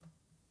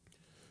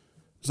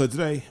So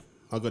today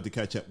I got to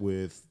catch up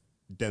with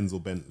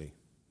Denzel Bentley.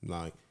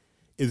 Like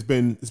it's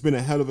been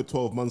a hell of a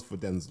 12 months for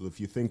Denzel. If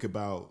you think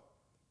about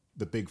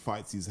the big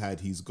fights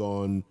he's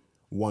gone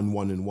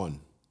 1-1-1,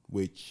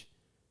 which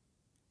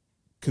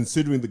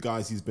considering the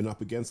guys he's been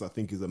up against, I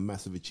think is a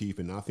massive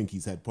achievement. I think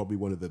he's had probably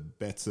one of the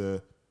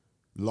better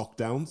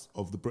lockdowns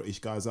of the British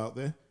guys out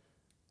there.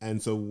 And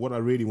so what I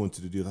really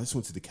wanted to do is I just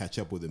wanted to catch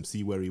up with him,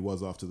 see where he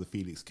was after the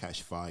Felix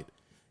Cash fight,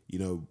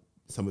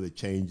 some of the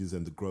changes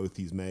and the growth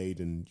he's made,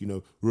 and,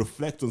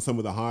 reflect on some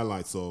of the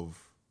highlights of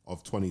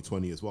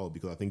 2020 as well,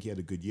 because I think he had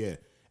a good year.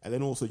 And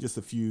then also just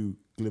a few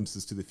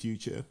glimpses to the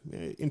future,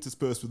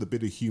 interspersed with a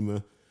bit of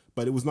humor.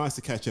 But it was nice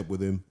to catch up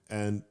with him.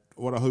 And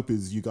what I hope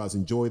is you guys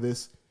enjoy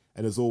this.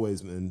 And as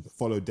always, man,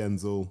 follow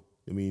Denzel.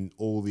 I mean,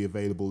 all the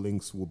available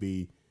links will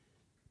be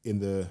in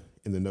the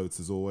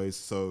notes as always.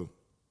 So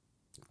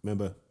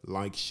remember,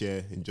 like,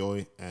 share,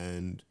 enjoy.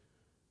 And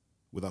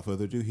without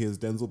further ado, here's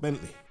Denzel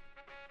Bentley.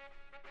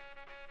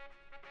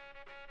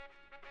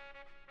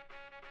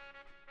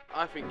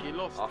 I think he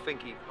lost. I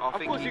think you're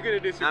gonna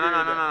disagree.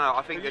 No.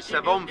 I think the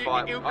Savon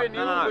fight. I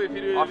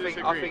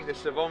think the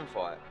Savon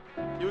fight.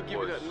 You'll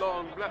give it that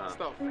long black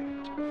stuff.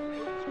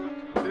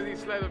 Does he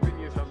slide up in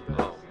you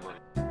sometimes?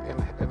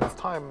 In his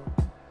time,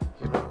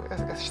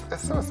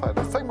 it's suicide.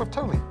 The same with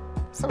Tony,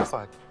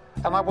 suicide.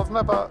 And I was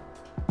never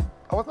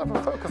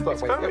focused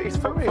that way.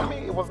 For me,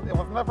 it was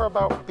never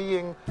about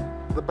being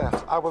the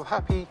best. I was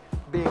happy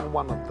being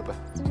one of the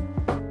best.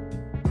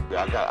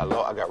 I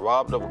got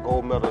robbed of a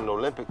gold medal in the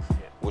Olympics,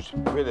 which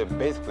really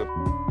basically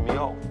me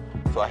off.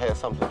 So I had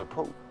something to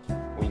prove.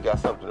 When you got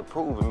something to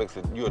prove, it makes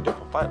you a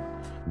different fighter.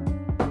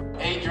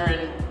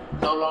 Adrian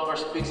no longer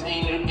speaks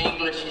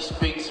English, he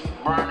speaks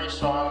Brownish,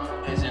 so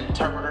I'm his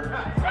interpreter.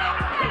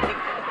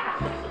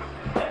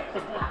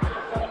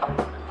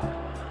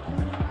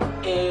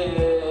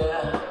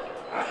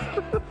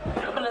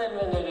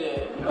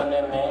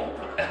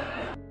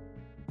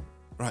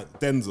 Right,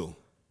 Denzel.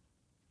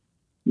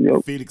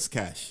 Yep. Felix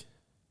Cash.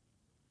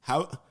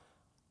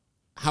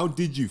 How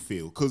did you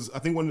feel? Because I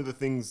think one of the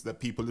things that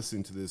people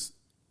listening to this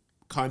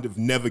kind of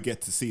never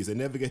get to see is they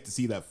never get to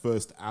see that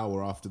first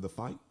hour after the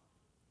fight.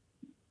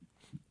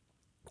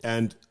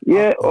 And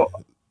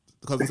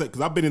because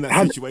I've been in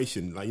that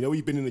situation, like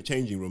you've been in the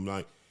changing room.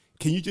 Like,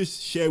 can you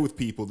just share with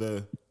people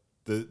the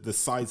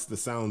sights, the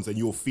sounds, and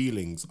your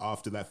feelings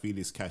after that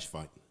Felix Cash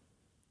fight?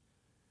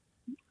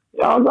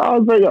 Yeah, I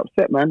was very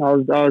upset, man. I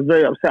was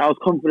very upset. I was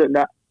confident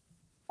that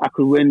I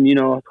could win.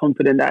 I was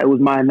confident that it was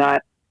my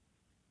night.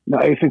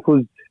 That everything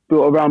was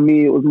built around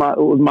me. It was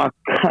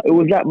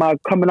like my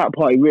coming out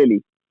party,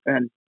 really.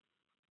 And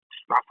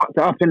I fucked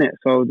it up, innit?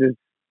 So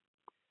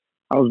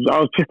I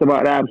was pissed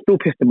about that. I'm still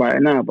pissed about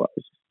it now, but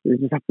I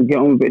just have to get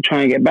on with it,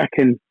 try and get back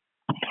and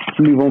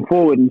move on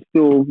forward and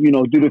still,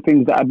 do the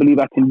things that I believe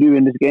I can do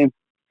in this game.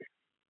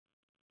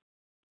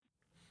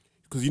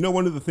 Because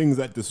one of the things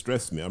that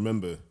distressed me, I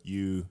remember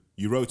you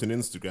wrote on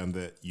Instagram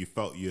that you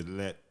felt you'd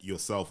let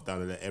yourself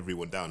down and let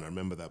everyone down. I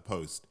remember that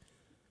post.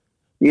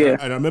 Yeah.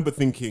 And I remember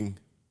thinking,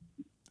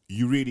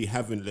 you really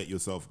haven't let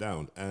yourself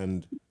down.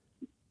 And,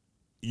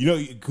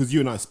 because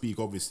you and I speak,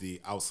 obviously,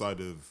 outside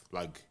of,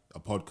 like, a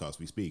podcast,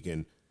 we speak.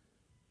 And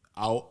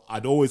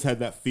I'd always had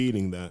that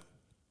feeling that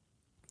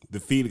the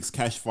Felix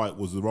Cash fight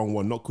was the wrong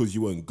one, not because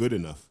you weren't good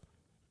enough,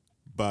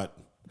 but,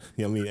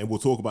 and we'll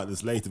talk about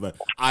this later, but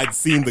I'd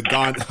seen the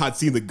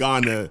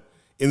Ghana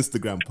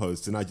Instagram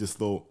post, and I just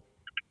thought,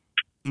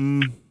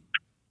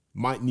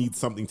 might need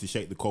something to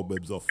shake the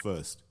cobwebs off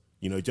first.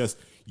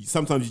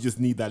 Sometimes you just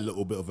need that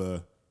little bit of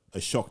a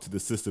shock to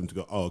the system to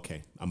go, oh,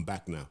 okay, I'm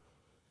back now.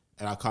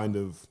 And I kind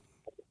of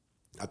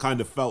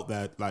felt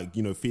that, like,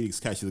 Felix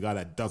Cash is a guy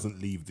that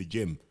doesn't leave the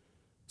gym.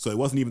 So it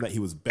wasn't even that he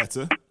was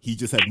better. He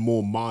just had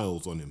more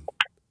miles on him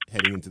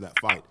heading into that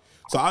fight.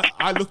 So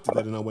I looked at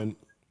that and I went,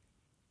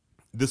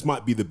 this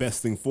might be the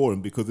best thing for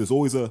him, because there's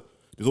always a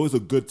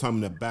good time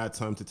and a bad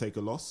time to take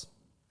a loss.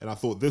 And I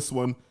thought this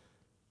one,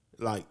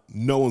 like,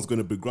 no one's going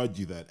to begrudge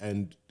you that.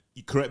 And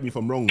correct me if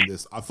I'm wrong on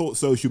this, I thought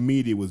social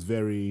media was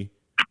very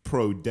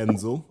pro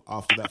Denzel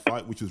after that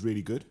fight, which was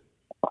really good.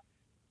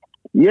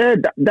 Yeah,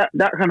 that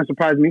kind of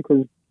surprised me,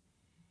 because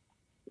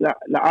like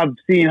I've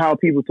seen how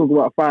people talk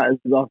about fighters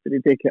after they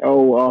take it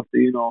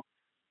after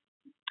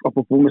a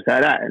performance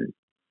like that, and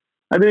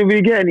I didn't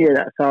really get any of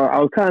that. So I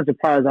was kind of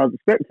surprised. I was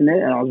expecting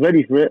it and I was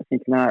ready for it,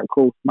 thinking, all right,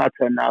 cool, it's my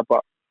turn now.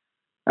 But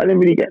I didn't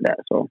really get that,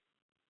 so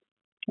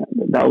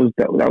that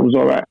was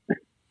all right.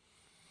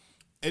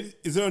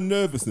 Is there a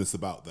nervousness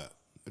about that?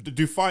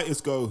 Do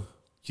fighters go,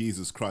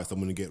 Jesus Christ, I'm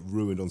going to get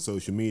ruined on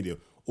social media,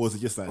 or is it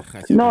just like,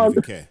 I don't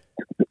even care?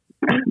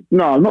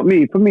 No, not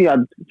me. For me,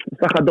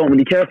 it's like I don't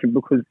really care for it,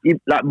 because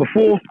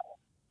before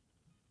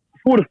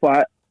the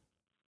fight,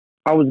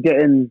 I was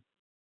getting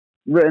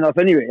written off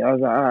anyway. I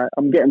was like, all right,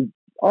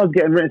 I was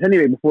getting written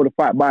anyway before the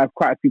fight by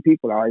quite a few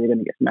people. Like, you're going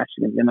to get smashed,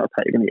 you're not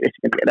tight, you're going to get this,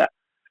 you're going to get that.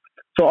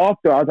 So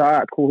after, I was like, all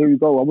right, cool, here we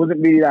go. I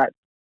wasn't really like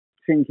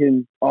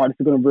thinking, oh, this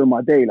is going to ruin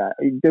my day. Like,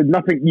 there's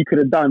nothing you could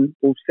have done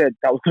or said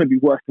that was going to be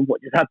worse than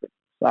what just happened.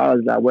 So I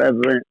was like, whatever,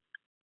 innit?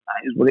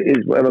 That is what it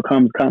is. Whatever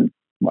comes, comes.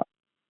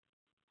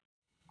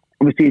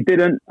 obviously it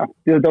didn't.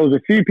 There was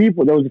a few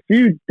people. There was a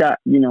few that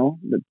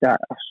that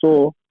I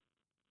saw,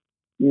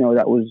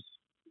 that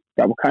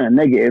were kind of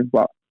negative.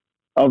 But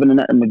other than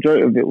that, the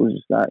majority of it was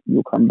just like,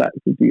 you'll come back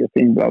to do your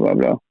thing, blah blah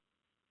blah.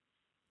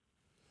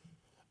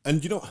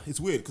 And it's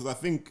weird because I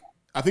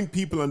think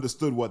people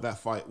understood what that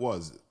fight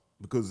was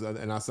because,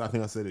 and I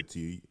think I said it to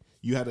you.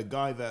 You had a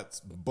guy that's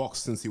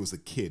boxed since he was a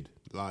kid.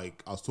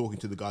 Like, I was talking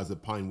to the guys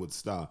at Pinewood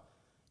Star.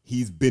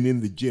 He's been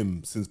in the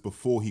gym since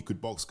before he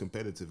could box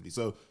competitively.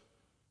 So,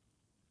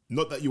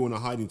 not that you want to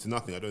hide into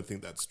nothing. I don't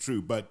think that's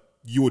true. But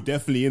you were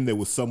definitely in there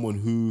with someone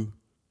who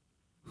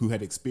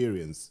had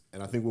experience.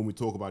 And I think when we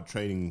talk about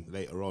training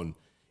later on,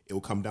 it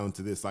will come down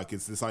to this. Like,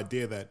 it's this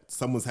idea that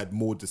someone's had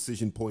more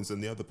decision points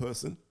than the other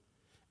person.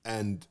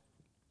 And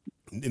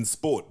in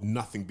sport,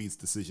 nothing beats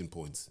decision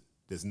points.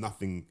 There's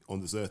nothing on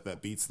this earth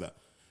that beats that.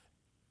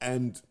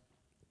 And,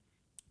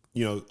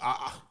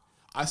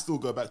 I still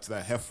go back to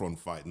that Heffron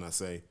fight and I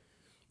say,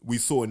 we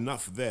saw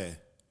enough there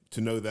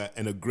to know that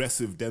an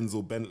aggressive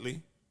Denzel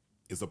Bentley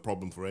is a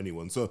problem for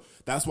anyone. So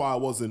that's why I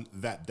wasn't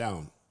that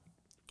down.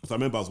 So I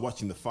remember I was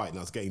watching the fight and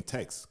I was getting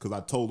texts because I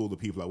told all the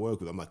people I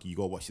work with, I'm like, you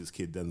got to watch this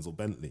kid, Denzel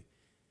Bentley.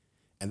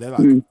 And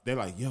they're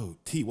like, yo,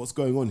 T, what's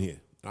going on here?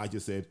 And I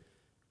just said,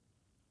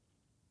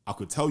 I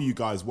could tell you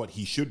guys what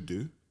he should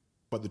do,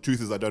 but the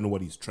truth is I don't know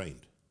what he's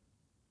trained.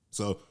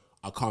 So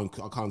I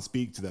can't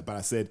speak to that. But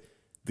I said,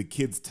 the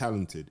kid's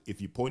talented. If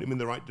you point him in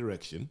the right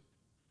direction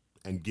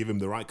and give him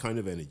the right kind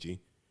of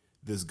energy,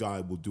 this guy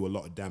will do a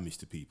lot of damage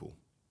to people.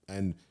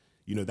 And,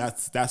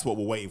 that's what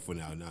we're waiting for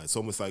now. Now, it's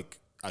almost like,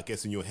 I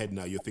guess in your head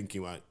now, you're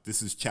thinking, like,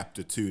 this is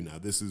chapter 2 now.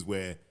 This is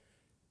where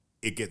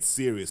it gets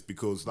serious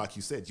because, like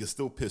you said, you're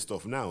still pissed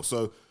off now.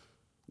 So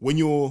when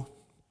you're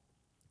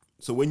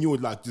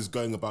like just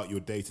going about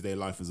your day-to-day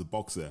life as a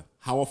boxer,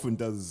 how often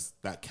does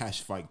that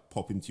cash fight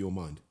pop into your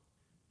mind?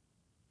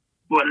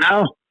 What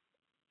now?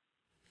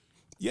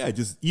 Yeah,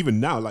 just even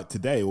now, like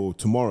today or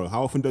tomorrow.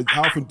 How often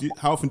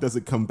does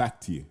it come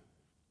back to you?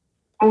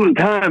 All the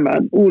time,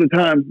 man. All the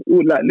time.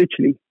 Like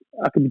literally,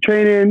 I could be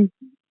training,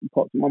 it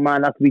pops in my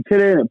mind. I could be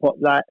chilling, it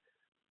pops like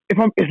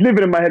it's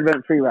living in my head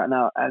rent free right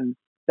now, and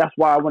that's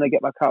why I want to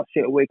get back out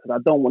straight away because I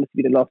don't want it to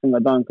be the last thing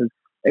I've done. Because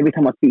every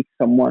time I speak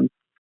to someone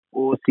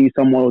or see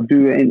someone or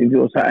do an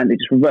interview or something, it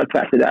just reverts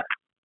back to that.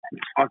 And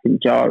it's fucking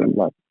jarring,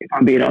 like, if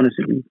I'm being honest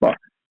with you. But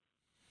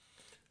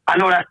I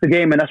know that's the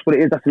game and that's what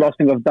it is. That's the last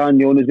thing I've done.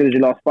 You're only as good as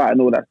your last fight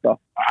and all that stuff.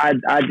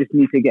 I just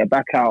need to get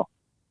back out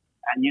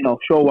and,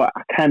 show what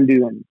I can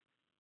do and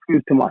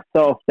prove to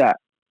myself that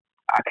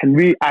I can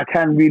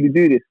really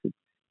do this.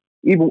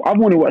 Even I've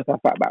only watched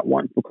that fight back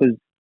once because it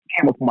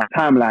came up on my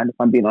timeline, if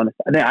I'm being honest.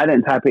 I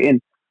didn't type it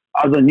in.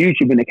 I was on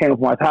YouTube and it came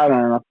up on my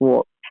timeline and I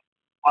thought,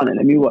 oh, let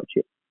me watch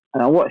it.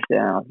 And I watched it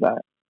and I was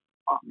like,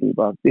 oh, me,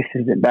 bro, this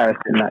is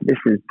embarrassing. Like,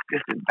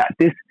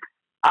 this,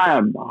 I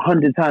am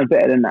 100 times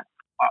better than that.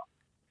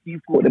 You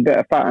fought the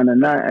better fight on the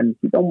night and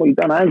you done what you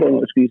done. I ain't got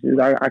no excuses.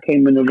 I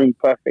came in the ring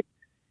perfect,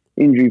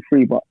 injury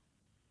free, but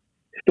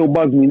it still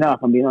bugs me now, if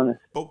I'm being honest.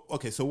 But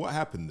okay, so what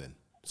happened then?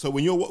 So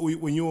when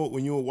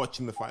you're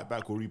watching the fight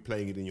back or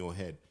replaying it in your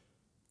head,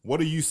 what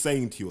are you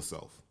saying to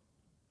yourself?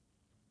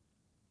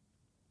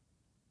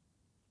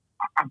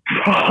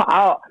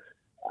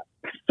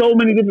 So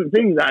many different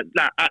things.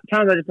 Like at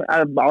times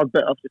I was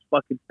better off just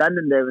fucking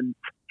standing there and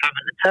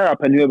having the tear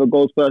up, and whoever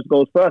goes first.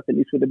 At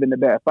least would have been the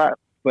better fight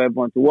for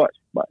everyone to watch.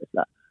 But it's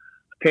like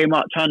I came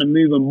out trying to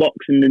move and box,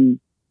 and then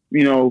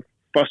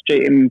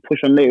frustrate him and push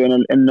on later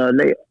in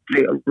the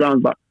later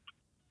rounds. But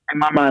in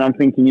my mind, I'm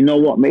thinking, you know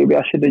what? Maybe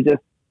I should have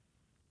just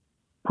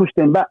pushed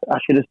him back. I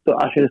should have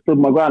stood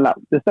my ground. Like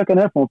the second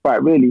Heffron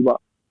fight, really. But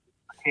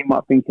I came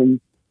out thinking,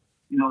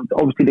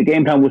 obviously the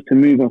game plan was to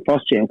move and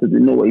frustrate him because we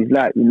know what he's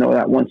like. We know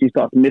that once he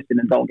starts missing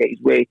and don't get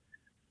his way,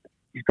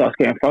 he starts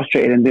getting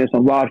frustrated and doing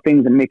some wild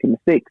things and making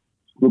mistakes.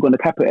 We're going to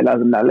capitalize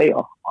on that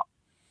later.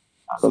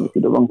 That's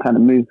obviously the wrong kind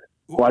of move.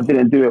 Or I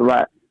didn't do it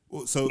right.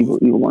 So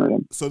either one of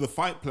them. So the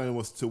fight plan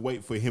was to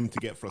wait for him to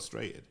get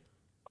frustrated.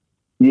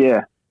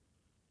 Yeah.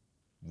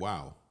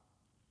 Wow.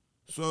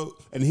 So,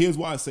 and here's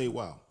why I say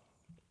wow.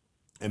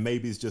 And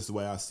maybe it's just the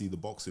way I see the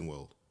boxing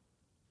world.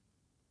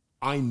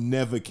 I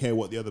never care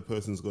what the other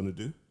person's going to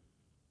do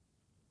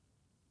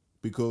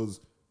because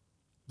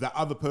that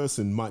other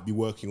person might be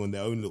working on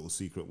their own little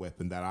secret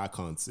weapon that I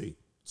can't see.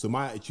 So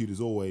my attitude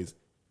is always,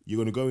 you're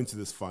going to go into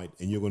this fight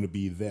and you're going to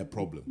be their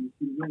problem.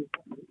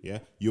 Yeah?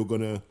 You're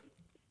going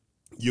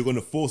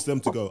to force them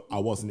to go, I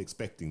wasn't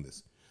expecting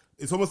this.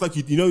 It's almost like,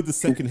 the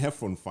second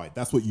Heffron fight,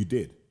 that's what you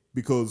did.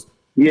 Because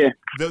there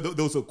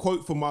was a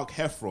quote from Mark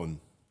Heffron,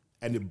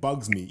 and it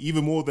bugs me,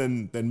 even more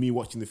than me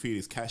watching the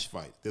Felix Cash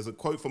fight. There's a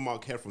quote from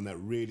Mark Heffron that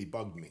really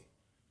bugged me.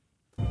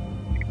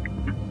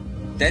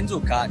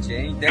 Denzel can't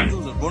change.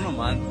 Denzel's a runner,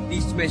 man. He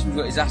needs to make sure he's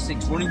got his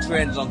Asics running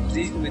trainers on because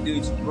he's going to be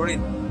doing some running.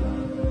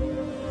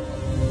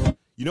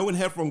 You know when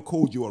Heffron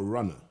called you a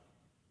runner?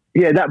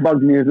 Yeah, that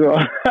bugged me as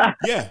well.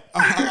 Yeah.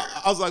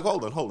 I was like,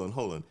 hold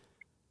on.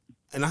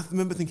 And I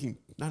remember thinking,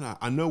 no,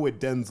 I know where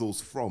Denzel's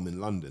from in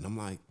London. I'm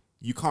like,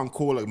 you can't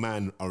call a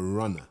man a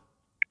runner.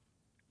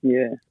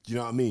 Yeah. Do you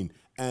know what I mean?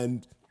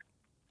 And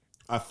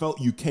I felt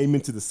you came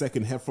into the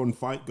second Heffron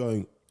fight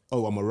going,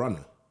 oh, I'm a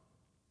runner.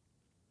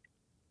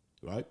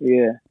 Right?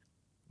 Yeah.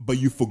 But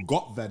you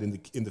forgot that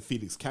in the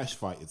Felix Cash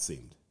fight, it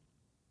seemed.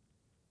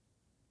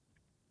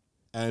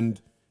 And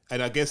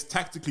I guess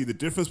tactically the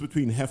difference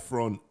between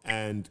Heffron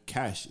and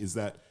Cash is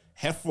that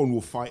Heffron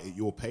will fight at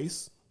your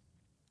pace.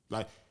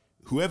 Like,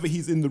 whoever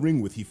he's in the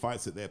ring with, he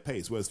fights at their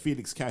pace. Whereas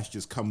Felix Cash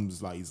just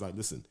comes like, he's like,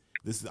 listen,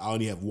 I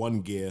only have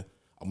one gear.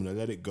 I'm going to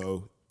let it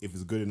go. If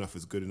it's good enough,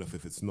 it's good enough.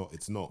 If it's not,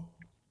 it's not.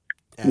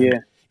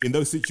 And in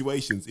those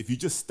situations, if you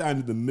just stand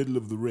in the middle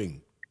of the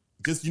ring,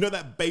 just,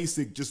 that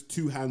basic, just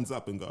two hands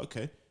up and go,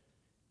 okay,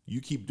 you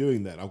keep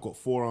doing that. I've got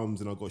forearms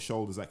and I've got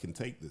shoulders that can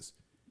take this.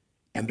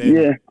 And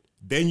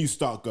then you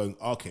start going,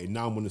 okay,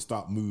 now I'm going to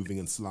start moving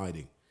and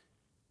sliding.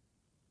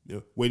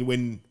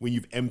 When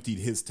you've emptied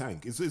his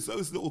tank. It's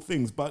those little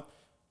things, but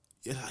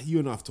you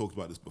and I have talked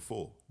about this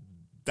before.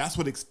 That's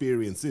what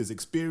experience is.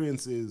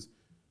 Experience is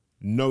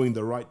knowing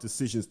the right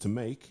decisions to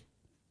make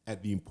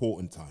at the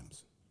important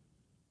times.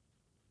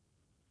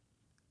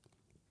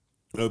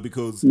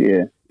 Because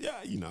it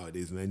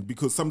is, man.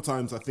 Because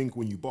sometimes I think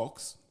when you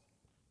box,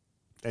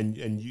 and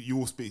you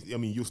will speak. I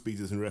mean, you'll speak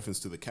this in reference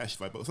to the Cash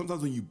fight, but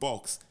sometimes when you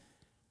box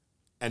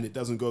and it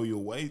doesn't go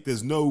your way,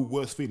 there's no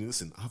worse feeling.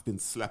 Listen, I've been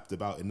slapped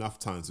about enough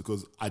times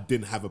because I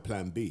didn't have a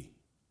plan B,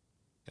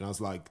 and I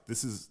was like,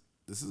 this is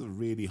a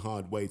really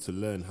hard way to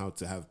learn how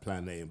to have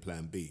plan A and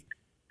plan B.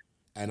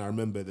 And I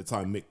remember at the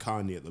time Mick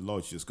Carney at the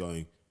lodge just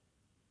going,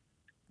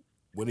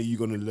 when are you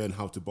going to learn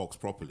how to box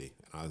properly?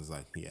 And I was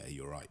like, yeah,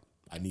 you're right.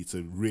 I need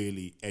to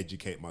really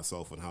educate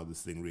myself on how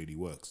this thing really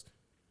works.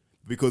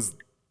 Because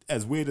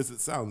as weird as it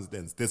sounds,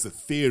 then there's a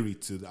theory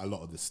to a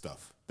lot of this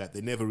stuff that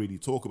they never really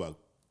talk about,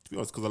 to be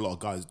honest, because a lot of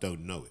guys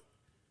don't know it.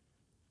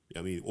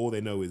 I mean, all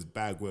they know is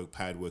bag work,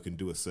 pad work, and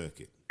do a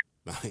circuit.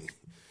 Like,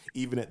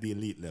 even at the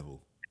elite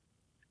level.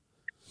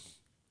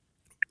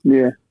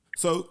 Yeah.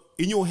 So,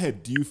 in your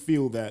head, do you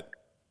feel that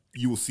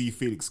you will see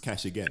Felix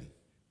Cash again?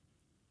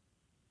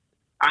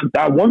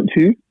 I want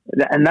to,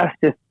 and that's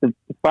just the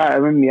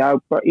fighter in me.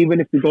 But even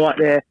if we go out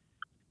there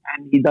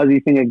and he does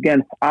his thing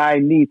again, I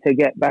need to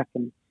get back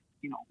and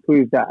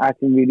prove that I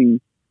can really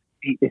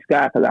beat this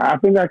guy. Because I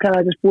think I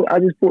just fought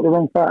the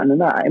wrong fight in the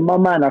night. In my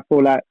mind, I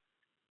feel like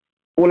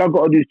all I've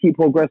got to do is keep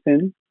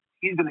progressing.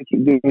 He's going to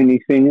keep doing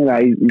these things.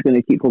 He's going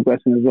to keep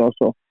progressing as well.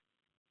 So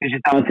it's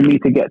just down to me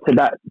to get to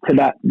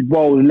that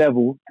world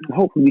level, and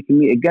hopefully we can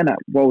meet again at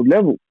world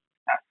level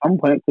at some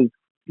point, because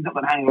he's not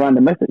going to hang around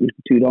domestically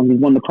for too long. He's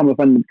won the Commonwealth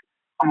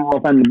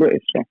and the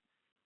British. So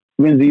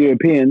he wins the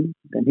European,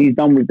 then he's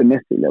done with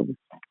domestic level.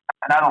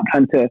 And I don't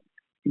plan to,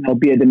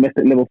 be a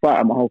domestic level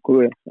fighter my whole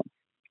career. So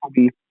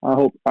I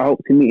hope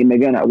to meet him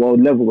again at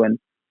world level and,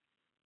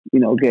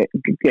 get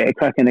it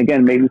cracking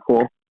again, maybe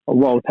for a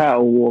world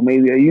title or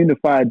maybe a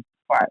unified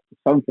fight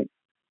or something.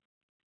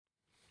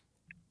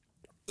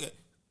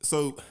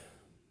 So,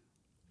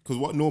 because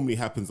what normally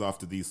happens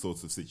after these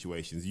sorts of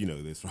situations, you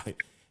know this, right?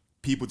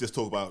 People just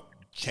talk about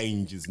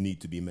changes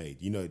need to be made.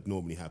 It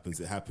normally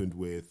happens. It's happened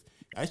with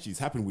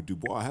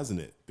Dubois, hasn't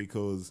it?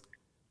 Because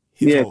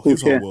his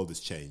whole world has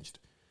changed.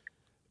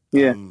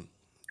 Yeah.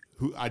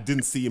 I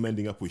didn't see him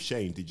ending up with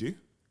Shane, did you?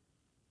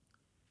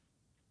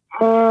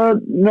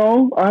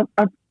 No. I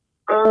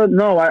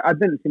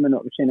didn't see him ending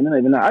up with Shane.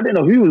 I didn't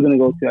know who he was going to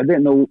go to. I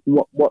didn't know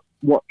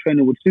what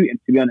trainer would suit him,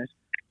 to be honest.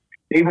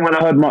 Even when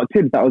I heard Mark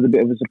Tibbs, that was a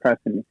bit of a surprise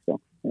to me.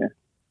 So, yeah.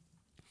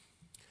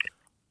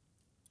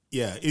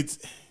 Yeah, it's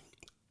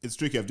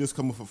tricky. I've just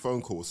come off a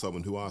phone call with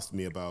someone who asked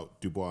me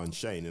about Dubois and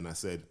Shane, and I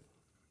said,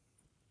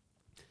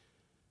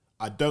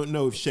 I don't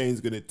know if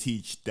Shane's going to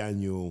teach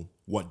Daniel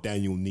what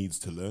Daniel needs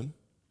to learn.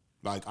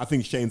 Like, I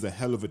think Shane's a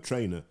hell of a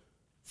trainer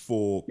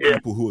for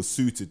people who are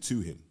suited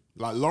to him.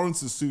 Like,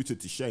 Lawrence is suited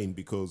to Shane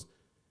because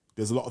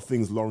there's a lot of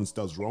things Lawrence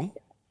does wrong.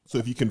 So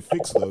if you can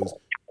fix those,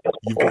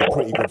 you've got a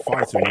pretty good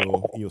fighter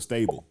in your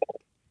stable.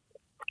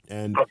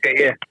 And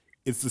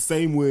it's the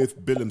same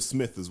with Billum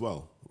Smith as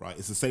well, right?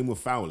 It's the same with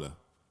Fowler.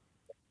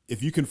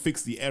 If you can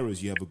fix the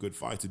errors, you have a good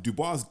fighter.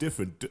 Dubois is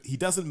different. He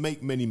doesn't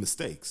make many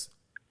mistakes.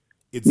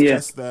 It's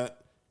just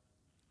that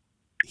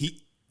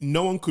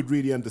no one could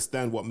really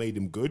understand what made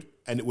him good,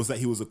 and it was that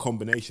he was a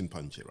combination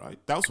puncher, right?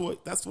 That's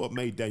what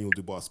made Daniel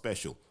Dubois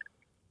special,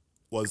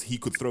 was he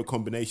could throw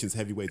combinations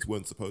heavyweights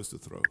weren't supposed to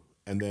throw.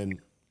 And then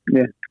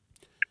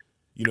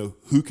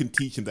who can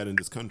teach him that in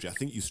this country? I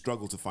think you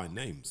struggle to find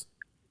names.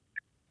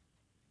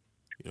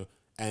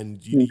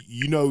 And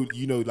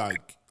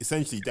like,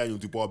 essentially Daniel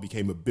Dubois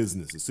became a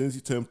business. As soon as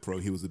he turned pro,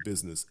 he was a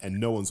business, and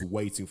no one's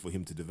waiting for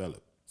him to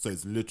develop. So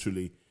it's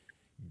literally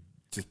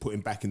just put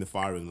him back in the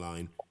firing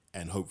line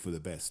and hope for the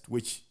best,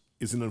 which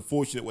is an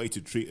unfortunate way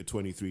to treat a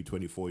 23,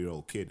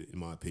 24-year-old kid, in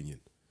my opinion.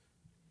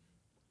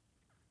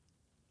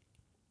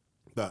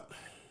 But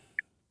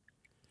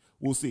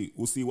we'll see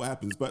what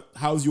happens. But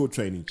how's your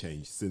training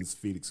changed since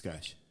Felix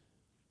Cash?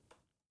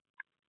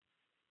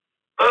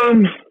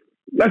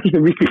 Like you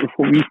said, we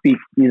speak,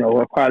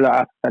 quite a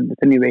lot of this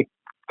anyway.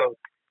 So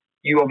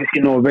you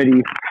obviously know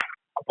already,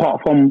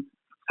 apart from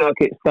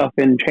circuit stuff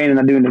and training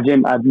I do in the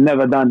gym, I've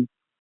never done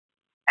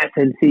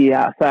SNC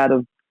outside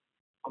of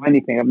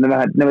anything. I've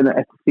never done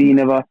SNC,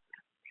 never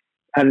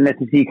had an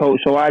SNC coach.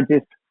 So I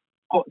just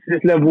got to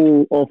this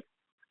level of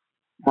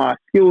my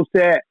skill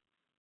set,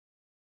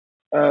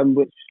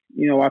 which,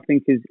 you know, I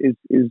think is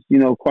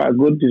quite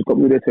good. Just got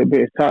me there to a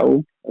British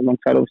title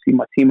alongside obviously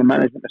my team and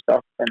management and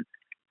stuff. And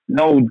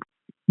no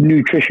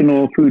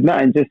nutritional food,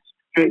 nothing, just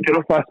straight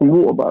off by some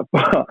water, but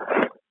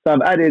so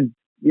I've added,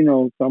 you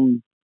know,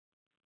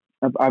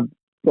 I've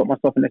got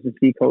myself an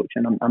S&C coach,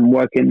 and I'm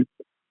working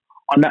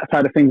on that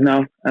side of things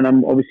now, and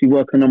I'm obviously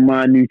working on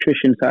my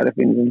nutrition side of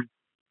things, and,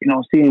 you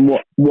know, seeing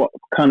what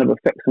kind of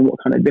effects and what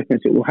kind of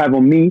difference it will have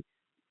on me,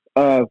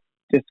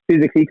 just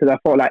physically, because I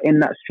felt like in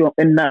that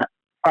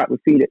fight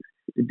with Felix,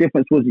 the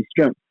difference was his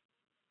strength.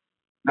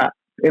 Like,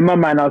 in my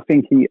mind, I was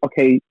thinking,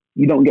 okay,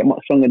 you don't get much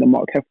stronger than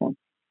Mark Heffron.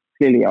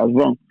 Clearly, I was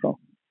wrong. So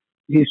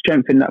his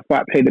strength in that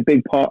fight played a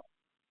big part,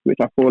 which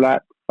I feel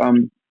like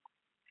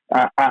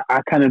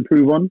I can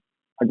improve on.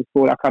 I just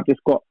feel like I've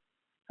just got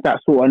that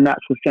sort of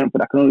natural strength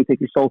that I can only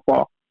take you so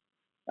far.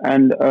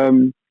 And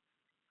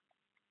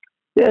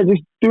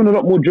just doing a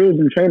lot more drills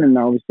and training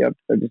now. Obviously,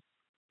 I just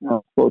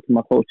spoke to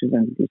my coaches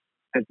and just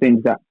said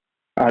things that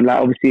like.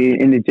 Obviously,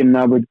 in the gym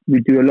now, we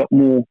do a lot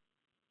more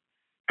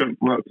strength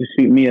work to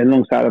suit me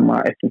alongside of my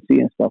S&C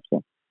and stuff.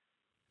 So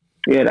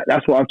yeah,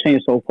 that's what I've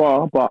changed so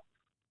far. But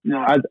you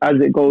know, as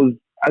it goes,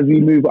 as we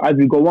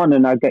go on,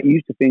 and I get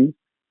used to things,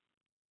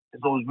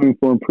 there's always room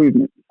for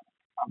improvement.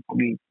 I'll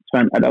probably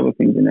try and add other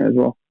things in there as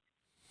well.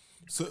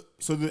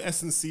 So the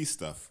S&C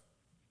stuff,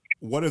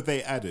 what have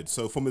they added?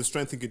 So from a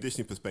strength and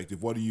conditioning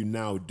perspective, what are you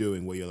now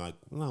doing where you're like,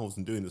 well, I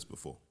wasn't doing this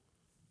before?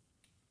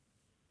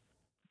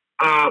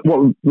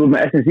 What, with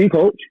my S&C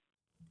coach?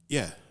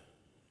 Yeah.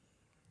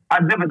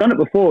 I've never done it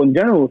before in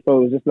general,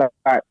 so it's just like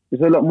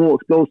there's a lot more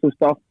explosive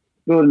stuff,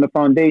 building the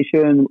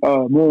foundation,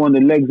 more on the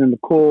legs and the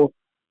core.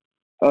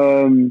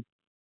 You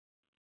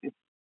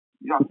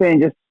know what I'm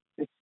saying? Just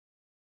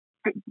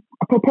it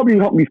could probably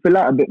help me fill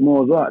out a bit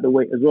more as well at the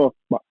weight as well.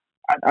 But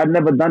I'd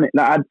never done it.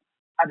 Like, I'd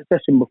had a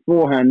session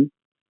beforehand,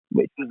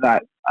 which was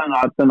like,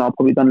 I've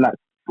probably done like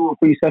 2 or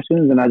 3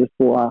 sessions, and I just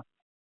thought,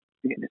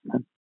 forget this,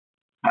 man.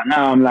 But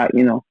now I'm like,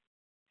 you know,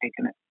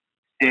 taking it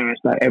serious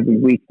like every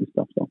week and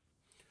stuff. So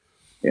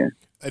yeah.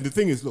 And the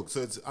thing is, look,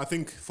 so I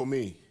think for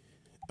me,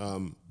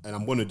 and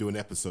I'm going to do an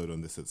episode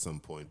on this at some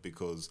point,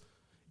 because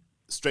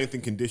strength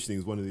and conditioning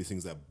is one of these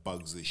things that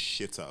bugs the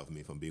shit out of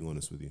me, if I'm being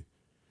honest with you.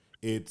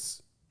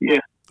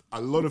 A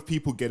lot of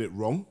people get it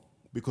wrong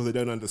because they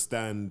don't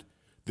understand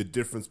the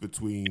difference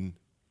between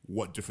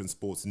what different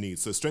sports need.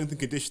 So strength and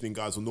conditioning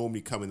guys will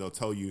normally come and they'll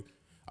tell you,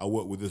 I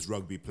work with this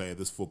rugby player,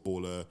 this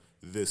footballer,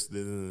 this,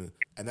 and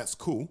that's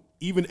cool.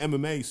 Even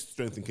MMA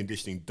strength and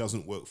conditioning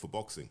doesn't work for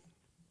boxing.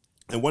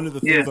 And one of the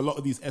things a lot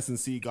of these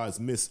S&C guys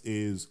miss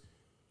is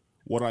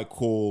what I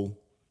call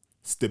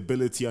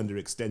stability under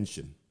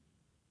extension,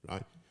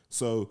 right?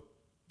 So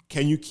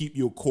can you keep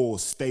your core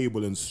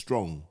stable and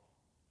strong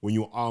when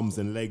your arms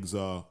and legs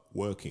are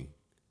working?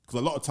 Because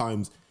a lot of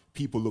times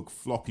people look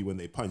floppy when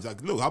they punch.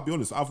 Like, look, I'll be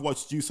honest, I've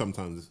watched you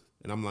sometimes,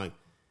 and I'm like,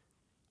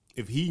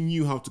 if he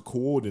knew how to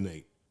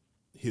coordinate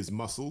his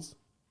muscles,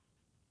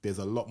 there's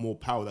a lot more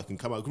power that can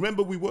come out.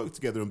 Remember, we worked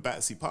together in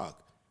Battersea Park.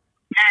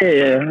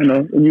 Yeah, I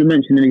know. And you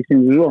mentioned these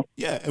things as well.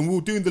 Yeah, and we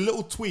were doing the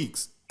little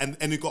tweaks, and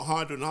it got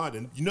harder and harder.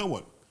 And you know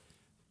what?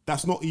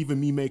 That's not even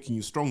me making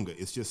you stronger.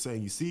 It's just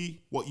saying, you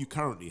see what you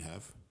currently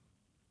have?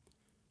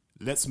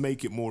 Let's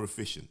make it more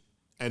efficient.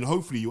 And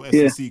hopefully your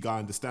S&C guy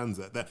understands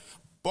that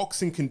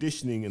boxing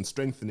conditioning and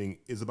strengthening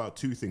is about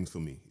 2 things for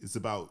me. It's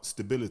about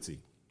stability.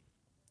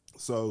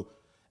 So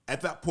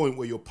at that point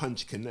where your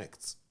punch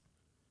connects,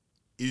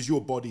 is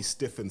your body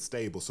stiff and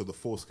stable so the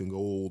force can go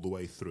all the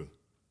way through?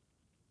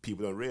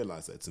 People don't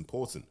realize that. It's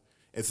important.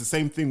 It's the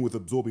same thing with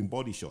absorbing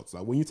body shots.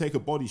 Like when you take a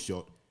body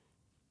shot,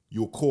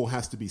 your core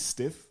has to be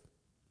stiff,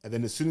 and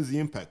then as soon as the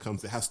impact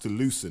comes, it has to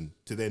loosen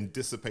to then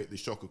dissipate the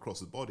shock across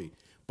the body.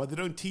 But they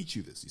don't teach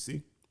you this, you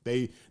see?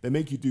 They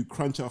make you do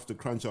crunch after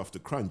crunch after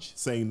crunch,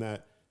 saying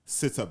that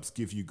sit-ups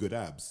give you good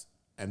abs,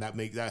 and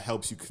that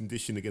helps you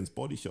condition against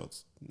body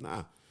shots.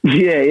 Nah.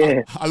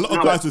 Yeah. A lot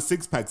of guys with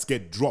 6-packs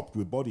get dropped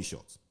with body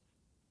shots.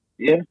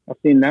 Yeah, I've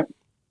seen that.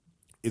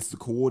 It's the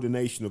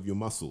coordination of your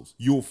muscles.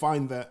 You'll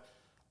find that,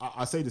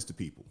 I say this to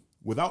people,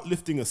 without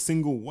lifting a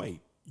single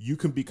weight, you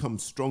can become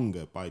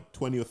stronger by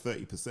 20 or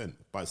 30%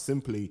 by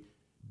simply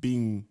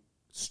being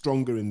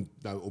stronger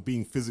or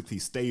being physically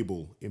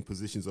stable in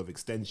positions of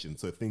extension.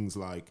 So things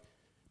like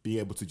being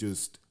able to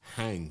just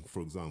hang,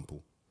 for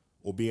example,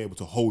 or being able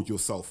to hold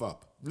yourself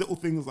up. Little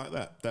things like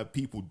that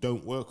people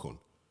don't work on.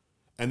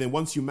 And then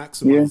once you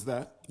maximize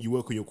that, you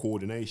work on your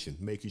coordination,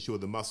 making sure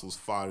the muscles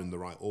fire in the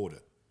right order.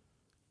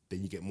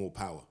 Then you get more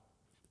power.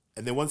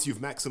 And then once you've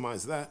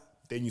maximized that,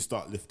 then you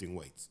start lifting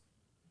weights.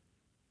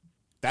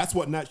 That's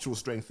what natural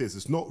strength is.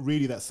 It's not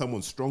really that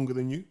someone's stronger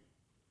than you.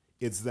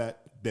 It's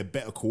that they're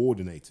better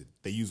coordinated.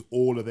 They use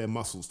all of their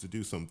muscles to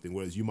do something,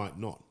 whereas you might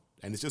not.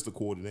 And it's just a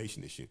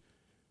coordination issue.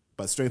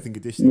 But strength and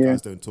conditioning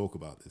guys don't talk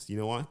about this. You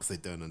know why? Because they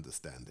don't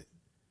understand it.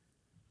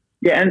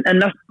 Yeah,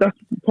 and that's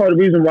part of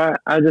the reason why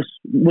I just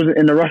wasn't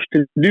in a rush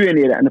to do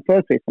any of that in the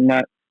first place. I'm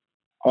like,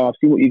 oh, I've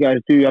seen what you guys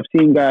do. I've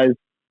seen guys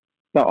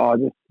that are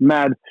just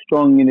mad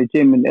strong in the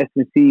gym and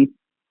S&C,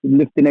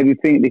 lifting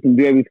everything. They can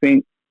do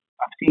everything.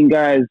 I've seen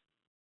guys,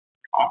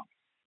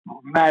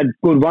 mad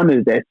good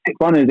runners. They're sick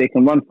runners. They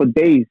can run for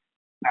days,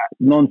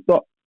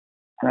 non-stop.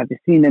 And I've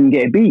just seen them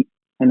get beat.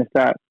 And it's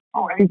like,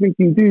 oh, everything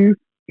you do,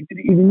 you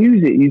didn't even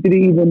use it. You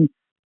didn't even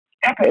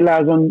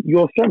capitalize on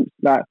your strengths.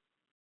 Like,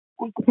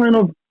 what's the point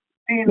of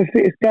being the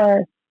fittest guy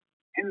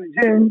in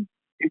the gym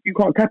if you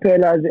can't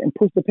capitalize it and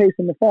push the pace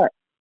in the fight?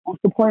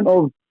 What's the point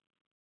of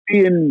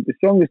being the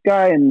strongest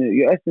guy in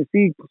your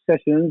S&C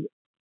sessions,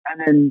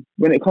 and then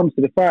when it comes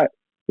to the fight,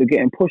 you're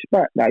getting pushed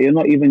back? Like, you're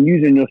not even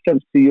using your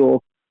strengths to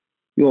your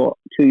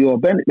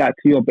benefit,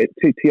 to your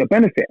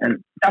benefit.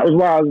 And that was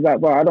why I was like,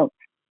 well,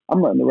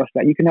 I'm not in the rush.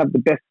 Like, you can have the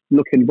best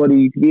looking body,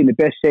 you can be in the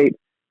best shape.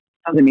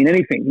 Doesn't mean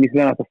anything. You need to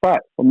learn how to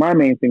fight. So my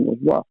main thing was,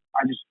 well,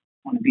 I just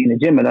want to be in the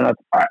gym and learn how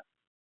to fight.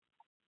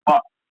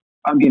 But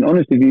I'm being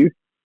honest with you,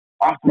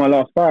 after my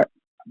last fight,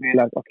 I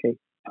realized, okay,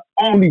 the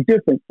only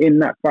difference in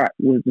that fight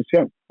was the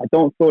strength. I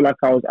don't feel like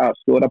I was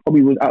outscored. I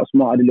probably was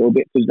outsmarted a little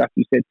bit because, like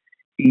you said,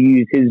 he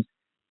used his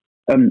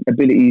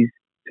abilities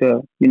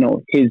to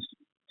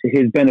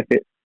his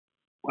benefit,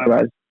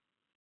 whereas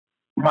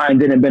mine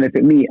didn't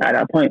benefit me at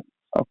that point.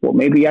 So I thought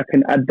maybe I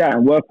can add that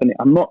and work on it.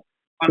 I'm not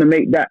going to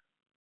make that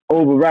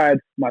override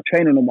my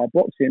training or my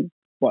boxing,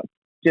 but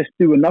just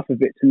do enough of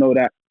it to know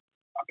that,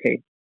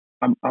 okay,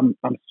 I'm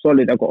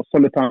solid. I've got a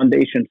solid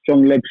foundation,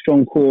 strong legs,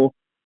 strong core.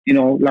 You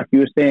know, like you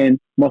were saying,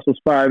 muscles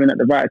firing at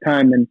the right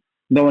time and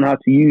knowing how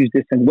to use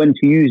this and when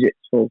to use it.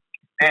 So,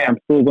 yeah, I'm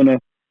still going to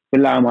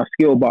rely on my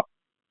skill, but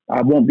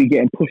I won't be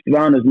getting pushed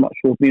around as much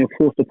or being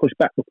forced to push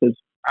back because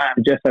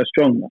I'm just as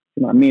strong. You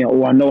know what I mean?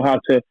 Or I know how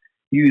to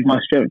use my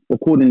strength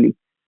accordingly.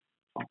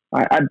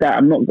 I add that.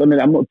 I'm not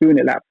doing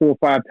it like 4 or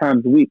 5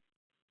 times a week.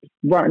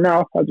 Right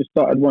now, I just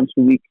started once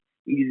a week,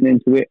 easing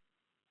into it.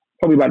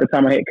 Probably by the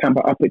time I hit camp,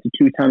 I up it to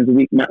 2 times a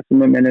week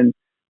maximum, and then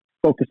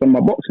focus on my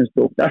boxing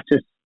still. That's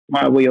just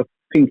my way of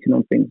thinking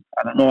on things.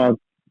 I don't know. It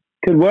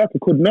could work,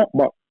 it could not,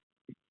 but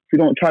if you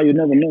don't try, you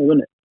never know,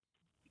 innit?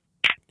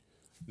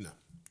 No.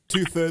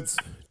 Two-thirds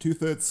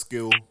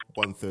skill,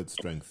 1/3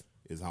 strength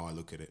is how I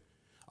look at it.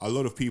 A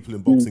lot of people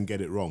in boxing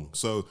get it wrong.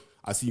 So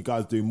I see you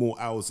guys doing more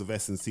hours of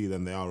S&C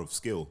than they are of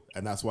skill,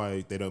 and that's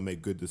why they don't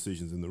make good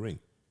decisions in the ring.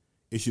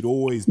 It should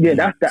always be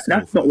that's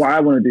not what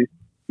I want to do.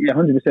 Yeah,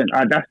 100%.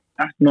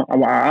 That's not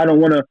what I don't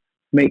want to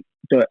make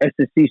the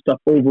S&C stuff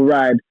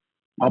override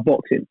my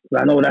boxing.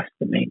 I know that's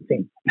the main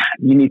thing.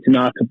 You need to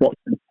know how to box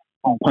and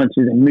on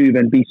punches and move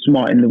and be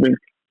smart in the ring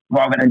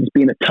rather than just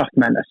being a tough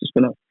man that's just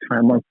going to try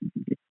and run.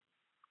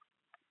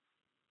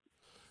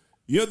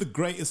 You know, the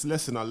greatest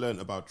lesson I learned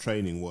about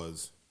training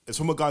it's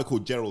from a guy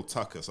called Gerald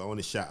Tucker. So I want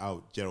to shout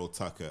out Gerald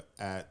Tucker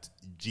at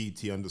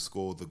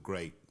GT_the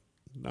great.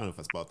 I don't know if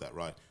I spelled that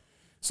right.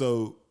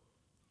 So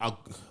I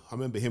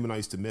remember him and I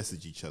used to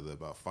message each other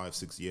about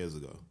 5-6 years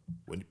ago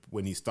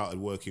when he started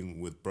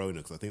working with Broner,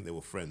 because I think they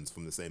were friends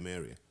from the same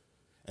area.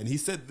 And he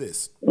said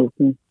this,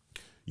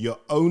 you're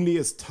only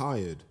as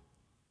tired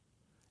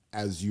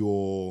as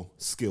your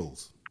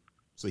skills.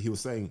 So he was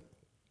saying,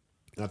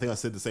 and I think I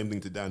said the same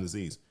thing to Dan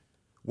Aziz,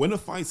 when a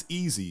fight's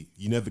easy,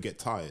 you never get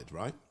tired,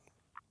 right?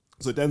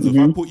 So Denzel, if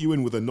I put you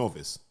in with a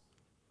novice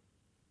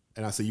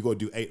and I say you got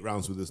to do 8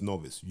 rounds with this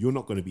novice, you're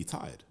not going to be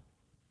tired.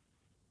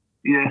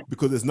 Yeah.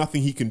 Because there's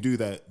nothing he can do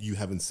that you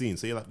haven't seen.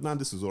 So you're like, nah,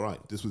 this is all right.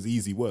 This was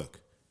easy work,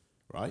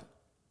 right?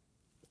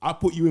 I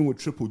put you in with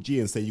Triple G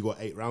and say you got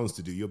 8 rounds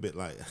to do. You're a bit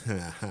like,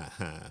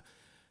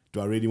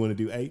 do I really want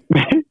to do 8?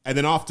 And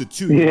then after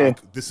 2, you're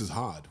like, this is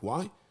hard.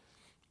 Why?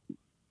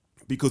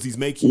 Because he's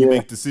making you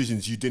make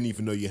decisions you didn't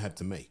even know you had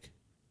to make.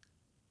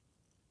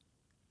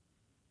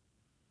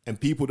 And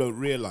people don't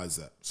realize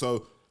that.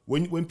 So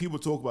when people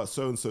talk about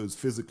so-and-so's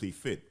physically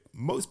fit,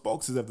 most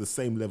boxers have the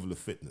same level of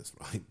fitness,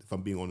 right? If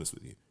I'm being honest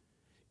with you.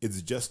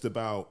 It's just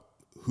about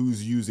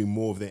who's using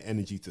more of their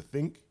energy to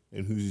think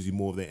and who's using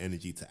more of their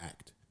energy to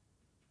act.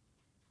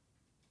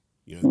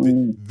 You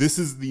know, this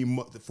is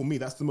for me,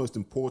 that's the most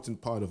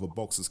important part of a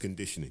boxer's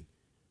conditioning.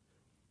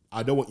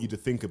 I don't want you to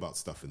think about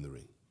stuff in the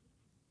ring.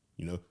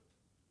 You know,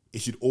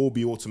 it should all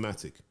be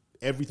automatic.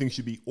 Everything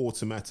should be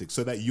automatic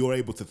so that you're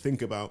able to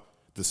think about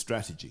the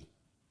strategy.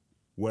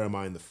 Where am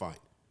I in the fight?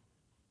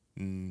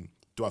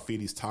 Do I feel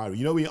he's tiring?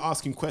 You know, when you're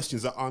asking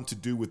questions that aren't to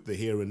do with the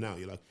here and now,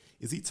 you're like,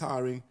 is he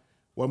tiring?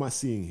 What am I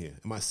seeing here?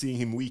 Am I seeing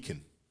him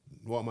weaken?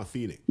 What am I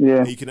feeling? Yeah.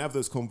 And you can have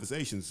those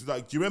conversations.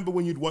 Like, do you remember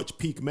when you'd watch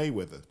Peak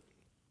Mayweather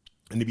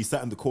and he'd be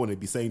sat in the corner, he'd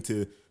be saying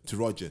to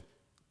Roger,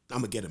 I'm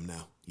going to get him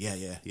now.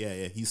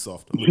 Yeah. He's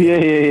soft.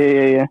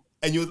 Yeah.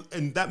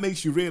 And that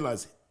makes you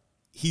realize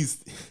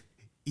he's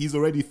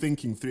already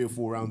thinking 3 or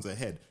 4 rounds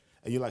ahead.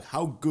 And you're like,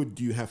 how good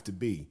do you have to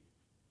be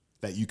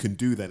that you can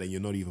do that and you're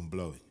not even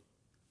blowing?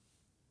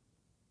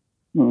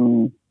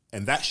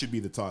 And that should be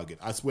the target.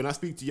 When I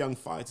speak to young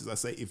fighters, I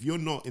say, if you're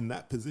not in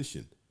that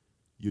position,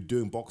 you're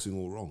doing boxing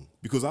all wrong.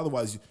 Because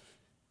otherwise,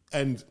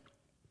 and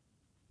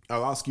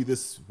I'll ask you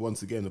this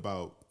once again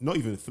about not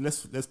even,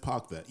 let's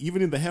park that.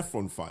 Even in the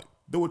Heffron fight,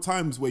 there were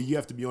times where you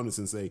have to be honest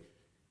and say,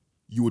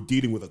 you were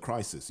dealing with a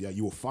crisis. Yeah,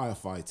 you were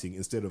firefighting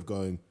instead of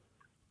going,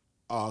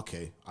 oh,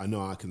 okay, I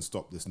know I can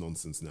stop this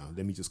nonsense now.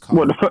 Let me just calm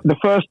him down. The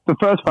first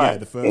fight? Yeah,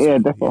 the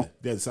first one. Yeah,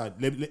 they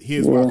decided,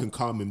 here's where I can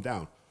calm him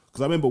down.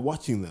 Because I remember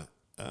watching that.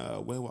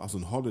 Where I was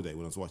on holiday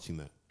when I was watching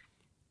that.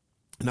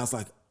 And I was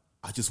like,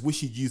 I just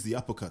wish he'd use the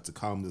uppercut to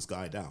calm this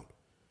guy down.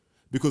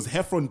 Because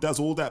Heffron does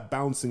all that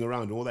bouncing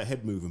around and all that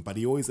head movement, but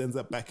he always ends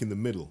up back in the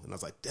middle. And I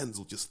was like,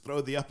 Denzel, just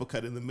throw the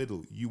uppercut in the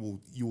middle. You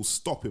will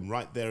stop him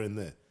right there and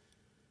there.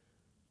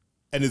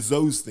 And it's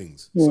those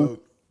things. Yeah. So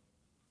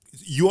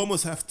you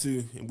almost have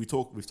to, and we've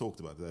talked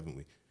about that, haven't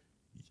we?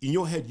 In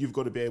your head, you've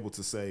got to be able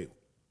to say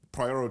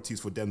priorities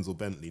for Denzel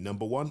Bentley.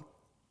 Number one,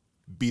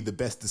 be the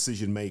best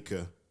decision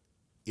maker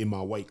in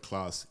my weight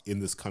class in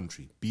this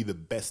country. Be the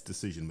best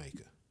decision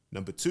maker.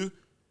 Number two,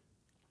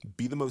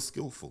 be the most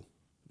skillful.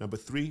 Number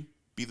three,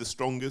 be the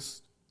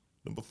strongest.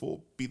 Number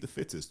four, be the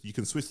fittest. You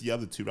can switch the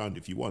other two around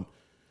if you want,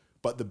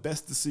 but the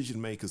best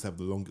decision makers have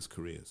the longest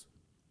careers.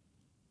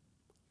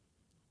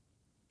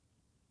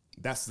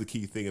 That's the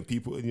key thing. And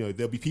people,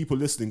 there'll be people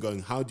listening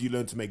going, how do you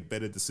learn to make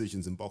better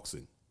decisions in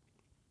boxing?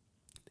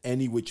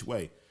 Any which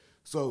way.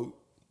 So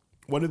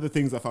one of the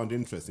things I found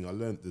interesting, I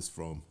learned this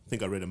from, I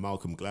think I read a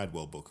Malcolm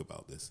Gladwell book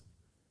about this.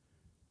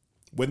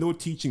 When they were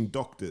teaching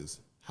doctors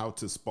how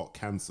to spot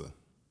cancer,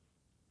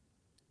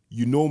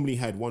 you normally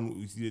had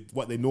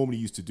what they normally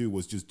used to do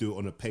was just do it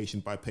on a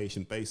patient by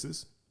patient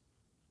basis,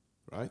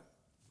 right?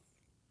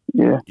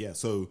 Yeah. Yeah,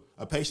 so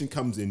a patient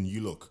comes in,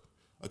 you look,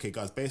 okay,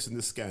 guys, based on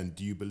this scan,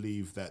 do you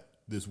believe that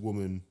this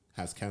woman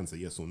has cancer,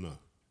 yes or no?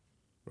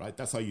 Right?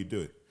 That's how you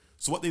do it.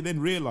 So what they then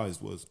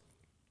realized was,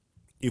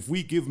 if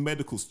we give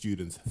medical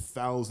students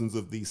thousands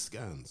of these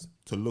scans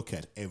to look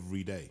at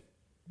every day,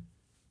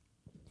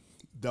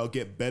 they'll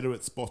get better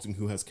at spotting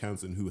who has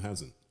cancer and who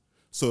hasn't.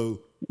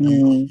 So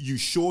you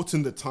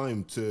shorten the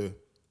time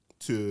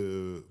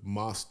to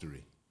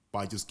mastery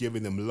by just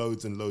giving them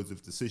loads and loads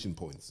of decision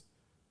points,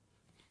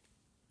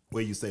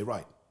 where you say,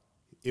 right,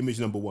 image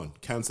number one,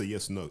 cancer,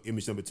 yes, no.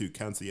 Image number two,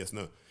 cancer, yes,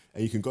 no.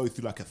 And you can go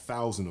through like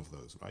 1,000 of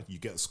those, right? You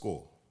get a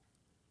score.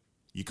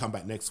 You come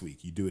back next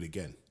week, you do it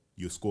again.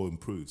 Your score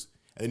improves.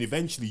 And then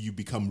eventually you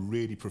become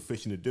really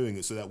proficient at doing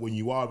it so that when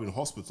you are in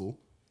hospital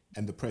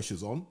and the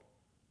pressure's on,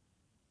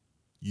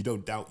 you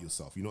don't doubt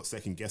yourself. You're not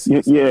second guessing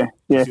yourself.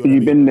 Yeah, so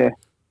you've been there.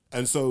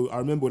 And so I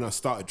remember when I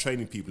started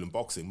training people in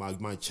boxing,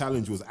 my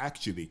challenge was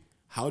actually,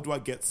 how do I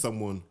get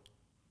someone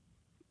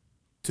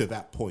to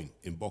that point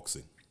in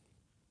boxing?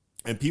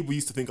 And people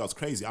used to think I was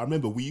crazy. I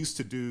remember we used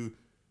to do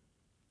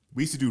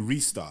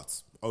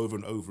restarts over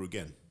and over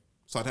again.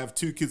 So I'd have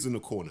two kids in the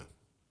corner,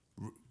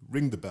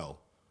 ring the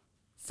bell,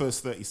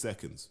 first 30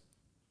 seconds.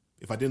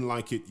 If I didn't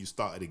like it, you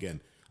start it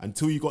again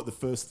until you got the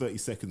first 30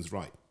 seconds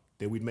right.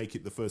 Then we'd make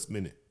it the first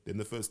minute, then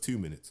the first 2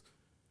 minutes.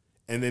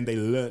 And then they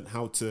learned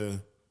how to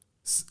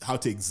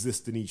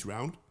exist in each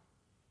round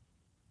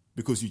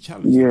because you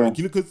challenge them. Like,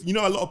 because a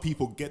lot of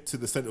people get to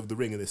the center of the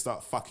ring and they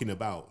start fucking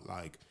about,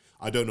 like,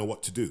 I don't know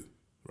what to do,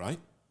 right?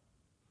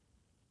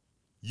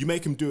 You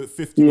make them do it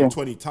 15 or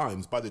 20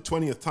 times. By the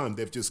 20th time,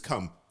 they've just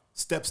come,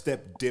 step,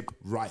 dip,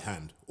 right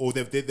hand. Or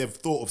they've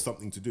thought of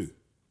something to do.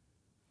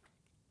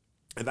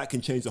 And that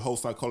can change the whole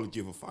psychology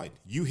of a fight.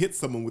 You hit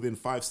someone within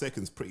 5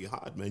 seconds pretty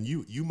hard, man.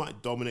 You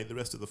might dominate the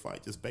rest of the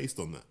fight just based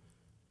on that.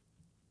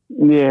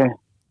 Yeah.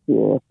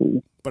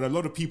 But a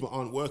lot of people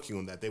aren't working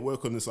on that. They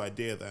work on this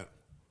idea that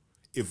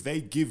if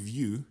they give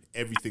you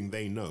everything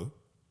they know,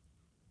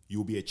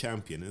 you'll be a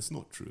champion. And it's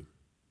not true.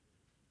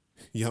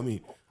 You know what I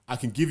mean? I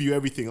can give you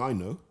everything I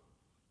know,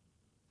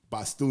 but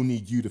I still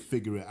need you to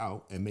figure it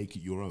out and make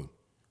it your own.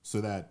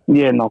 So that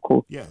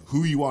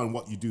who you are and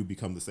what you do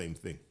become the same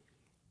thing.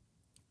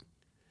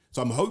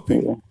 So I'm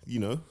hoping,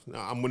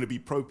 I'm going to be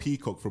pro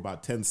Peacock for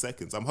about 10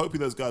 seconds. I'm hoping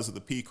those guys at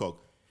the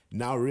Peacock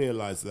now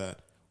realize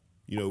that,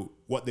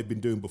 what they've been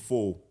doing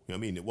before,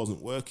 it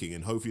wasn't working,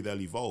 and hopefully they'll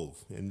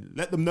evolve. And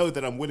let them know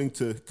that I'm willing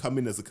to come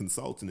in as a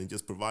consultant and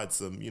just provide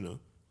some,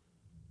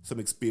 some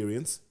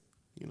experience,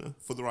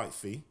 for the right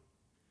fee.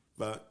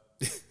 But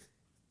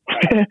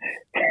can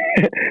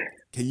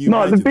you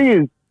imagine? The thing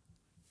is,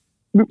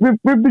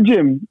 with the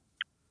gym,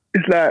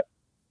 it's like,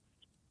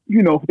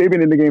 they've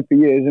been in the game for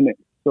years, isn't it?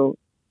 So,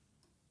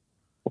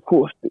 of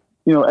course,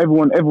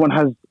 everyone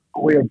has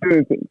a way of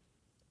doing things.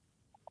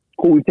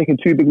 Cool, we've taken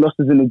 2 big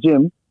losses in the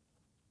gym.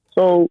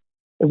 So,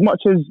 as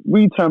much as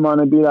we turn around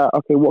and be like,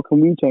 okay, what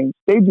can we change?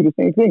 They do the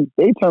same thing.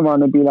 They turn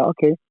around and be like,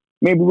 okay,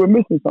 maybe we're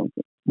missing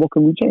something. What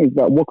can we change?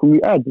 Like, what can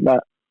we add?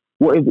 Like,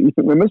 what is it you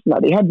think we're missing?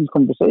 Like, they have these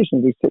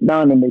conversations. They sit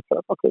down and they tell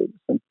us, okay,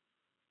 listen,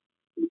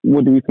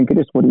 what do we think of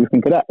this? What do we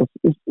think of that?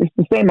 It's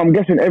the same. I'm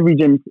guessing every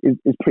gym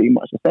is pretty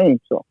much the same.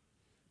 So,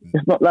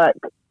 it's not like,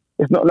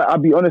 I'll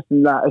be honest,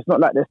 and that it's not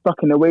like they're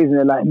stuck in their ways and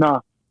they're like, nah,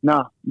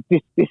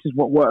 this is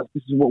what works, and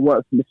this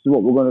is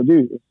what we're going to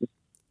do. It's just,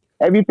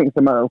 everything's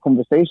a matter of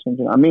conversation. You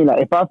know what I mean?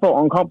 Like, if I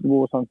felt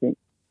uncomfortable with something,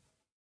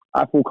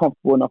 I feel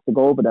comfortable enough to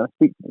go over there and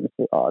speak to them and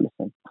say, oh,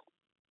 listen,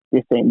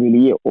 this ain't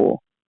really it, or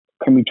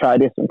can we try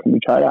this and can we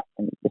try that?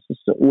 And it's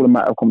just all a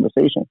matter of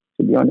conversation,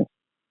 to be honest.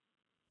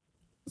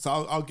 So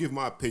I'll give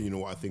my opinion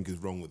on what I think is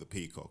wrong with the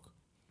Peacock.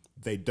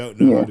 They don't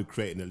know how to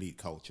create an elite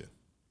culture.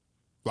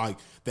 Like,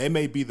 they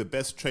may be the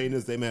best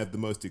trainers, they may have the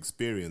most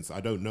experience. I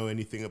don't know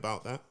anything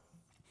about that.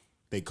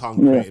 They can't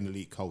create an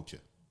elite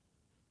culture.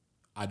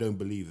 I don't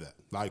believe that.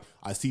 Like,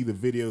 I see the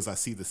videos, I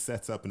see the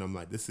setup, and I'm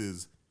like, this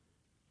is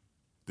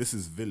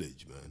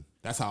village, man.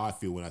 That's how I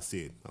feel when I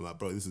see it. I'm like,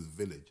 bro, this is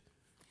village.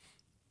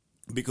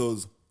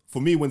 Because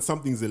for me, when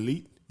something's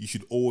elite, you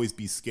should always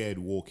be scared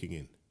walking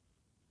in.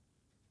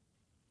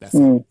 That's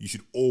it. You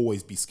should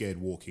always be scared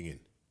walking in.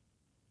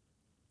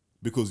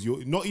 Because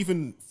you're not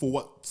even for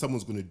what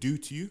someone's going to do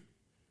to you,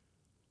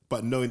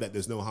 but knowing that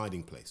there's no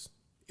hiding place.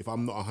 If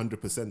I'm not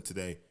 100%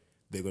 today,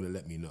 they're going to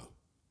let me know.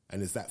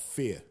 And it's that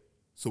fear.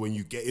 So when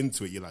you get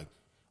into it, you're like,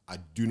 I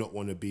do not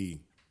want to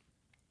be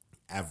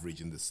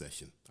average in this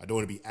session. I don't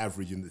want to be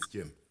average in this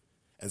gym.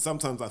 And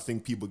sometimes I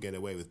think people get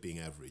away with being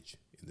average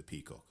in the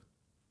Peacock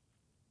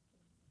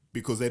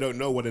because they don't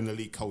know what an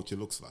elite culture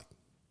looks like.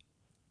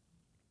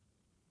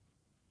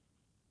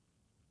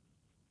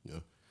 You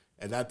know?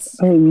 And that's...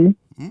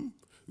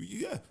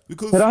 Yeah,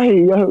 because... But I hear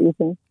you, I hear what you're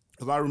saying.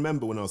 Because I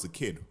remember when I was a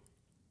kid,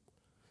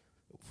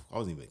 I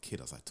wasn't even a kid,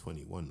 I was like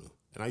 21 though.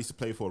 And I used to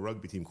play for a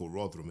rugby team called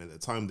Rotherham. And at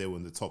the time, they were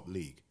in the top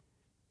league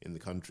in the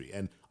country.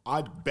 And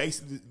I'd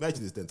basically,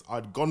 imagine this then,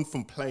 I'd gone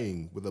from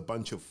playing with a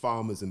bunch of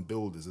farmers and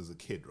builders as a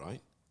kid,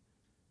 right?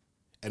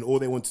 And all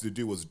they wanted to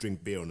do was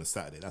drink beer on a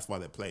Saturday. That's why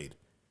they played.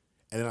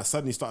 And then I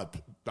suddenly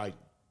started like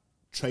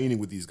training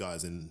with these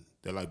guys and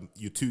they're like,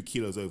 you're 2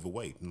 kilos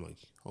overweight. And I'm like,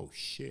 oh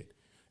shit.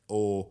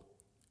 Or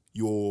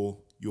your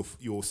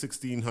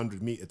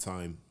 1600 meter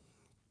time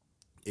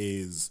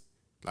is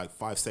like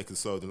 5 seconds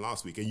slower than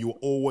last week. And you were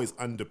always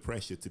under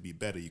pressure to be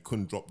better. You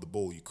couldn't drop the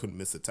ball. You couldn't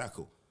miss a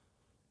tackle.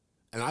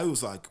 And I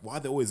was like, why are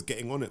they always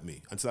getting on at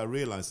me? Until I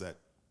realized that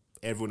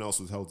everyone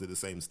else was held to the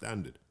same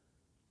standard.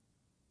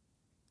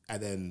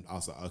 And then I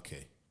was like,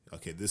 okay,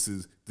 this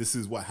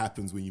is what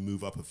happens when you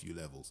move up a few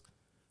levels.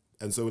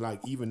 And so like,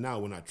 even now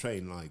when I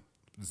train, like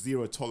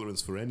zero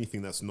tolerance for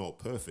anything that's not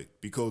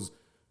perfect, because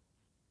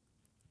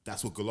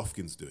that's what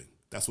Golovkin's doing.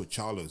 That's what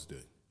Charlo's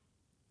doing.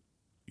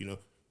 You know,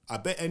 I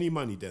bet any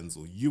money,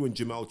 Denzel, you and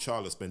Jamal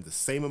Charlo spend the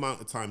same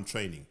amount of time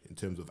training in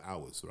terms of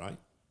hours, right?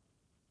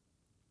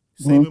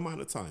 Same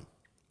amount of time.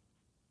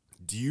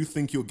 Do you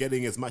think you're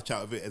getting as much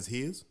out of it as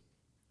he is?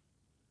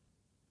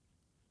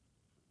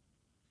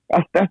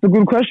 That's a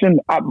good question.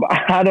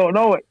 I don't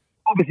know.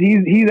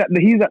 Obviously, he's at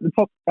the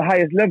top, the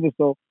highest level.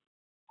 So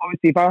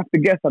obviously, if I have to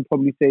guess, I'd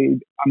probably say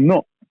I'm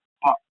not.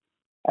 But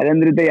at the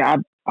end of the day, I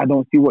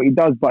don't see what he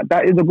does. But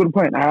that is a good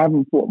point. I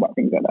haven't thought about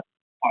things like that.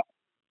 But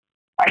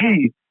I hear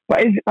you.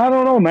 But I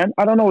don't know, man.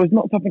 I don't know. It's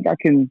not something I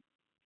can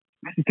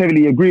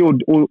necessarily agree or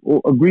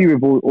agree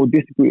with or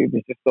disagree with.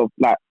 It's just stuff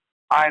like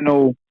I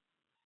know.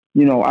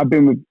 You know, I've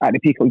been at the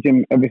Peacock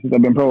gym ever since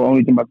I've been pro.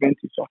 Only gym I've been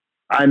to, so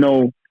I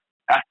know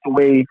that's the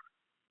way.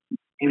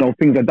 You know,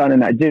 things are done in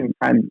that gym,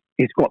 and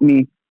it's got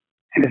me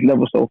to this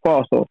level so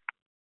far. So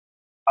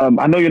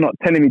I know you're not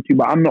telling me to,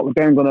 but I'm not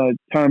then going to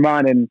turn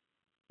around and,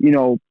 you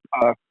know,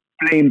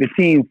 blame the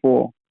team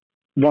for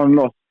one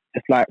loss.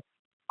 It's like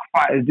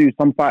fighters do.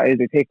 Some fighters,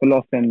 they take a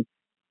loss and,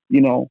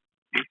 you know,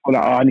 they're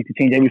like, oh, I need to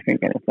change everything.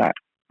 And it's like,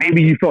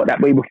 maybe you felt that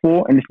way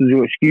before and this was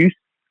your excuse.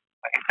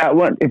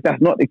 If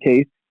that's not the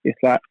case, it's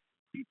like,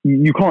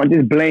 you can't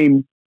just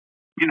blame,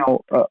 you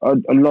know,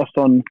 a loss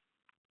on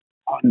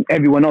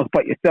everyone else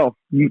but yourself.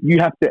 You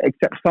have to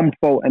accept some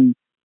fault and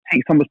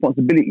take some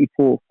responsibility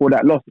for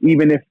that loss,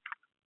 even if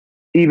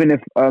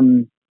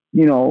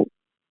you know,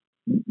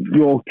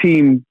 your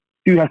team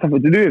do have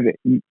something to do with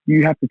it.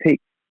 You have to take,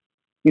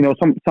 you know,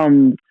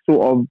 some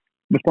sort of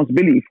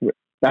responsibility for it.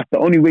 That's the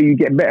only way you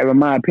get better, in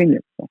my opinion.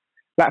 So,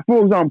 like,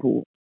 for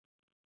example,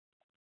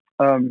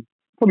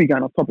 probably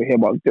going off topic here,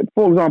 but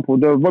for example,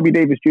 the Robbie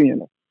Davis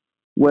Jr.,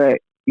 where,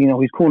 you know,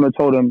 his corner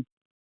told him,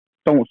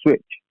 don't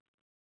switch.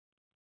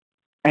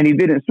 And he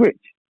didn't switch.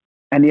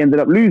 And he ended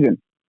up losing.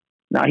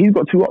 Now, he's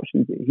got two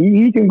options.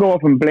 He can go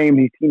off and blame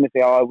his team and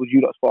say, oh, it was you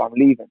that's fault, I'm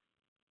leaving.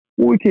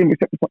 Or he can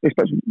accept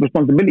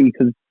responsibility,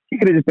 because he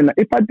could have just been like,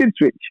 if I did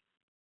switch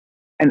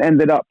and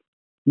ended up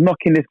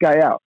knocking this guy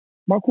out,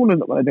 my corner's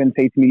not going to then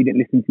say to me, you didn't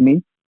listen to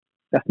me.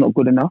 That's not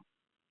good enough.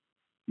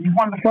 You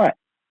won the fight.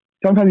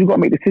 Sometimes you've got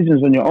to make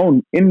decisions on your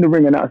own, in the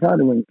ring and outside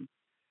the ring.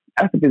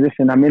 That's the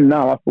position I'm in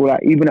now. I feel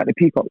like even at the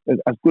Peacock,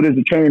 as good as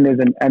the training is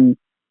and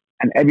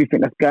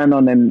everything that's going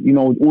on, and, you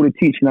know, all the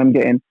teaching I'm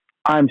getting,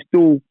 I'm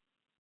still,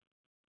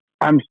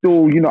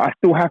 you know, I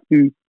still have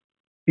to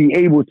be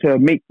able to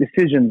make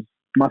decisions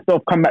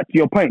myself. Come back to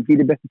your point, be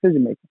the best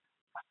decision maker.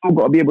 I still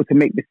got to be able to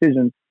make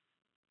decisions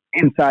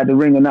inside the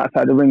ring and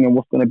outside the ring and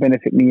what's going to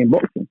benefit me in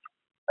boxing.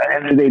 At the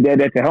end of the day, they're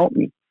there to help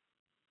me.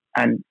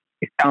 And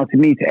it's down to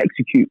me to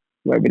execute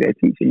whatever they're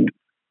teaching me.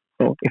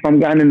 So if I'm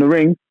going in the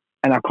ring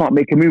and I can't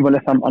make a move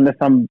unless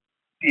I'm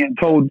being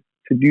told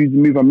to do the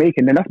move I'm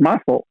making, then that's my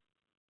fault.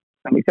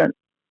 That makes sense.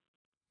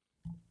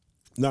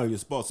 No, you're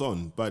spot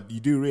on. But you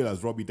do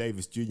realize Robbie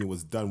Davis Jr.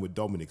 was done with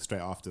Dominic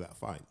straight after that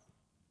fight.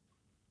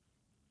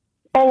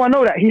 Oh, I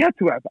know that. He had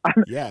to have.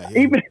 Yeah.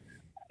 Even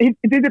he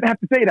didn't have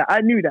to say that.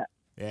 I knew that.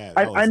 Yeah.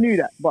 I knew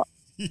that. But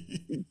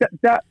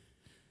that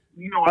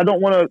I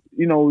don't want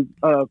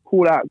to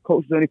call out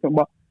coaches or anything.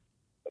 But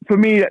for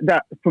me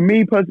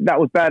personally, that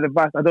was bad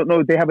advice. I don't know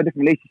if they have a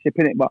different relationship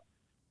in it, but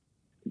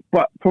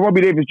for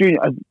Robbie Davis Jr.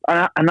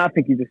 and I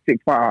think he's a sick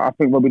fighter. I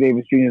think Robbie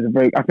Davis Jr.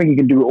 I think he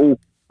can do it all.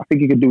 I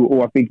think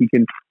he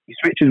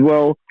switches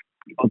well.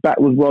 He goes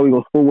backwards well. He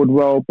goes forward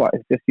well. But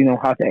it's just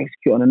how to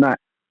execute on the night.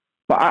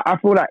 But I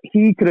feel like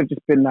he could have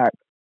just been like,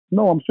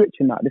 no, I'm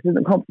switching that. This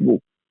isn't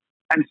comfortable,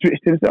 and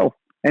switched himself.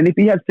 And if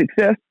he had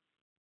success,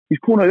 his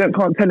corner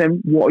can't tell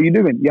him, what are you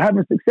doing? You're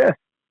having success.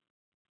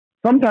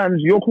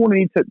 Sometimes your corner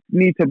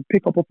need to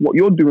pick up off what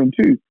you're doing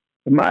too.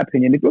 In my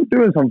opinion, if you're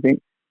doing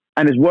something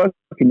and it's working,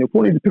 your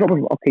corner needs to pick up.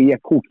 Okay, yeah,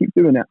 cool, keep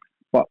doing that,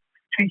 but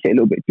change it a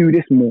little bit. Do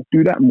this more,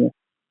 do that more.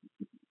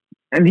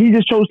 And he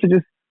just chose to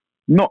just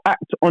not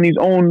act on his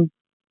own,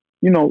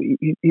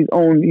 his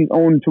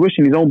own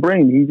tuition, his own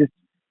brain. He just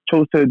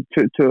chose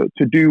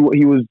to do what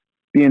he was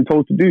being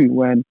told to do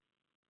when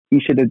he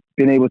should have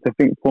been able to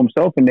think for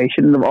himself, and they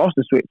shouldn't have asked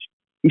to switch.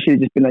 He should have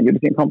just been like, you're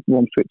just comfortable,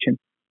 I'm switching.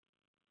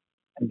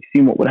 And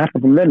seen what would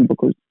happen from then,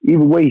 because either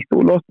way, he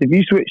still lost. If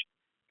you switched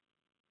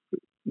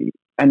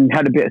and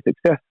had a bit of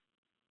success,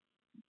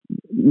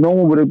 no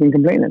one would have been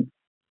complaining.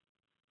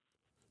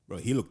 Bro,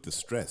 he looked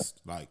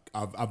distressed. Like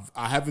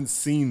I haven't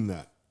seen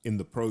that in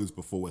the pros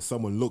before, where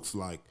someone looks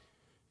like,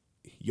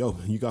 yo,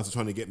 you guys are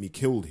trying to get me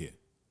killed here.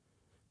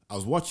 I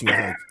was watching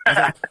it.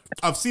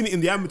 I've seen it in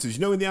the amateurs.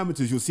 In the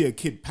amateurs, you'll see a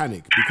kid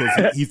panic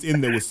because he's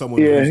in there with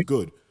someone who's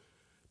good.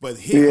 But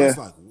here, I was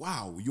like,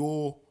 wow,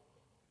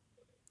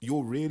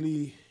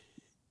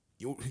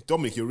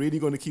 Dominic, you're really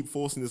going to keep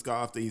forcing this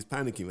guy after he's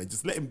panicking. Like,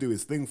 just let him do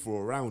his thing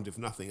for a round, if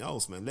nothing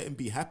else, man. Let him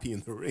be happy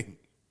in the ring.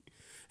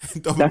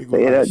 And Dominic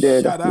was like,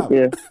 shut up.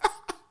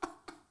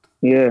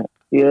 Yeah.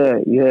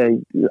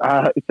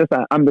 It's just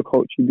like, I'm the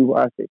coach, you do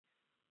what I say.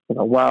 I was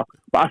like, wow.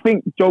 But I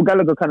think Joe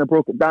Gallagher kind of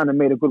broke it down and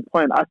made a good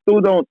point. I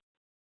still don't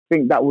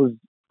think that was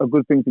a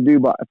good thing to do,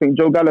 but I think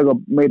Joe Gallagher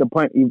made a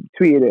point. He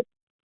tweeted it.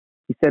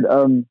 He said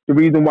the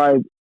reason why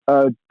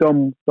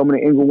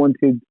Dominic Ingle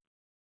wanted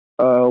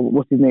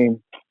what's his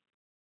name,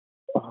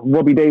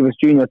 Robbie Davis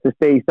Jr. to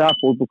stay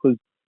Southall, because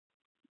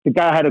the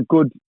guy had a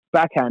good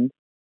backhand,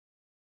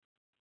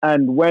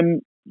 and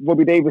when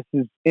Robbie Davis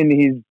is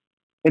in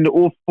the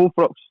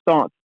orthodox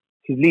stance,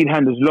 his lead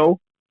hand is low,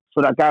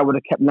 so that guy would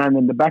have kept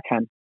landing the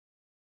backhand.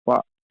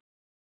 But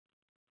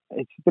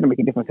it didn't make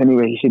a difference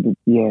anyway. He should,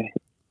 yeah.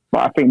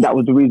 But I think that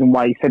was the reason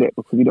why he said it,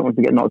 because he didn't want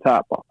to get knocked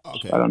out. But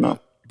okay, I don't know.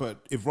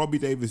 But if Robbie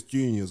Davis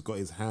Jr.'s got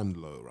his hand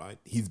low, right?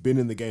 He's been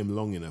in the game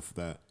long enough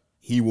that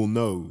he will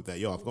know that,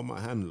 yo, I've got my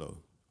hand low.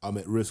 I'm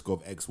at risk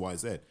of X, Y,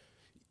 Z.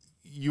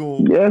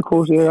 Yeah, of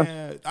course,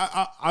 yeah.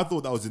 I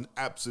thought that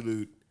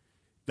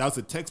was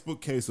a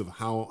textbook case of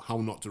how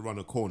not to run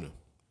a corner.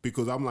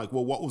 Because I'm like,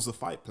 well, what was the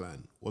fight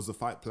plan? Was the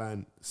fight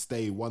plan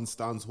stay one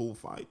stance whole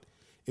fight?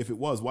 If it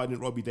was, why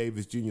didn't Robbie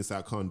Davis Jr. say,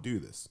 I can't do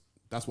this?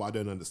 That's what I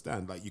don't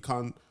understand. Like, you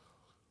can't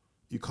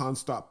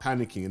start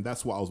panicking. And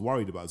that's what I was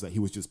worried about, is that he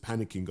was just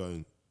panicking,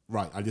 going,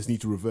 right, I just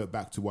need to revert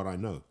back to what I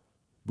know.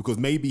 Because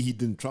maybe he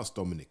didn't trust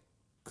Dominic.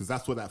 Because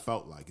that's what that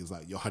felt like. It's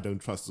like, yo, I don't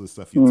trust the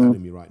stuff you're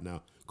telling me right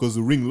now. Because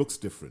the ring looks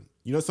different.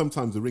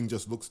 Sometimes the ring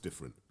just looks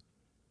different.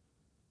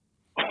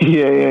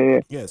 Yeah.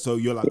 Yeah, so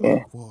you're like, oh,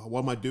 well,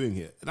 what am I doing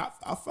here? And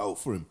I felt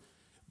for him.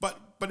 But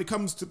it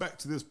comes back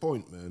to this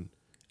point, man.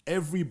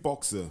 Every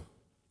boxer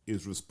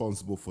is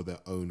responsible for their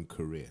own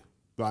career.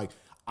 Like,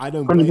 I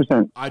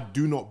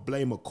do not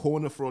blame a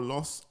corner for a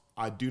loss.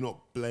 I do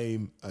not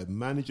blame a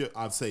manager.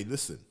 I'd say,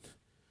 listen,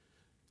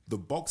 the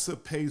boxer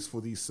pays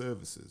for these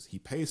services. He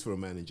pays for a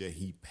manager.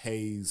 He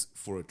pays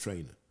for a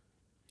trainer.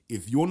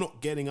 If you're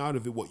not getting out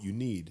of it what you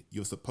need,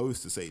 you're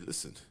supposed to say,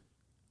 listen,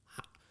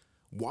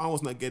 why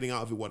wasn't I getting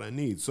out of it what I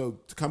need? So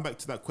to come back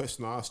to that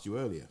question I asked you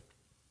earlier,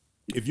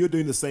 if you're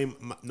doing the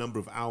same number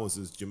of hours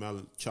as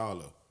Jermell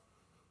Charlo,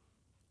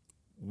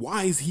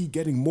 why is he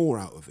getting more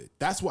out of it?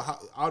 That's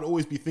what I'd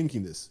always be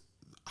thinking this.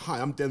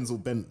 Hi, I'm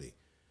Denzel Bentley.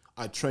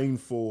 I train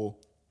for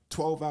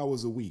 12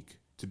 hours a week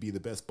to be the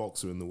best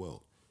boxer in the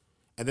world.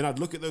 And then I'd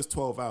look at those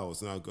 12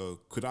 hours and I'd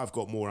go, could I have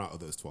got more out of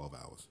those 12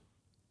 hours?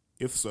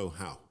 If so,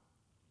 how?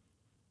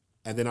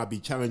 And then I'd be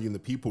challenging the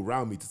people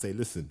around me to say,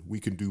 listen, we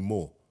can do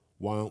more.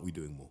 Why aren't we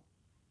doing more?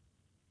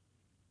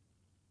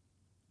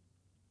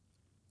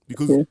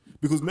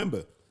 Because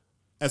remember,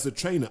 as a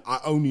trainer, I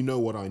only know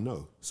what I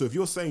know. So if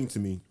you're saying to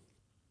me,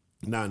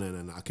 no,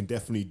 I can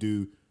definitely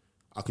do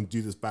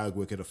this bag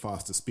work at a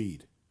faster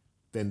speed,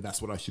 then that's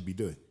what I should be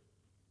doing. Do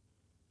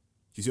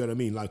you see what I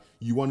mean? Like,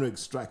 you want to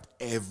extract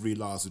every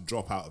last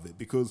drop out of it,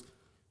 because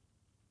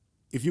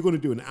if you're going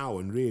to do an hour,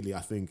 and really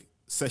I think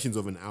sessions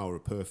of an hour are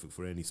perfect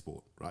for any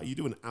sport, right? You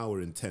do an hour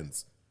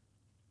intense.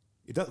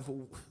 It doesn't,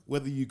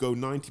 whether you go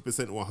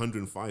 90% or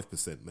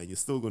 105%, man, you're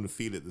still going to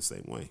feel it the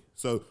same way.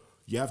 So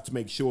you have to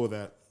make sure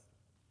that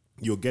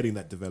you're getting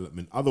that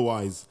development.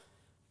 Otherwise,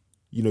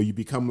 you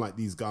become like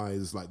these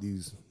guys, like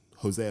these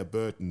Hosea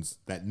Burtons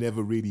that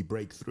never really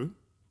break through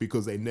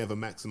because they never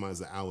maximize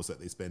the hours that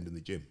they spend in the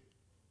gym.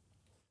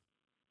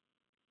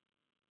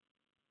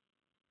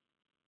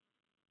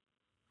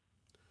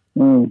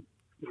 Yeah.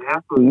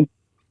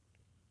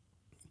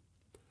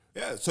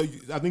 Yeah, so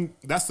I think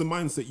that's the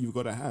mindset you've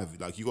got to have.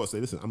 Like, you got to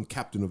say, listen, I'm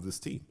captain of this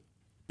team.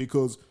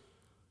 Because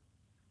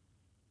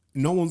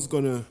no one's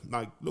going to,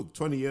 like, look,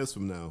 20 years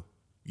from now,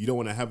 you don't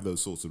want to have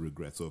those sorts of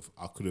regrets of,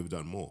 I could have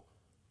done more.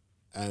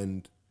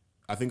 And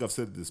I think I've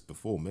said this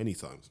before many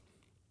times.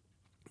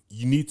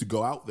 You need to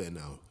go out there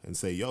now and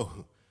say,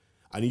 yo,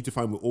 I need to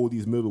find where all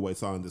these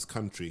middleweights are in this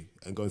country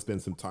and go and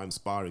spend some time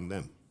sparring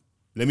them.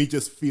 Let me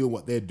just feel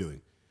what they're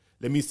doing.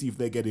 Let me see if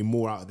they're getting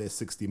more out of their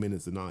 60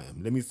 minutes than I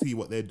am. Let me see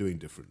what they're doing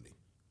differently.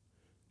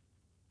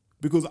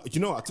 Because,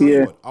 you know, I tell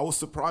you what, I was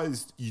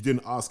surprised you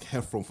didn't ask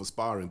Heffron for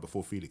sparring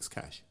before Felix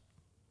Cash.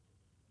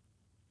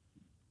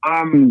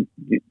 To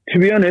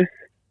be honest,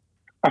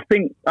 I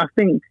think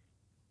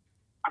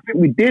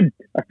we did.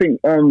 I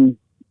think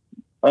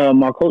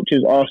my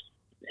coaches asked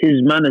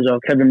his manager,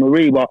 Kevin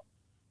Marie, but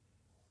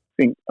I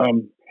think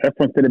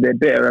Heffron said a bit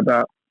bitter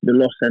about the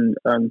loss,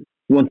 and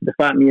he wanted to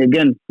fight me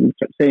again. He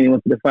kept saying he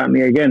wanted to fight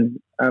me again.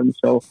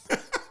 So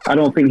I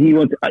don't think he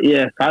wanted.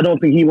 I don't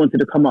think he wanted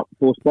to come up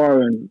for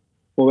sparring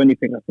or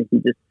anything. I think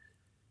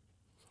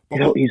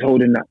he's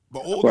holding that.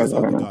 But all these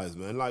other guys,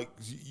 man, like,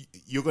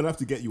 you're gonna have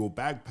to get your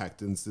bag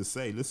packed and just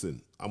say,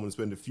 listen, I'm gonna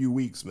spend a few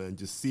weeks, man,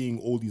 just seeing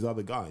all these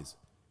other guys.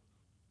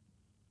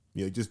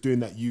 You know, just doing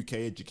that UK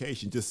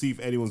education, just see if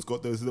anyone's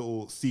got those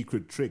little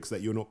secret tricks that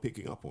you're not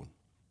picking up on.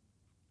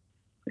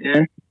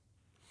 Yeah.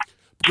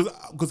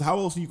 Because how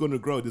else are you going to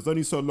grow? There's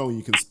only so long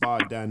you can spar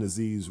Dan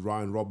Aziz,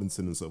 Ryan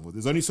Robinson and so forth.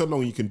 There's only so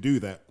long you can do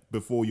that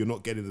before you're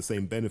not getting the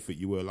same benefit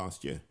you were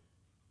last year.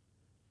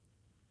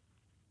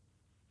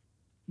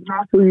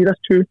 Absolutely, that's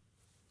true.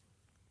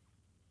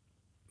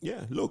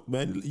 Yeah, look,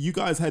 man, you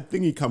guys had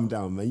Thingy come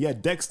down, man. Yeah,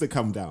 Dexter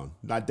come down.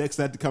 Like,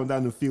 Dexter had to come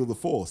down and feel the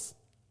force.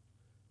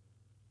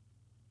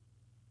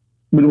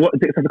 With what?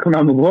 Dexter had to come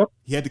down with what?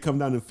 He had to come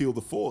down and feel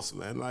the force,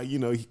 man. Like, you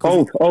know.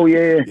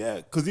 Yeah. Yeah,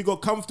 because he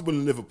got comfortable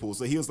in Liverpool.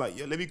 So he was like,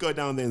 yeah, let me go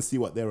down there and see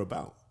what they're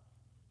about.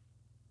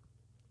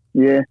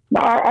 Yeah.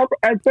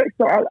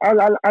 Dexter,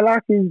 I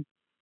like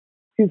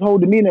his whole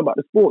demeanour about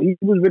the sport. He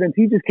was willing.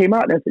 He just came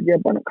out there and said, yeah,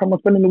 but come on,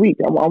 spend in the week.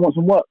 I want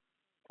some work.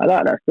 I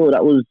like that still.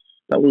 That was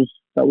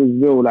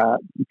real. Like,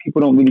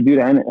 people don't really do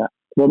that, innit?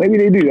 Well, maybe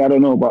they do. I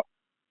don't know. But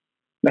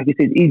like you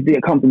said, it's easy to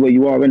get comfortable where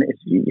you are, innit?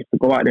 You have to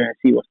go out there and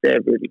see what's there,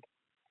 really.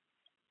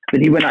 But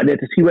he went out to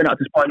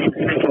spar as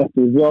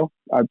well.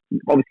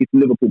 Obviously from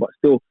Liverpool, but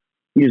still,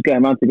 he was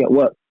getting around to get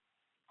work.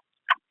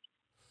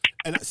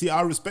 And see, I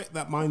respect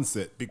that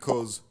mindset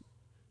because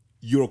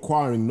you're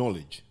acquiring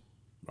knowledge,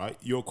 right?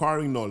 You're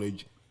acquiring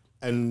knowledge,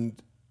 and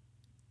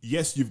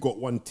yes, you've got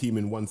one team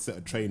and one set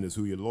of trainers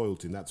who you're loyal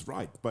to, and that's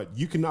right. But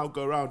you can now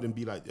go around and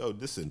be like, oh,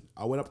 listen,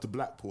 I went up to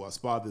Blackpool, I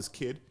sparred this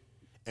kid,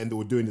 and they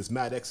were doing this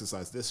mad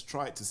exercise. Let's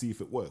try it to see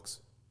if it works.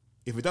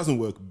 If it doesn't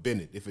work, bin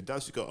it. If it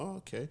does, you go, oh,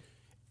 okay.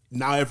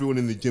 Now everyone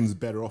in the gym's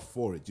better off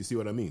for it. Do you see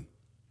what I mean?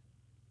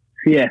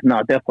 Yeah,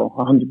 no, definitely,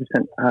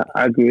 100%.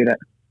 I agree with that.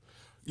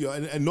 Yeah,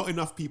 and not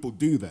enough people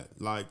do that.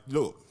 Like,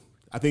 look,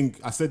 I think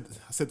I said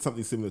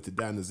something similar to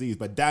Dan Aziz,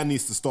 but Dan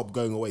needs to stop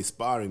going away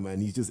sparring, man.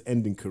 He's just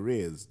ending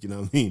careers. Do you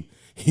know what I mean?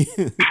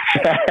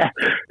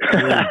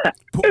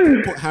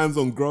 Put hands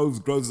on Groves.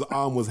 Groves'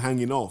 arm was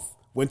hanging off.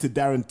 Went to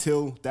Darren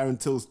Till. Darren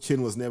Till's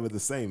chin was never the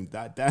same.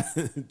 Dan's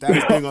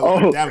doing a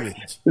lot of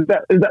damage. Is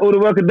that all the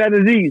work of Dan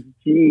Aziz?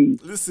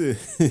 Jeez. Listen,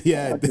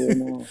 yeah.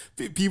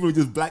 People are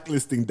just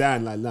blacklisting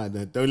Dan. Like, nah,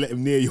 don't let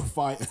him near your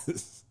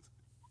fighters.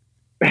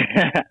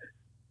 And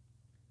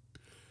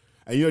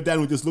you know, Dan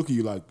would just look at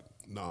you like,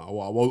 nah,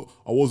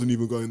 I wasn't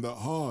even going that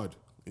hard.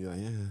 You're like,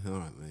 yeah, all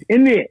right, mate.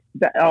 Isn't it?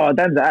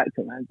 Dan's the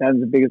actor, man.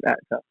 Dan's the biggest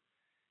actor.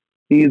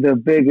 He's the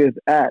biggest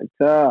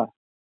actor.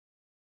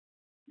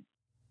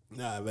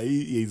 Nah, but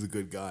he's a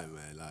good guy,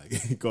 man.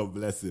 Like, God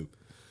bless him.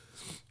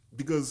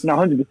 Because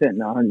 100%.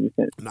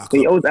 But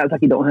he always acts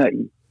like he don't hurt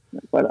you.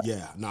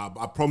 Yeah,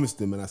 I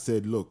promised him and I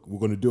said, look, we're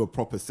going to do a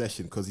proper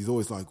session, because he's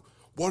always like,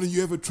 why don't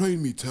you ever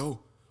train me,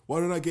 Tel? Why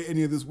don't I get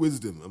any of this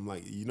wisdom? I'm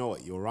like, you know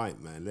what? You're right,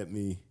 man. Let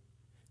me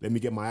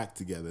get my act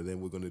together,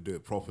 then we're going to do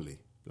it properly.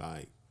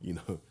 Like, you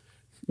know.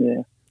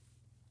 Yeah.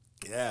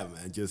 Yeah,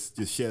 man.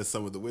 Just share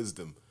some of the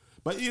wisdom.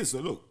 But yeah, so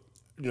look,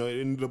 you know,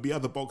 and there'll be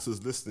other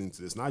boxers listening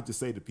to this, and I just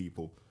say to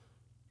people,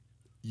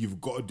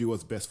 you've got to do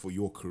what's best for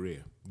your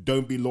career.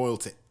 Don't be loyal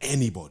to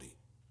anybody.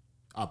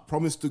 I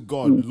promise to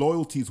God,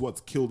 loyalty is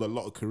what's killed a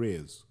lot of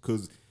careers,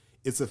 because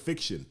it's a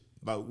fiction.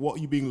 Like, what are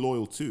you being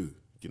loyal to? Do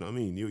you know what I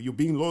mean? You're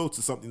being loyal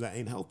to something that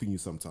ain't helping you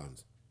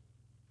sometimes.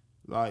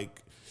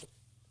 Like,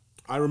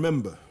 I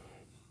remember,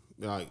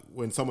 like,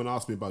 when someone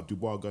asked me about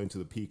Dubois going to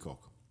the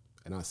Peacock,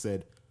 and I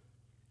said,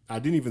 I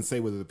didn't even say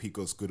whether the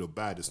Peacock's good or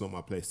bad. It's not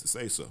my place to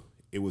say so.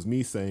 It was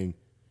me saying,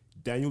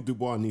 Daniel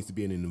Dubois needs to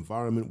be in an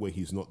environment where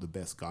he's not the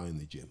best guy in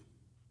the gym.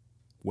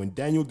 When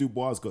Daniel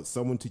Dubois got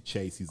someone to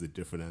chase, he's a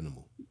different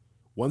animal.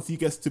 Once he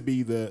gets to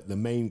be the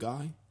main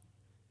guy,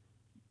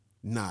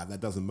 that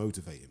doesn't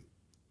motivate him.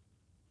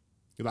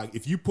 Like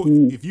if you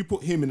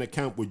put him in a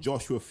camp with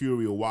Joshua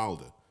Fury or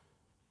Wilder,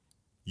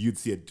 you'd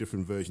see a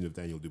different version of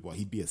Daniel Dubois.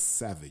 He'd be a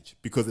savage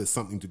because there's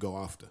something to go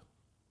after.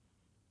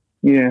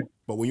 Yeah.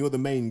 But when you're the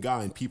main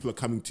guy and people are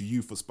coming to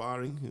you for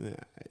sparring,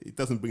 it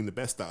doesn't bring the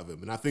best out of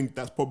him. And I think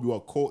that's probably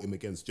what caught him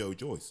against Joe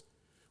Joyce,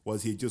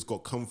 was he just got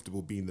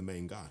comfortable being the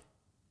main guy.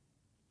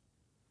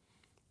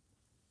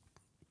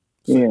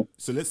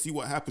 So let's see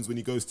what happens when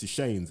he goes to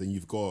Shane's and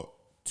you've got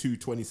two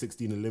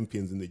 2016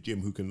 Olympians in the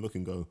gym who can look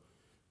and go,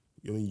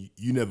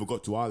 you never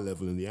got to our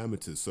level in the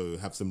amateurs, so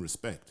have some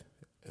respect.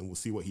 And we'll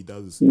see what he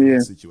does in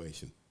that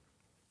situation.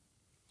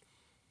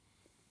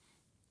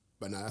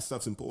 But now that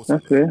stuff's important.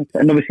 That's fair.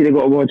 And obviously they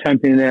got a world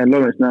champion there,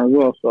 Lawrence, now as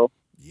well. So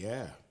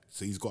yeah,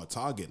 so he's got a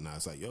target now.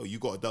 It's like, yo, you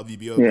got a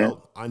WBO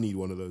belt. I need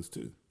one of those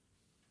too.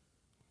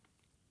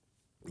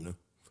 You know.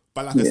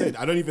 But like I said,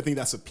 I don't even think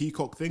that's a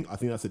Peacock thing. I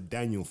think that's a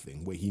Daniel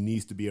thing, where he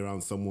needs to be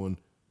around someone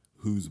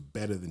who's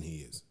better than he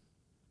is.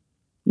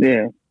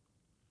 Yeah.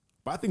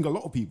 But I think a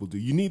lot of people do.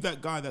 You need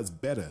that guy that's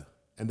better,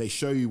 and they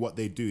show you what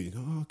they do. You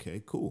go, oh,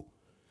 okay, cool.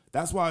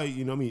 That's why,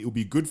 you know what I mean, it would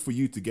be good for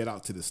you to get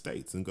out to the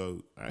States and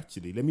go,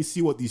 actually, let me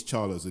see what these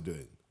Charlos are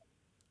doing.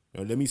 You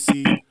know, let me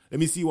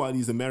see why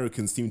these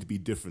Americans seem to be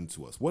different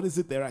to us. What is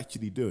it they're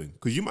actually doing?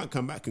 Because you might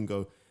come back and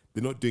go,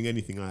 they're not doing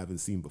anything I haven't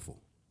seen before.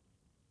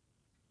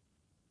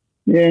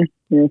 Yeah.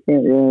 I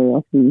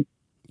see.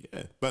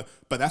 Yeah, but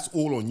that's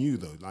all on you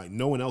though. Like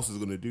no one else is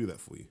going to do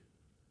that for you.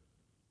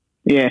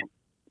 Yeah.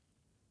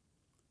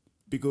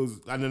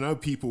 Because I don't know,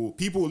 people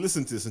will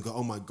listen to this and go,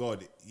 "Oh my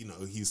God, you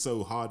know, he's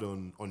so hard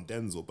on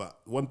Denzel." But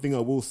one thing I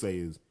will say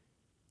is,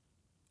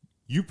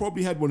 you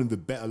probably had one of the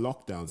better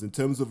lockdowns in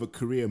terms of a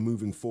career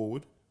moving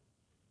forward.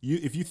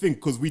 If you think,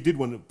 because we did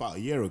one about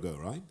a year ago,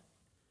 right?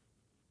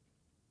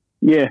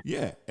 Yeah.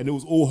 Yeah, and it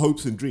was all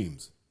hopes and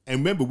dreams. And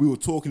remember, we were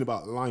talking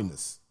about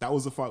Linus. That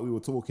was the fight we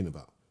were talking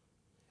about.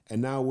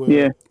 And now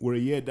we're a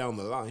year down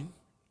the line,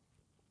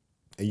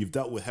 and you've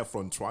dealt with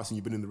Heffron twice, and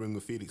you've been in the ring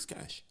with Felix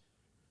Cash.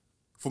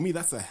 For me,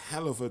 that's a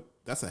hell of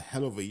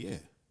a year.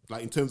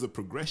 Like in terms of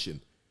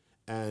progression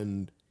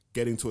and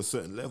getting to a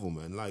certain level,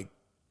 man. Like,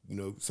 you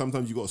know,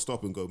 sometimes you got to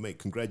stop and go, mate,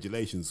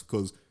 congratulations,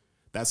 because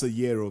that's a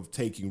year of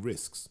taking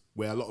risks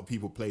where a lot of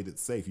people played it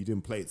safe. You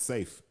didn't play it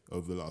safe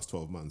over the last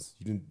 12 months.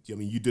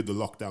 You did the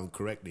lockdown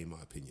correctly, in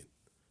my opinion.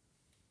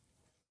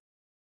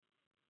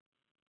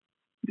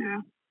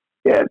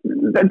 Yeah.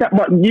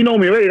 But you know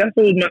me, really. That's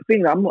always my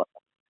thing. I'm not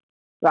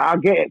like, I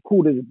get it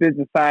cool. There's a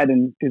business side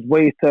and there's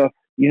ways to,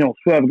 you know,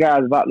 swerve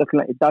guys about looking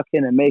like you're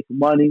ducking and making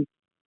money.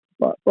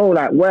 But bro,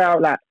 like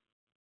I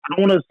don't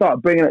want to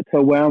start bringing it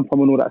to where I'm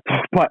from and all that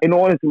stuff. But in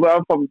honesty, where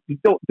I'm from, you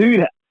don't do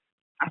that.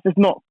 That's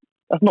not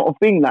a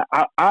thing. Like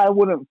I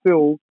wouldn't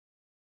feel,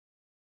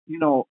 you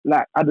know,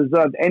 like I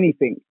deserved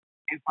anything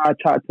if I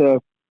tried to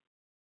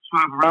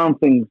swerve around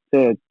things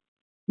to,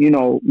 you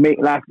know, make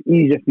life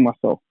easier for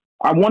myself.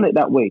 I want it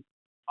that way.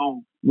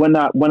 So when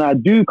I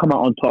do come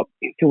out on top,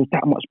 it feels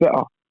that much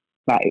better.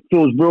 Like it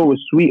feels real,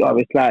 it's sweeter.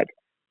 It's like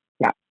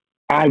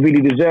I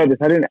really deserve this.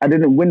 I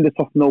didn't win this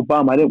off no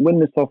bum. I didn't win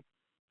this off.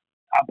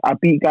 I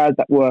beat guys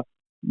that were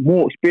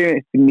more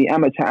experienced than me,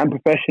 amateur and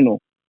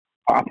professional.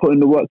 I put in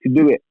the work to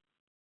do it.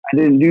 I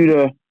didn't do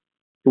the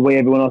way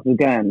everyone else is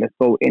going. Let's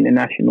go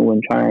international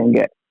and try and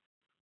get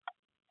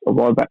a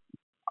world back.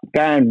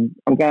 I'm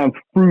going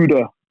through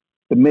the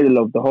middle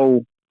of the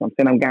whole. I'm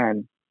saying I'm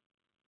going.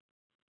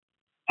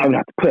 I would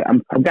have to put.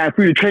 I'm going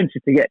through the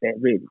trenches to get there.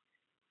 Really.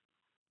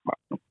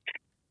 But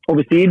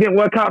obviously, it didn't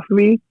work out for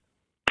me.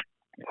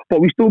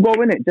 But we still go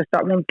in it. Just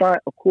that one fight,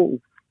 of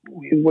course.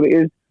 It is what it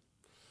is.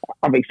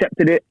 I've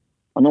accepted it.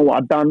 I know what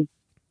I've done.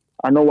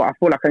 I know what I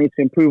feel like I need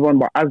to improve on.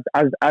 But as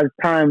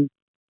time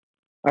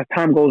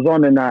goes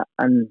on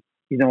and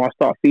you know, I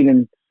start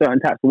feeling certain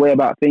types of way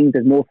about things,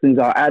 there's more things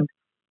I'll add,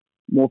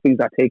 more things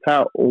I take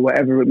out, or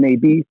whatever it may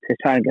be to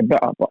try and get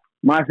better. But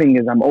my thing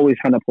is, I'm always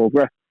trying to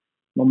progress,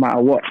 no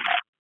matter what.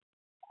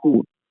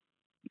 Cool.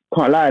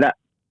 Can't lie,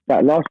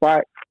 that last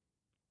fight,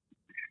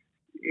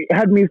 it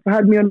had me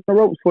on the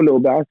ropes for a little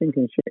bit. I was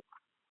thinking, shit,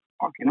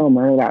 fucking hell,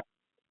 man, like,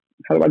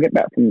 how do I get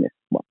back from this?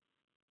 But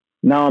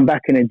now I'm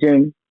back in the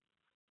gym.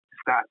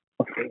 It's like,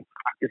 okay,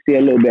 I can see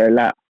a little bit of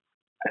light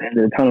at the end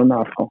of the tunnel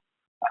now. So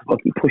I've got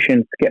to keep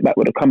pushing to get back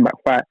with a comeback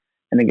fight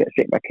and then get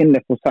straight back in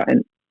there for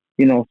something,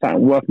 you know,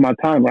 something worth my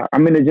time. Like,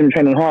 I'm in the gym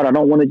training hard. I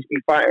don't want to just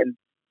be fighting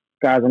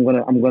guys. I'm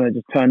gonna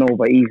just turn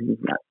over easily.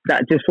 Like,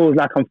 that just feels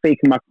like I'm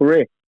faking my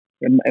career,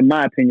 in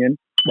my opinion.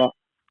 But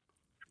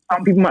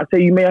some people might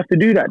say you may have to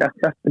do that.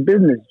 That's the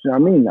business. You know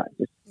what I mean? Like,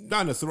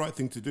 No, that's the right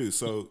thing to do.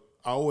 So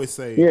I always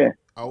say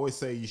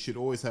you should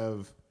always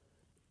have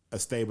a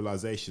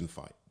stabilization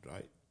fight,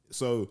 right?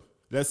 So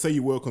let's say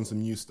you work on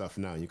some new stuff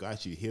now. You go,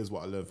 actually, here's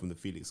what I learned from the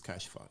Felix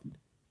Cash fight.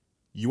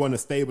 You want a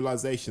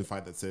stabilization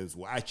fight that says,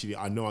 well, actually,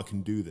 I know I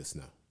can do this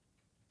now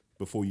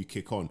before you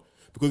kick on.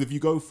 Because if you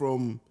go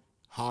from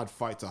hard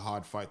fight to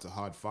hard fight to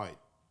hard fight,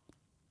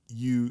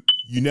 you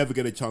never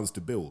get a chance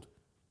to build.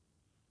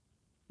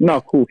 No,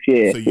 of course,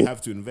 yeah. So you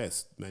have to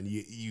invest, man.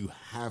 You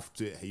have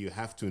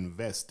to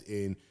invest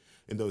in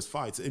in those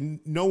fights. And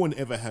no one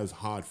ever has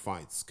hard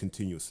fights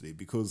continuously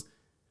because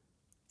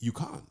you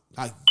can't.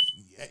 Like,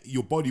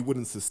 your body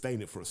wouldn't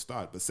sustain it for a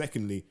start. But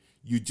secondly,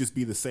 you'd just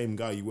be the same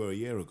guy you were a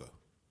year ago.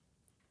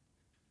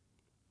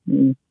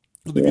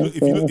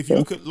 If you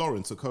look at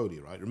Lawrence or Cody,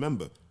 right?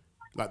 Remember,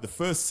 like the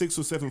first 6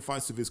 or 7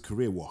 fights of his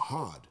career were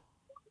hard,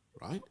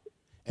 right?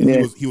 And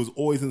he was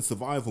always in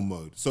survival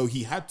mode. So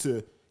he had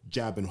to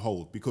jab and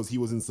hold because he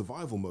was in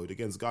survival mode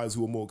against guys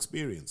who were more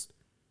experienced.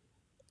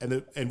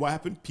 And what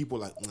happened? People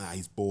were like, nah,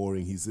 he's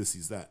boring, he's this,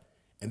 he's that.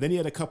 And then he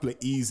had a couple of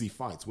easy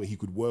fights where he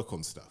could work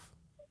on stuff.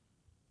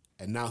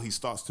 And now he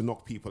starts to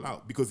knock people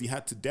out because he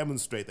had to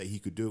demonstrate that he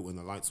could do it when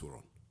the lights were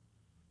on.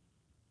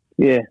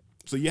 Yeah.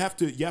 So you have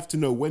to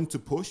know when to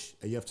push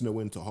and you have to know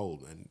when to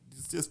hold. And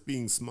it's just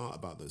being smart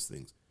about those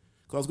things.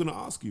 Because I was going to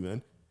ask you,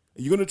 man,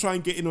 are you going to try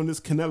and get in on this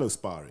Canelo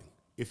sparring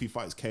if he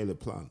fights Caleb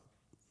Plant?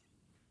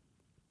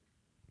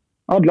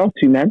 I'd love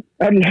to, man.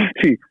 I'd love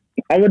to.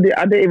 I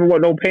don't even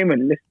want no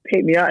payment. Just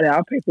take me out there.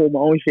 I'll pay for all my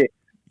own shit.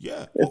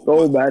 Yeah. Let's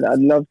go, man. I'd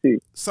love to.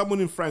 Someone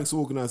in Frank's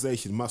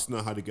organization must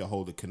know how to get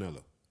hold of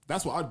Canelo.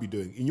 That's what I'd be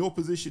doing. In your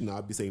position now,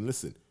 I'd be saying,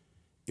 listen,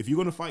 if you're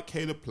going to fight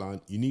Caleb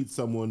Plant, you need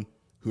someone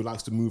who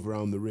likes to move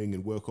around the ring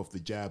and work off the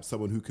jab,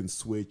 someone who can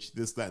switch,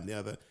 this, that, and the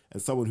other,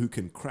 and someone who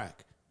can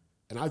crack.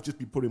 And I'd just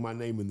be putting my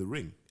name in the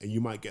ring, and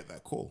you might get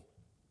that call.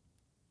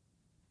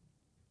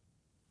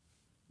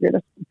 Yeah,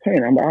 that's the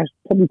pain. I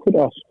probably could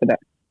ask for that.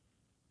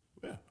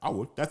 Yeah, I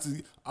would.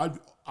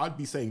 I'd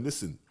be saying,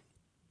 listen,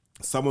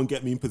 someone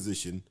get me in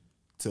position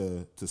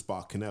to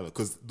spar Canelo,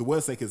 because the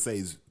worst they can say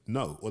is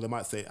no, or they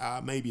might say,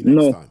 maybe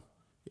next time.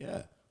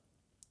 Yeah.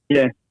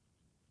 Yeah.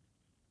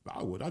 But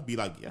I would. I'd be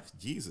like, yes,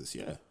 Jesus,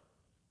 yeah.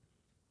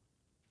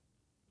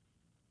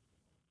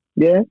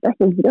 Yeah, that's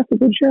a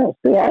good shout.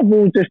 So I've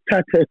always just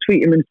tried to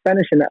tweet him in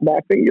Spanish and that, but I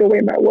think your way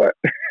might work.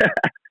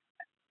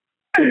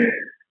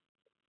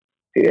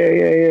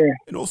 Yeah.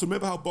 And also,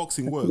 remember how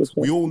boxing works.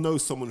 We all know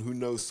someone who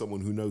knows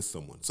someone who knows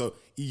someone. So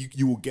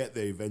you will get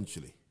there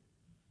eventually.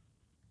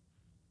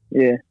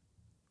 Yeah.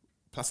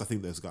 Plus, I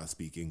think those guys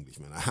speak English,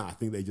 man. I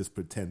think they just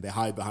pretend. They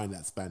hide behind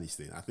that Spanish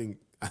thing. I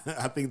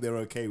think they're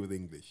okay with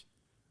English.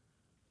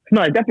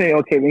 No, definitely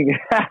okay with English.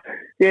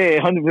 Yeah,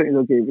 100% is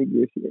okay with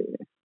English. Yeah.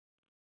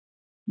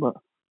 But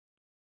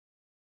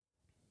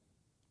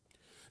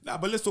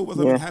let's talk about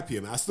something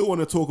happier, man. I still want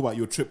to talk about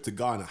your trip to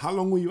Ghana. How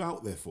long were you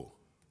out there for?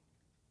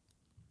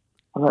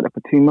 I was out there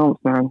for 2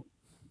 months, man.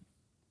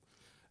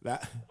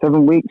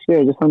 7 weeks,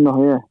 just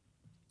under,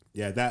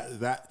 Yeah,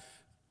 that.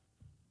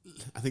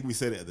 I think we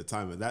said it at the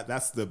time.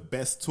 That's the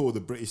best tour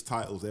the British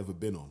title's ever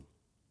been on.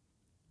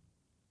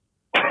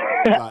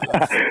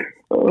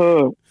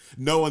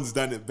 No one's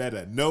done it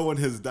better. No one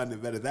has done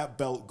it better. That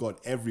belt got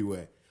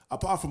everywhere.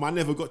 Apart from I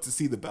never got to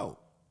see the belt.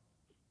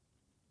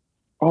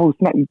 Oh,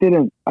 snap, you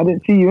didn't. I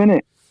didn't see you in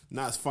it.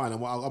 Nah, it's fine. I'm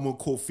going to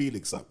call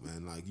Felix up,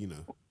 man. Like, you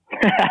know.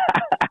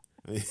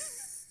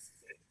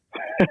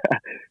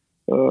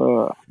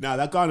 Now,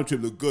 that Ghana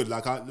trip looked good.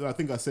 Like, I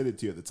think I said it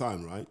to you at the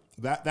time, right?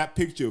 That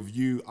picture of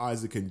you,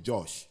 Isaac, and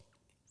Josh,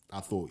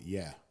 I thought,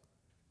 yeah.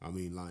 I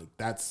mean, like,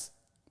 that's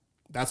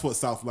what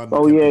South London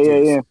can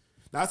produce. Yeah.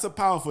 That's a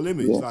powerful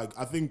image. Yeah. Like,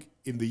 I think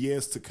in the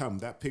years to come,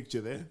 that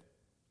picture there,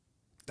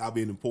 that'll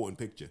be an important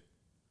picture.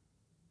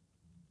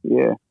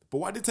 Yeah. But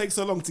why did it take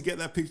so long to get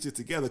that picture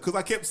together? Because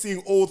I kept seeing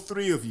all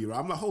 3 of you. Right?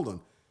 I'm like, hold on.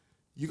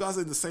 You guys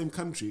are in the same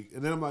country.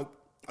 And then I'm like,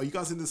 are you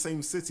guys in the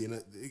same city? And I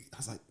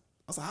was like,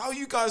 how are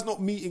you guys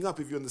not meeting up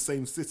if you're in the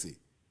same city?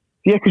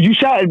 Yeah, because you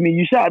shouted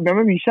me. I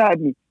remember you shouted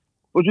me.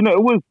 But you know,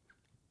 it was,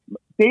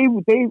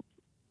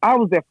 I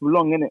was there for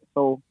long, innit?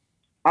 So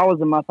I was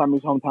in my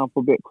family's hometown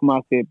for a bit,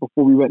 Kumasi,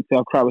 before we went to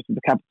Accra, which is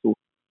the capital.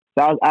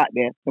 So I was out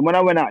there. And when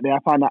I went out there, I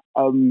found out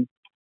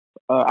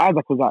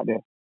Isaac was out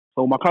there.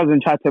 So my cousin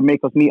tried to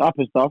make us meet up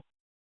and stuff.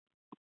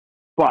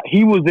 But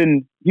he was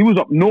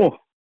up north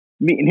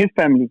meeting his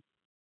family.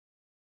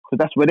 Because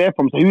that's where they're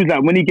from. So he was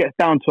like, when he gets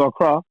down to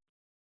Accra,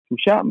 he'll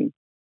shout me.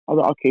 I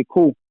was like, okay,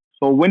 cool.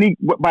 So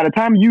by the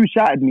time you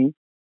shouted me,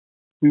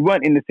 we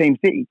weren't in the same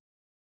city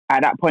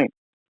at that point.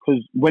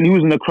 Because when he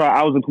was in Accra,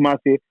 I was in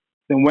Kumasi.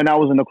 Then when I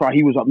was in Accra,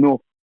 he was up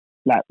north.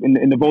 Like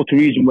in the Volta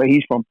region where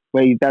he's from,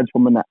 where his dad's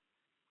from and that.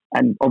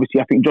 And obviously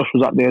I think Josh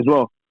was up there as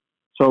well.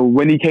 So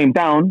when he came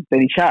down,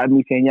 then he shouted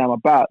me saying, yeah, I'm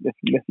about, let's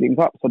link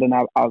up. So then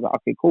I was like,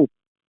 okay, cool.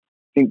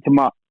 Linked him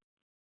up.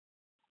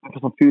 I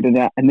put some food in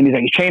there. And then he's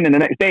like, he's training the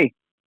next day.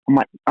 I'm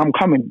like, I'm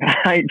coming.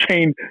 I ain't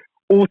trained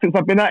all since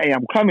I've been out here.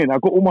 I'm coming. I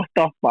got all my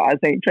stuff, but I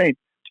ain't trained.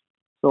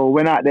 So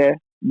went out there,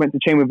 went to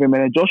train with him,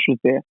 and then Josh was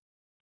there.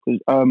 Because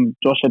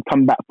Josh had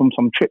come back from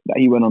some trip that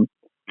he went on.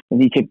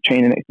 And he kept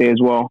training the next day as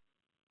well.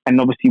 And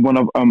obviously one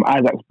of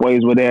Isaac's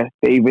boys were there,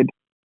 David,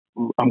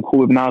 who I'm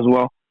cool with now as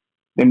well.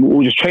 Then we were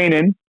all just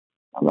training.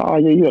 I was like, oh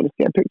yeah, let's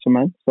get a picture,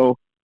 man. So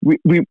we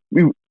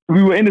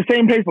were in the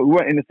same place, but we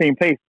weren't in the same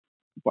place.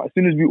 But as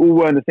soon as we all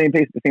were in the same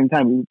place at the same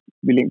time,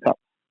 we linked up.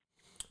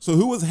 So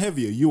who was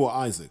heavier, you or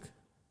Isaac?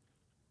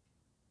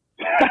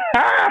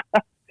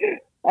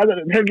 Isaac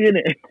looked heavy,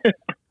 innit?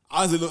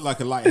 Isaac looked like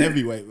a light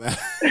heavyweight, man.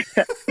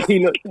 He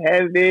looked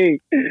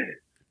heavy.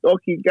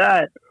 Stocky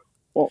guy.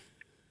 What?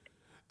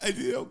 And,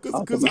 you know,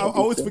 because I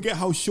always forget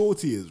how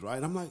short he is, right?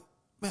 And I'm like,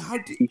 man, how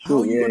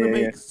are you gonna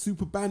make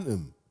super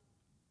bantam?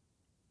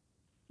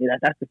 Yeah,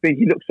 that's the thing.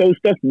 He looks so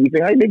stuffy. You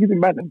think, how you make him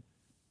bantam?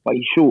 But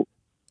he's short.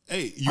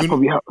 Hey, you're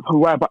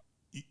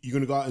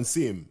gonna go out and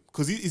see him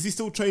because is he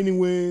still training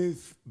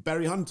with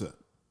Barry Hunter?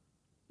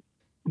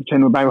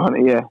 Training with Barry Hunter,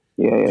 yeah.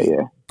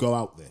 Go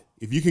out there.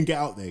 If you can get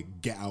out there,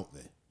 get out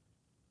there.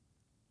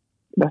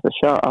 That's a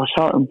shout. I'll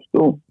shout him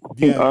still.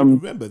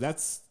 Remember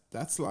that's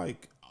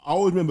like I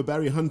always remember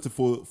Barry Hunter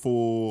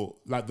for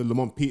like the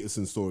Lamont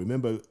Peterson story.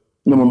 Remember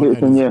Lamont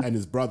Peterson, and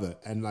his brother,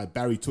 and like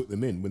Barry took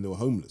them in when they were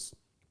homeless.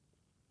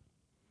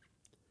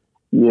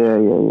 Yeah,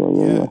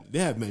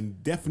 man,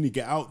 definitely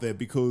get out there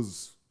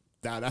because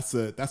that's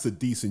a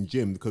decent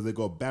gym because they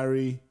got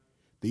Barry.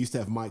 They used to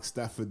have Mike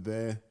Stafford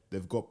there.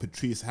 They've got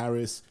Patrice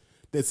Harris.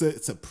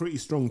 It's a pretty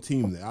strong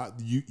team there.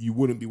 You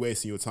wouldn't be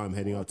wasting your time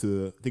heading out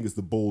to I think it's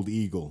the Bald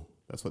Eagle.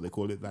 That's what they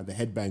call it, like the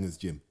Headbangers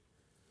gym.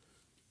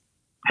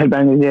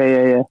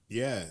 Headbangers,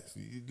 yeah.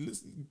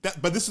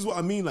 But this is what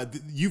I mean. Like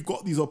you've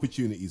got these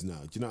opportunities now.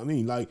 Do you know what I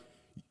mean? Like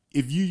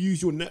if you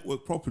use your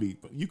network properly,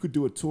 you could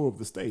do a tour of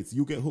the States.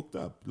 You'll get hooked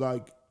up.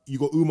 Like you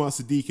got Umar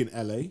Sadiq in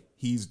LA.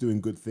 He's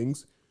doing good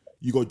things.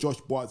 You got Josh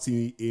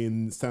Boatsy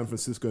in San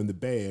Francisco in the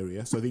Bay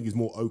Area. So I think he's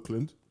more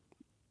Oakland.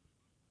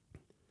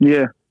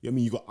 Yeah. I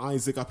mean, you got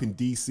Isaac up in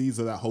DC,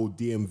 so that whole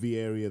DMV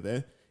area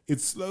there.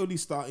 It's slowly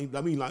starting.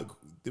 I mean,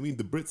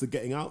 the Brits are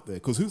getting out there.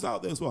 Because who's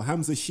out there as well?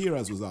 Hamza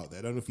Shiraz was out there.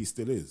 I don't know if he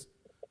still is.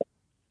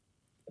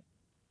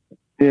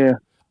 Yeah.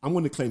 I'm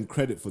going to claim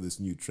credit for this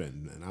new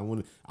trend, man.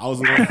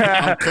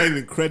 I'm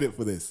claiming credit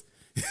for this.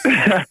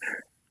 Yeah,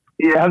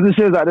 Hamza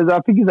Shiraz. I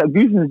think he's at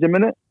Goosen's gym,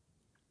 innit?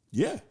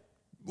 Yeah.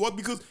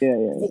 Because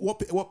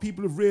what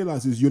people have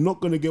realized is you're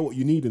not going to get what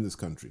you need in this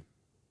country.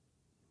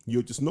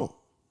 You're just not.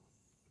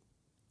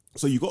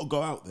 So you got to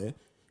go out there,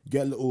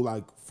 get a little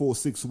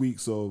 4-6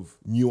 weeks of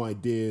new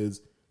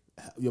ideas.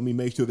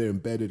 Make sure they're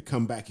embedded.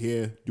 Come back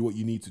here, do what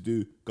you need to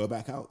do. Go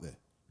back out there.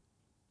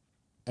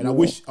 And I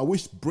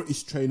wish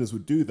British trainers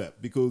would do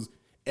that because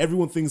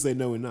everyone thinks they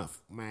know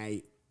enough.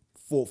 Mate,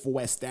 fought for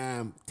West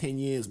Ham 10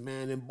 years,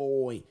 man and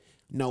boy.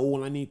 Know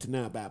all I need to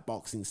know about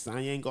boxing,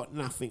 son. You ain't got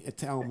nothing to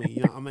tell me.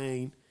 You know what I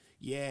mean?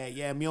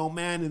 Yeah, my old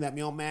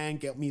man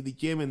get me the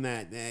gym and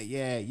that.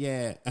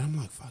 Yeah. And I'm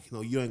like, fucking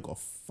hell, you ain't got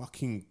a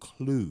fucking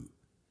clue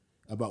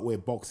about where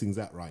boxing's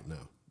at right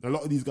now. A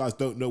lot of these guys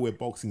don't know where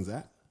boxing's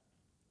at.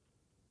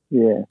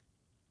 Yeah.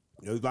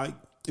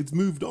 It's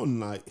moved on,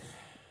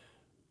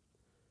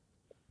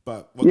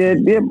 but Yeah,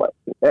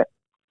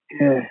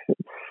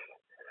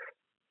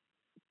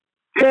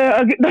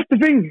 that's the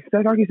thing.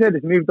 Like you said,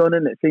 it's moved on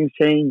and things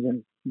change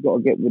and you got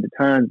to get with the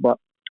times. But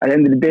at the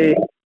end of the day,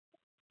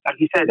 like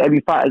you said,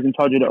 every fighter's in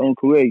charge of their own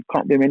career. You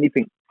can't blame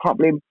anything. Can't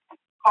blame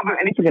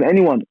anything on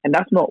anyone. And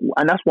that's what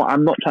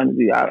I'm not trying to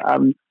do.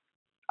 I'm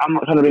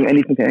not trying to blame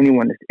anything to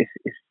anyone.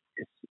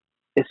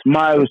 It's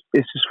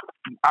just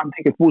I'm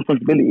taking full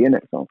responsibility in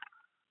it. So,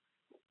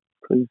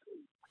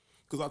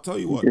 because I'll tell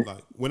you what,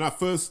 when I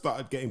first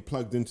started getting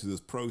plugged into this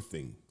pro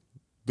thing,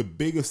 the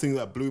biggest thing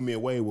that blew me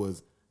away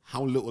was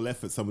how little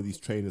effort some of these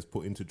trainers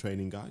put into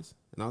training guys.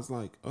 And I was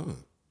like,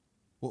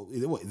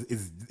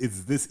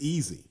 is this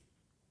easy?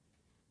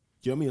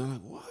 Do you know what I mean? I'm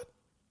like, what?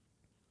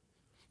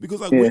 Because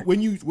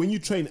when you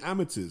train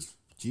amateurs,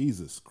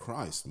 Jesus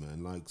Christ,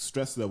 man,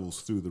 stress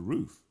levels through the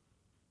roof.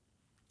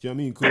 Do you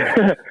know what I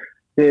mean?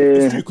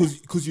 It's true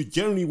because you're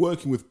generally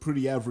working with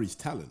pretty average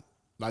talent.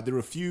 There are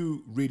a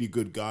few really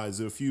good guys,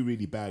 there are a few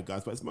really bad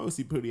guys, but it's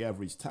mostly pretty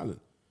average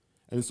talent.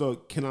 And so,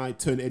 can I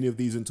turn any of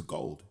these into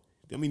gold?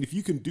 I mean, if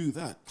you can do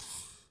that,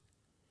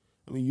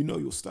 I mean, you know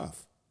your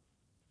stuff.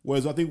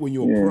 Whereas I think when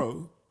you're a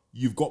pro,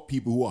 you've got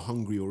people who are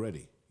hungry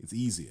already. It's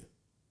easier.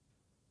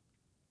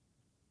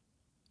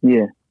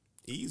 Yeah.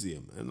 Easier,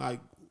 man.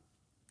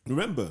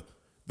 Remember,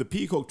 the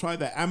Peacock tried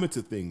that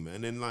amateur thing,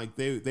 man, and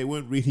they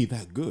weren't really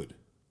that good.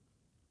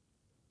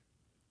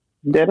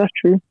 Yeah, that's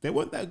true. They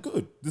weren't that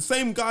good. The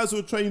same guys who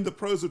were training the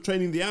pros were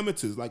training the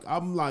amateurs.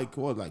 I'm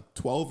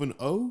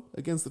 12-0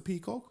 against the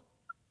Peacock.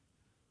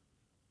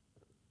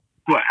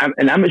 What,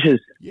 and amateurs?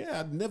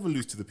 Yeah, I'd never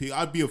lose to the Peacock.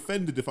 I'd be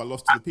offended if I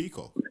lost to the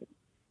Peacock.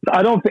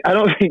 I don't think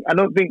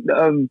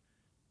the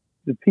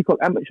Peacock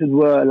amateurs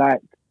were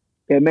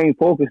their main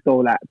focus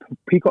though.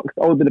 Peacock's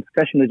older the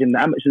professional gym. The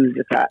amateurs are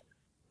just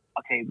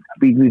okay,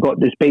 we got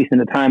the space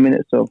and the time in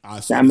it. So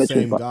the amateurs,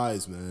 same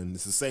guys, man.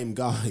 It's the same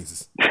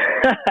guys.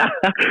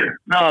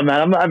 No,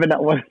 man, I'm not having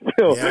that one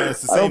still. Yeah,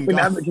 it's the same guys.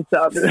 I don't think the amateurs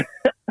set up.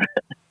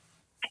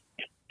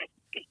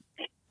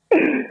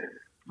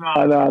 No,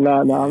 I'm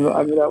not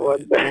having that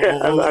one.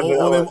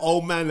 All them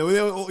old man,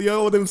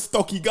 all them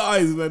stocky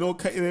guys, man,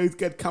 they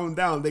get coming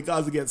down. They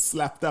guys will get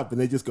slapped up and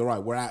they just go,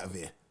 right, we're out of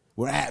here.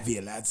 We're out of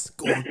here, lads.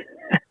 Go on.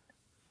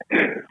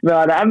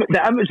 No,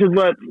 the amateurs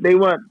weren't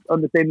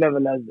on the same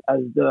level as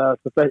the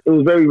professional. It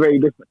was very, very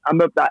different. I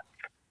remember that.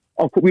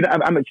 We don't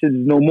have amateurs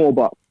no more,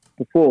 but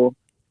before.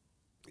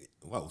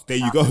 Well, there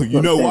you go.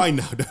 You know why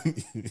now, don't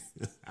you?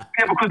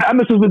 Yeah, because the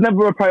amateurs was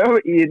never a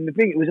priority in the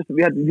thing. It was just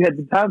we had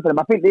the time for them.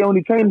 I think they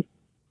only trained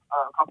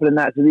a couple of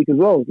nights a week as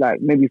well,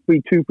 like maybe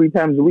two, three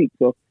times a week.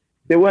 So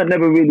they weren't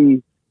never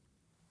really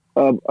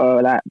like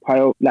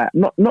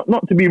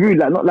not to be rude,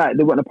 like not like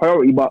they weren't a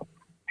priority, but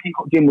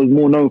Peacock Gym was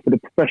more known for the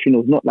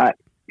professionals, not like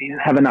they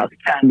didn't have an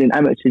outstanding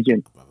amateur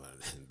gym. I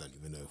don't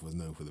even know if it was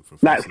known for the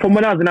professionals. Like from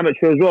when I was an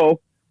amateur as well,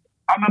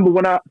 I remember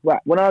when I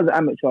was an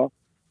amateur,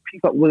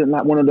 Peacock wasn't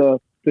like one of the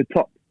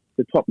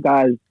top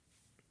guys,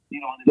 you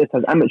know, on the list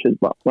as amateurs.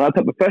 But when I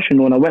turned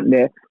professional and I went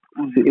there,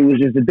 it was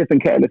just a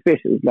different kettle of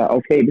fish. It was like,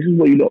 okay, this is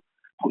what you lot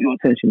put your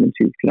attention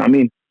into. You know what I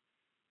mean?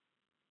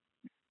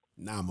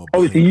 Nah,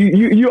 obviously,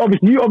 you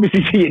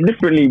obviously see it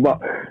differently, but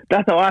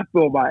that's how I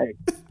feel about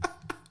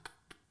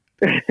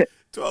it.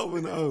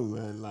 12-0,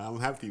 man. Like, I'm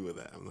happy with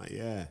that. I'm like,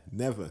 yeah,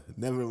 never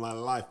in my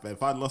life, man.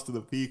 If I'd lost to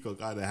the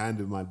Peacock, I'd have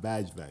handed my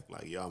badge back.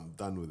 Like, yo, I'm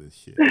done with this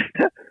shit.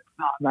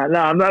 No,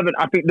 I'm not having.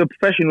 I think the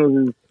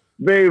professionals is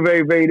very,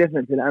 very, very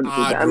different to the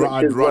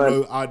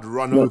amateurs. I'd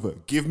run over.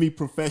 Give me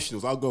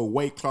professionals. I'll go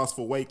weight class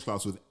for weight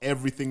class with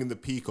everything in the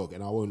Peacock,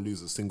 and I won't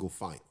lose a single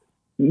fight.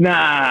 Nah,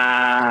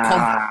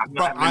 I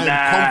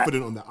am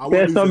confident on that. I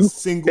won't lose a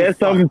single fight.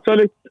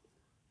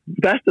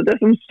 There's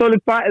some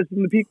solid fighters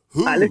from the Peacock.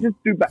 Who? Let's just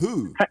do back.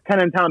 Who?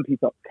 Cannon Town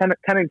Peacock.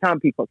 Cannon Town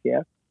Peacock,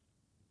 yeah?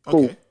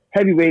 Cool. Okay.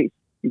 Heavyweights,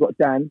 you got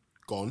Dan.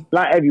 Gone.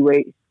 Light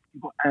heavyweights,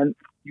 you got Ant.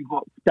 You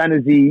got Dan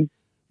Aziz.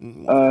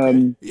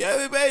 Okay.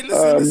 Yeah, hey,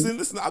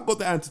 listen. I got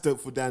the antidote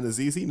for Dan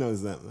Aziz. He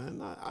knows that,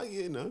 man. I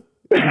you know.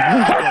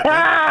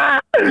 I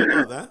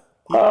got that.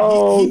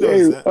 He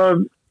knows that.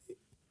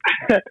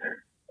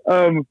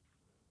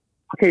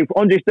 Okay, for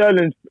Andre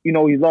Sterling, you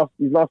know, his last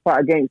fight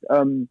against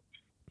Dan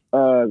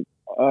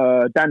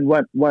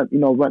weren't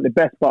the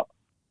best, but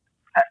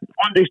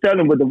Andre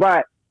Sterling with the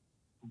right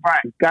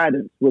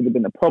guidance would have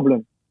been a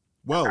problem.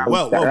 Well,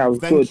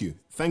 thank you.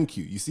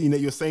 You see that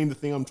you're saying the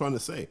thing I'm trying to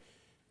say.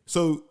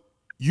 So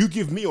you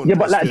give me on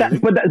but like that,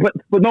 but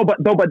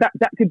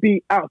that could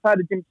be outside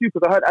the gym too.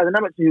 Because I heard as an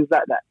amateur he was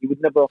like that. He would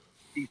never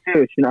be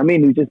serious. You know what I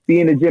mean? He would just be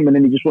in the gym and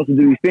then he just wants to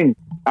do his thing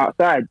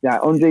outside.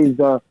 Like Andre,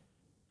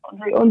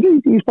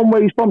 he's from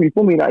where he's from. You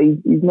feel me? Like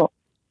he's not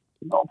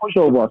a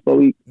pushover. So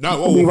he's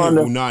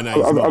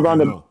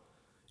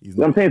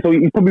I'm saying so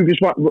he's probably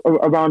just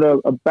around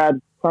a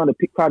bad crowd of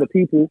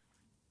people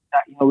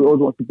that he always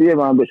wants to be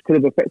around, which could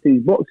have affected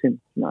his boxing.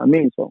 You know what I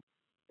mean? So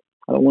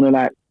I don't want to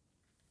like.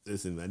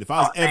 Listen, man. If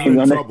I was ever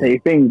in trouble,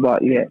 things,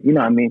 but yeah, you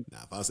know what I mean.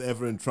 If I was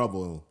ever in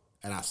trouble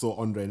and I saw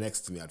Andre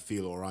next to me, I'd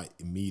feel all right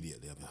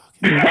immediately. I'd be like,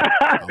 okay,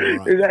 I'm all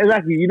right.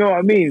 Exactly. You know what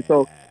I mean? Yeah.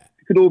 So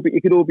it could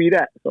all be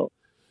that. So.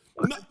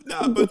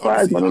 But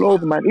guys, man, all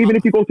over, man. Even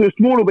if you go to the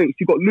smaller weights,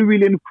 you got Louis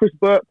Lin, Chris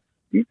Burke.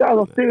 These guys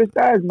are serious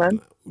guys,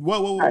 man.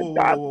 Whoa.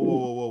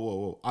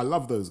 I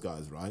love those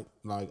guys, right?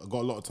 Like, I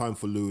got a lot of time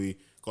for Louis,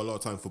 got a lot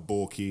of time for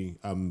Borky,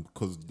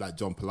 because like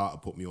John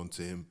Pilata put me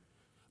onto him.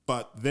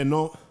 But they're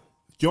not.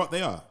 Do you know what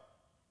they are?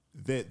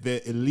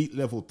 They're elite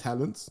level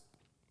talents,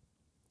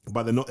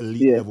 but they're not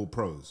elite level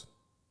pros.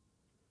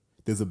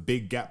 There's a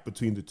big gap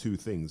between the two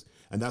things,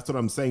 and that's what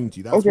I'm saying to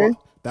you.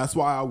 That's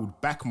why I would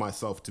back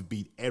myself to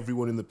beat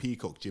everyone in the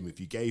Peacock Gym if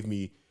you gave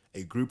me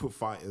a group of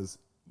fighters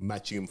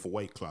matching them for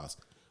weight class,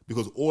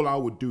 because all I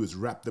would do is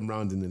wrap them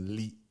around an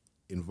elite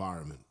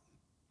environment.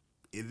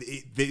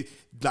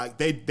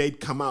 They'd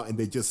come out and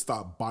they'd just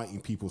start biting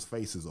people's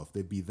faces off.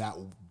 They'd be that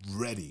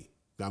ready.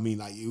 I mean,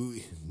 like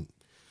you.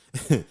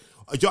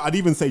 I'd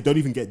even say don't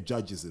even get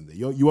judges in there.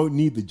 You won't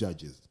need the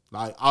judges.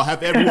 Like I'll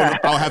have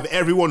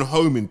everyone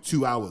home in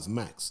 2 hours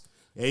max.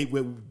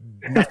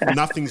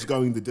 Nothing's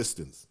going the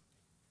distance.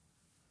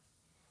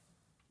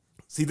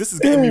 See, this is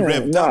getting me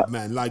revved up,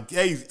 man. Like,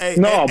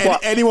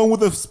 anyone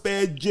with a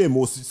spare gym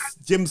or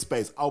gym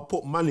space, I'll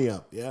put money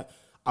up. Yeah,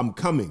 I'm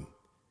coming.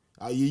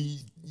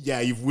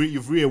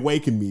 You've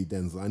reawakened me,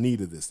 Denzel. I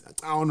needed this.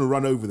 I want to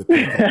run over the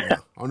Peacock now.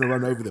 I want to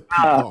run over the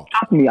Peacock.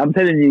 Trust me, I'm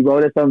telling you,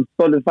 bro. There's some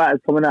solid fighters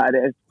coming out of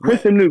there.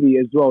 Chris and Louis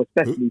as well,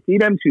 especially. Who? See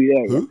them two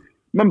there. Yeah?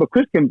 Remember,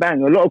 Chris can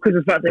bang. A lot of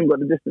Chris's fighters haven't got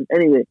the distance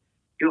anyway.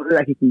 He looks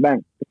like he can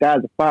bang. The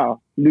guy's a fighter.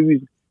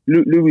 Louis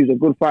is a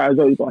good fighter as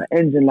well. He's got an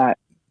engine like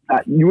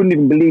you wouldn't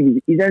even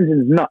believe his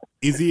engine's nuts.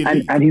 Is he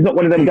elite? And he's not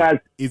one of them guys.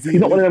 Is he he's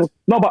not one of them.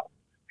 No, but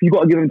you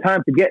got to give him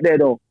time to get there,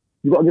 though.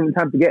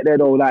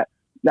 Like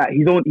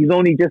he's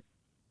only just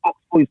up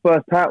for his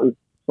first title.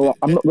 So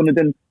I'm not going to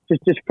then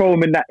just throw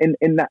him in that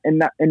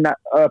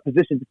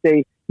position to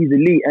say he's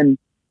elite and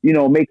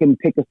make him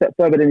take a step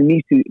further than he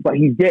needs to. But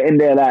he's getting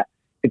there. Like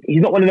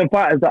he's not one of them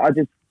fighters that are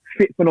just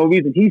fit for no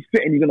reason. He's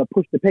fit and he's going to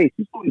push the pace.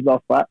 You saw his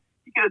last fight.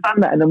 He could have done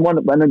that and then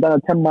done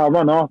a 10-mile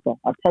run after.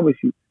 I promise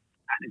you.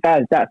 The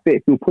guy's that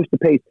fit. He'll push the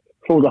pace,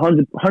 throws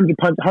 100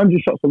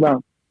 shots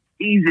around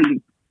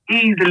easily.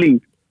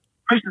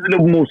 Chris is a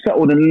little more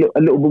settled and a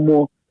little bit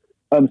more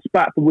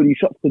spiteful with his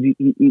shots because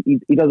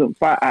he doesn't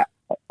fight at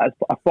as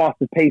a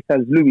faster pace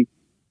as Louis.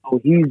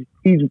 So he's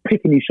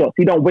picking his shots.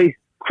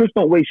 Chris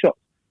don't waste shots.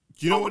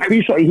 Do you know what?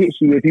 Every shot he hits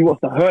you, if he wants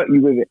to hurt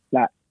you with it,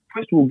 like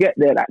Chris will get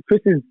there. Like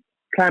Chris is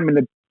climbing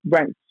the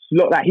ranks.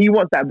 Like he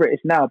wants that British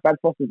now. Brad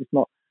Foster's just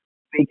not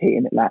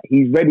vacating it. Like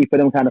he's ready for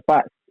them kind of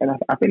fights, and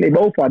I think they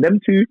both are. Them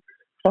two,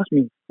 trust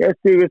me, they're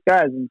serious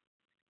guys. And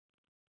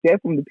they're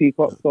from the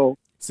Peacock. So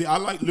see, I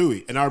like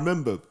Louis, and I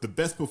remember the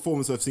best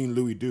performance I've seen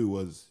Louis do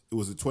was the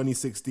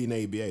 2016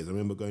 ABAs. I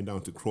remember going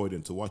down to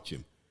Croydon to watch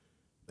him,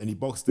 and he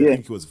boxed. I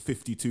think it was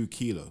 52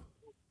 kilo,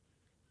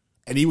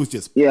 and he was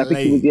just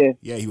playing.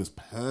 He was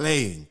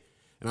playing,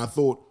 and I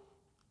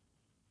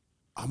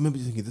remember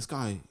thinking, this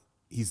guy,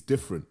 he's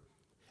different.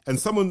 And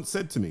someone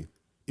said to me,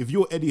 if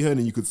you're Eddie Hearn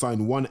and you could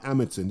sign one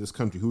amateur in this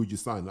country, who would you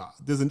sign?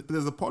 There's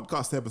a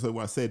podcast episode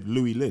where I said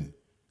Louis Lin.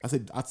 I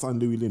said I'd sign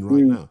Louis Lin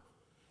right now.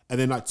 And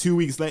then like 2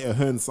 weeks later,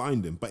 Hearn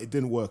signed him, but it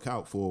didn't work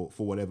out for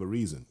whatever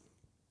reason.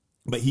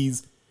 But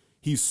he's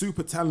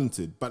super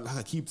talented. But like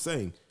I keep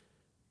saying,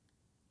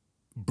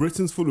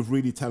 Britain's full of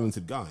really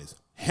talented guys.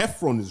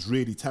 Heffron is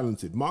really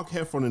talented. Mark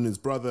Heffron and his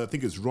brother, I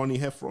think it's Ronnie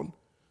Heffron,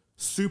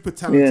 super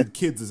talented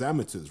kids as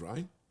amateurs,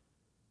 right?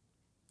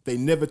 They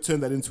never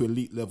turned that into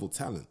elite level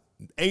talent.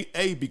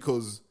 A,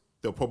 because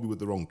they're probably with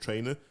the wrong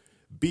trainer.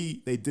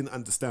 B, they didn't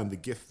understand the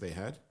gift they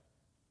had.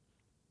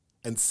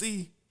 And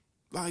C,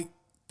 like,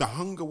 the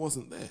hunger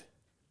wasn't there.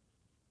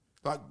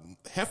 Like,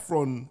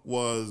 Heffron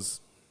was,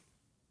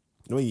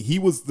 I mean, he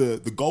was the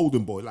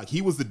golden boy. Like,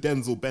 he was the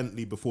Denzel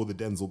Bentley before the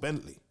Denzel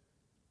Bentley.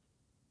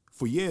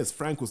 For years,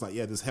 Frank was like,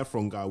 yeah, this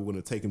Heffron guy, we're going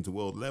to take him to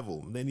world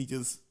level. And then he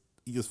just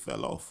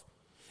fell off.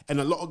 And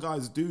a lot of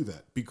guys do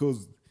that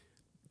because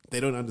they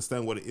don't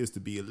understand what it is to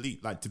be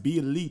elite. Like, to be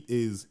elite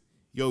is,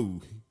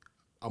 yo,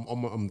 I'm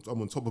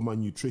on top of my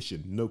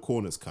nutrition, no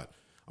corners cut.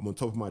 I'm on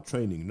top of my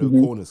training, no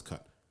corners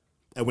cut.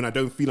 And when I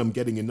don't feel I'm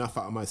getting enough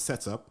out of my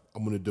setup,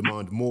 I'm going to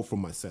demand more from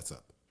my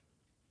setup.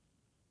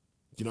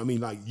 You know what I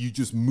mean? Like, you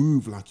just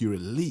move like you're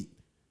elite.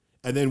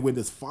 And then when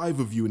there's 5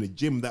 of you in a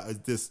gym that are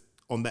just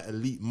on that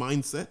elite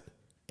mindset,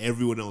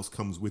 everyone else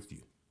comes with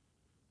you.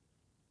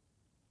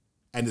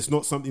 And it's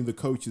not something the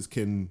coaches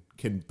can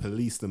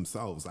police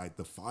themselves. Like,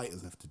 the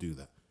fighters have to do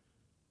that.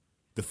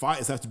 The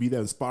fighters have to be there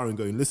inspiring,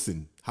 going,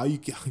 listen, how you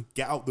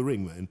get out the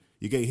ring, man?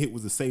 You're getting hit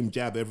with the same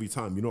jab every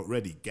time. You're not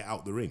ready. Get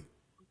out the ring.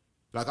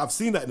 Like, I've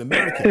seen that in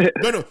America.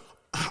 No,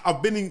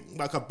 I've been in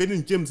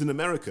gyms in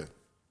America.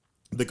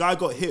 The guy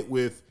got hit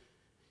with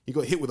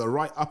a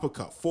right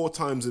uppercut 4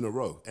 times in a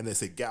row, and they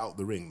said, get out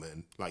the ring,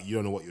 man. Like, you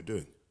don't know what you're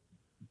doing.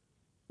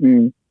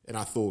 And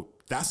I thought,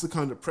 that's the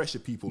kind of pressure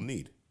people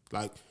need.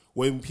 Like,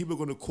 when people are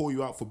going to call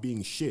you out for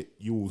being shit,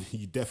 you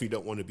definitely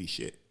don't want to be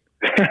shit.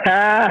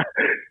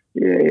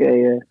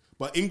 Yeah.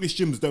 But English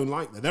gyms don't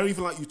like that. They don't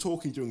even like you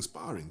talking during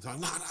sparring. They're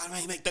like,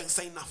 no, mate, don't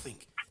say nothing.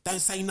 Don't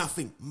say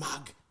nothing,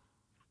 mug.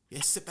 Yeah,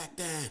 sit back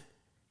there.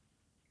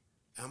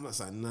 And I'm just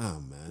like, nah,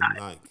 man.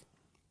 Like,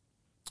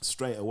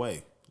 straight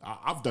away.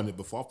 I've done it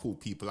before. I've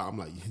pulled people out. I'm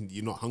like,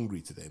 you're not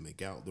hungry today, mate.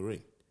 Get out the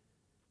ring.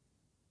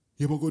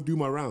 Yeah, but I've got to do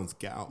my rounds.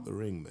 Get out the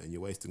ring, man.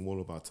 You're wasting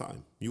all of our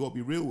time. You got to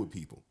be real with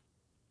people.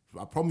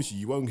 I promise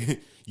you won't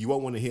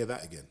want to hear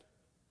that again.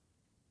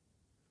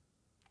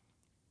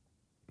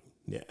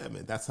 Yeah,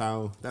 man. That's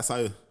how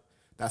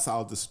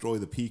I'll destroy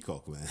the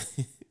Peacock, man.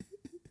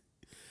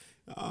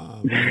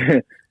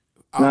 Man.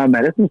 Nah,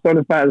 man, there's some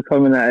solid fighters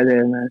coming out of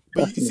there, man.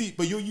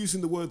 But you're using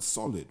the word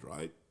solid,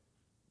 right?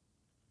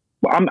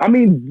 But I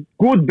mean,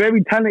 good,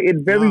 very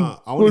talented,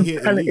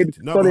 talented,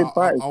 solid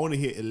fighters. I want to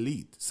hear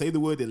elite. Say the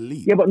word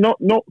elite. Yeah, but no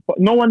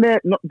one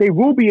there. They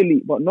will be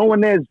elite, but no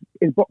one there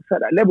is boxed at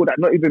that level. That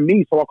not even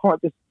me. So I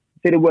can't just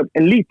say the word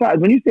elite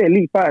fighters. When you say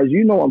elite fighters,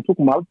 you know what I'm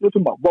talking about. I'm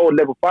talking about world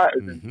level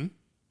fighters. Mm-hmm.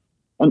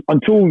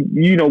 Until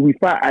we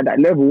fight at that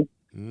level,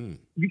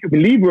 you can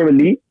believe we're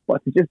elite,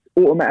 but to just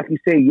automatically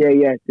say,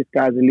 yeah, this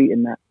guy's elite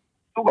in that,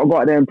 still got to go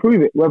out there and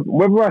prove it.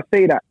 Whether I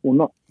say that or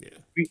not,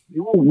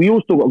 we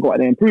all still got to go out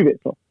there and prove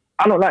it. So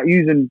I don't like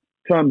using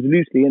terms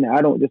loosely, and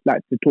I don't just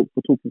like to talk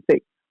for talking's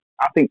sake.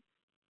 I think,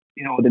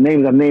 the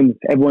names I've named,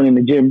 everyone in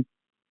the gym,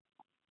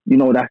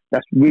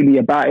 that's really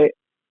about it,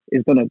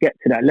 is going to get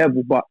to that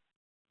level. But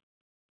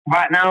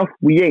right now,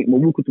 we ain't.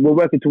 We're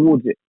working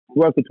towards it.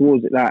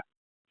 Like,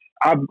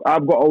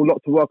 I've got a lot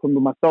to work on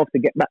with myself to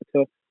get back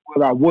to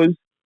where I was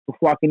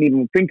before I can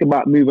even think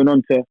about moving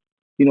on to,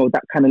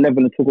 that kind of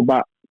level and talk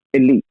about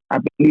elite. I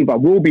believe I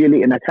will be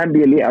elite and I can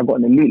be elite. I've got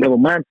an elite level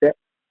mindset,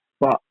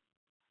 but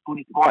I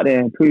need to go out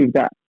there and prove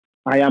that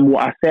I am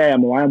what I say I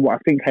am, or I am what I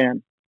think I am. You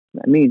know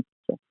what I mean?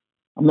 So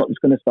I'm not just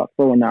going to start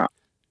throwing out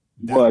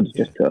words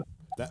just to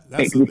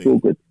make me feel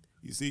good.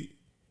 You see,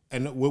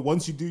 and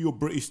once you do your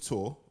British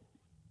tour,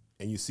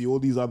 and you see all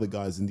these other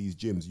guys in these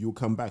gyms, you'll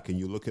come back and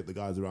you'll look at the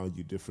guys around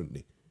you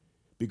differently.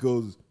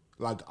 Because,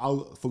 like,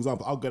 for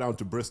example, I'll go down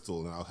to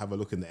Bristol and I'll have a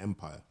look in the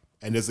Empire.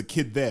 And there's a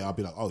kid there, I'll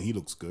be like, oh, he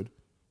looks good.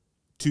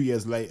 2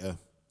 years later,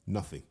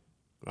 nothing,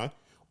 right?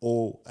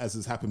 Or, as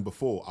has happened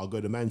before, I'll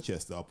go to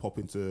Manchester, I'll pop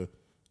into,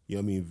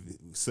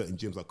 certain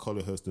gyms like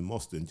Collarhurst and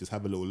Moston, just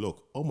have a little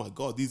look. Oh, my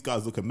God, these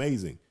guys look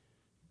amazing.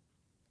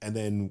 And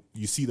then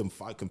you see them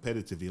fight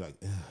competitively, like,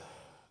 ugh.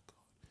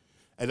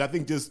 And I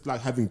think just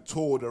like having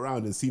toured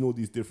around and seen all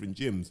these different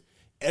gyms,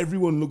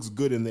 everyone looks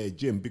good in their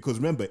gym because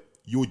remember,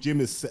 your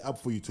gym is set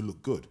up for you to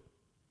look good.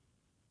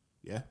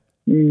 Yeah?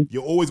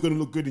 You're always going to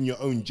look good in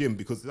your own gym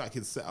because like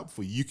it's set up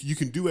for you. You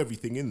can do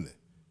everything in there.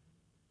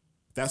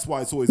 That's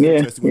why it's always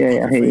interesting when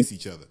people face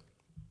each other.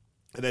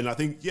 And then I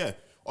think,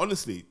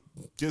 honestly,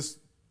 just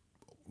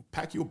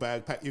pack your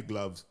bag, pack your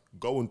gloves,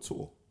 go on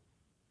tour.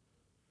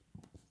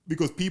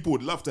 Because people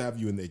would love to have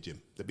you in their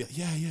gym. They'd be like,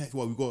 yeah.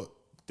 Well, we've got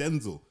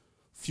Denzel,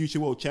 future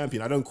world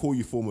champion. I don't call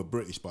you former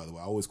British, by the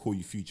way. I always call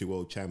you future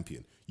world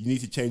champion. You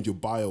need to change your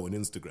bio on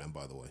Instagram,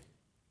 by the way.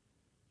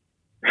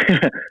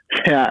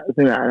 Yeah,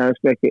 I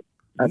respect it.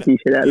 I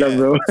appreciate that love,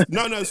 bro.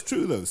 No, it's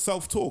true though.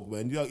 Self-talk,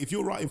 man. You know, if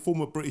you're writing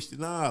former British,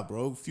 nah,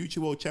 bro.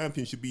 Future world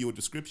champion should be your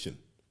description.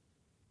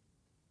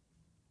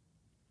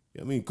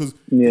 You know what I mean? Because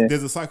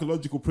there's a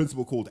psychological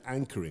principle called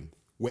anchoring.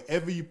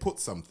 Wherever you put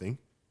something,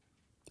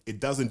 it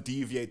doesn't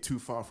deviate too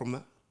far from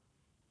that.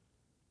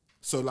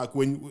 So like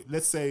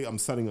let's say I'm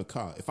selling a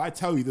car. If I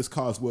tell you this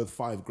car is worth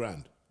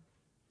 $5,000,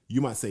 you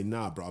might say,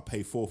 nah, bro, I'll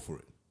pay 4 for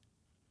it.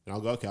 And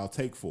I'll go, okay, I'll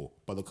take 4,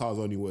 but the car's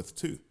only worth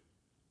 2.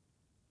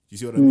 You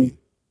see what I mean?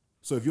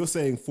 So if you're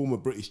saying former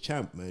British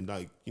champ, man,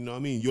 like, you know what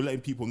I mean? You're letting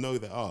people know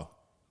that,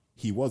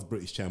 he was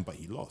British champ, but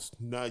he lost.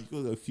 Nah,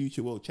 you're the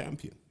future world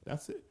champion.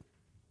 That's it.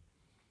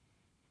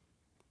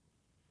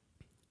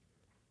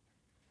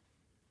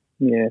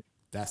 Yeah.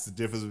 That's the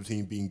difference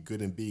between being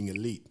good and being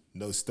elite.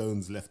 No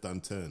stones left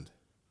unturned.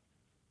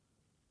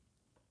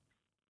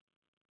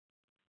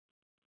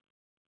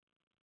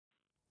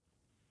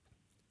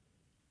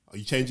 Are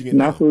you changing it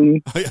now?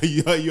 Are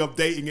you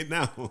updating it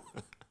now?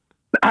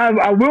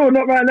 I will,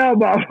 not right now,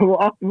 but after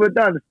we're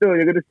done, still,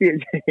 you're going to see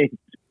it change.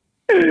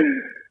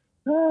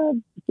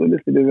 Still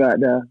listening right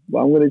now, but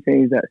I'm going to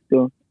change that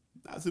still.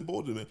 That's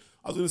important, man.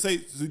 I was going to say,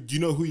 so do you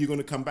know who you're going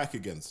to come back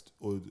against?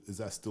 Or is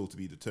that still to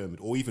be determined?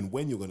 Or even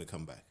when you're going to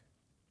come back?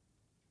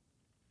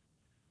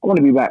 I want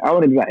to be back. I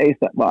want to be back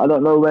ASAP, but I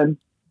don't know when.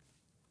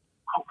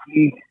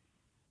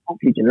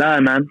 Hopefully July,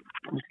 man.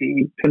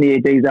 Obviously,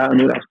 28 days out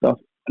and all that stuff.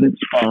 I didn't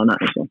spar on that,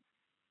 so.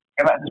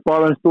 Get back to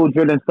sparring, still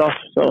drilling stuff,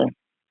 so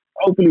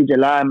hopefully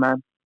July,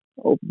 man.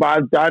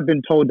 But I've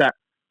been told that,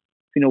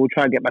 we'll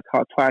try to get back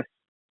out twice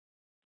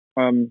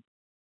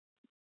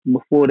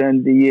before the end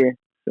of the year,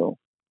 so.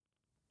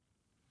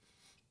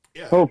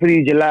 Yeah.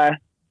 Hopefully July,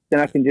 then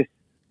I can just,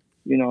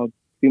 do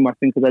my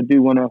thing, because I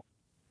do want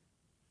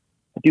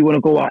to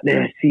go out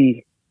there and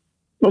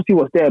not see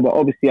what's there, but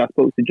obviously I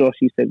spoke to Josh.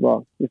 He said,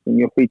 well, listen,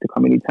 you're free to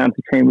come anytime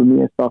to train with me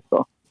and stuff,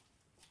 so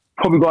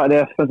probably go out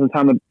there, spend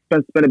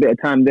a bit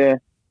of time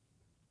there.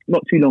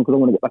 Not too long because I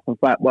want to get back and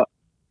fight, but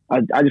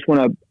I just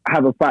want to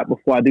have a fight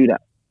before I do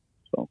that.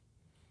 So,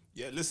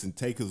 yeah, listen,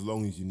 take as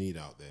long as you need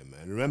out there,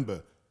 man.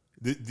 Remember,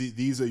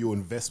 these are your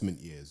investment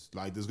years.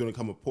 Like, there's going to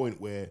come a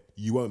point where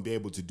you won't be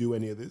able to do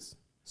any of this,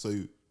 so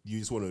you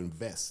just want to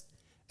invest,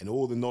 and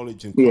all the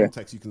knowledge and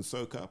contacts you can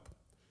soak up,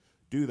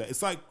 do that.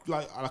 It's like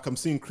I'm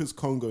seeing Chris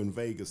Kongo in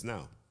Vegas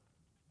now,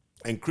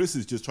 and Chris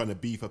is just trying to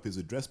beef up his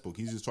address book.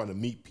 He's just trying to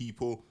meet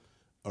people,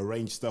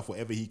 arrange stuff,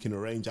 whatever he can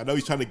arrange. I know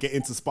he's trying to get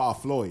into spar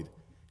Floyd.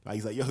 Like,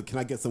 he's like, yo, can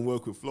I get some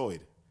work with Floyd?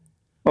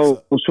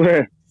 Oh, I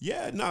swear.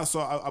 Yeah, no. So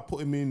I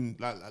put him in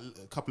like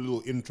a couple of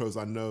little intros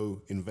I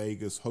know in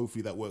Vegas.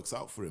 Hopefully that works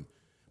out for him.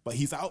 But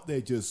he's out there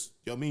just,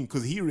 you know what I mean?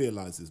 Because he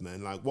realizes,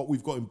 man, like what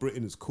we've got in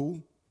Britain is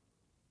cool,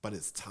 but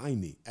it's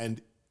tiny and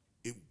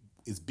it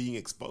is being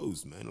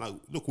exposed, man. Like,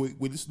 look,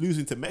 we're just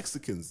losing to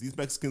Mexicans. These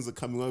Mexicans are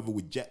coming over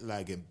with jet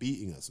lag and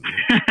beating us,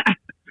 man.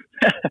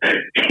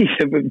 He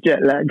said with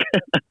jet lag.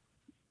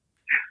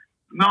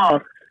 No,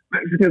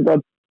 Mexicans are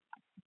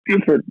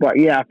different, but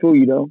yeah, I feel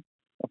you though.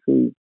 I feel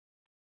you.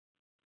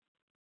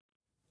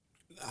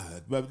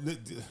 But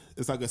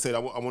it's like I said, I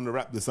want to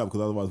wrap this up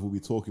because otherwise we'll be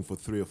talking for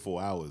 3 or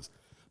 4 hours.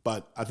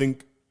 But I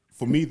think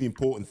for me the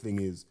important thing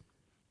is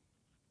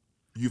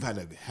you've had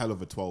a hell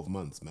of a 12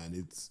 months, man.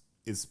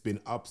 It's been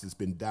ups, it's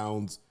been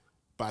downs,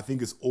 but I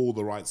think it's all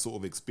the right sort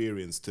of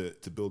experience to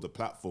build a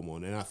platform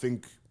on. And I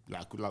think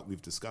like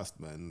we've discussed,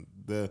 man,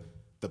 the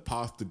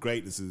path to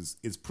greatness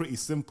is pretty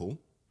simple,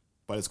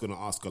 but it's going to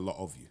ask a lot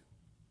of you.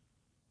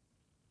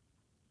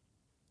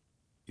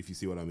 If you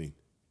see what I mean.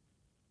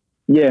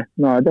 Yeah,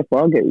 no, definitely,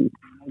 I'll get you.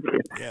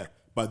 Yeah,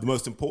 but the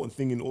most important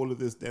thing in all of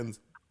this, then,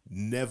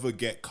 never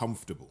get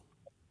comfortable.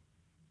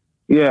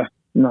 Yeah,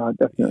 no,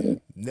 definitely. Yeah.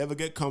 Never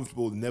get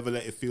comfortable, never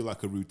let it feel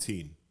like a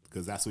routine,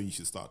 because that's when you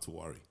should start to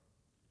worry.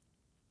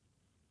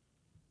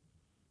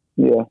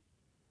 Yeah.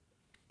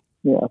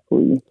 Yeah, I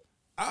feel you.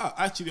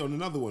 Actually, on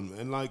another one,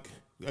 man,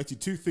 actually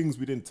 2 things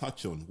we didn't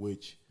touch on,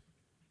 which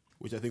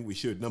I think we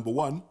should. Number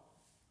 1,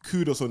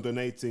 kudos on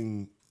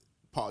donating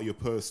part of your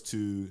purse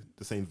to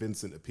the St.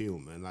 Vincent appeal,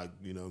 man. Like,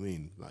 you know what I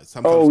mean? Like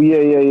sometimes, oh,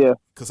 yeah.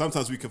 Because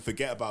sometimes we can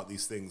forget about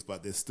these things,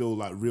 but there's still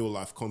like real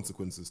life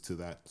consequences to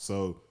that.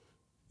 So,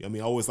 I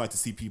mean, I always like to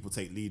see people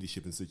take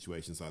leadership in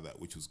situations like that,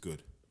 which was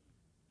good.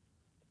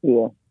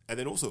 Yeah. And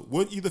then also,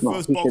 weren't you the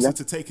first boxer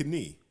to take a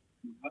knee?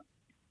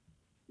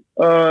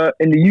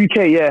 In the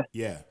UK, yeah.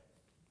 Yeah.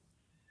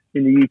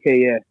 In the UK,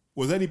 yeah.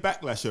 Was there any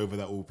backlash over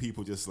that, or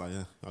people just like,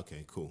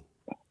 okay, cool?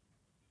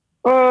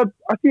 I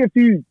see a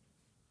few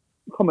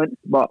comments,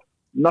 but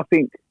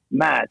nothing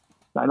mad,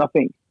 like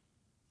nothing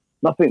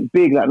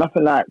big, like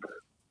nothing like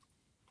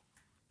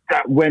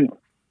that went,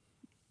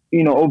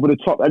 over the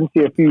top. I just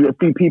see a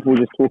few people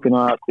just talking,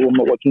 cool, I'm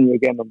not watching you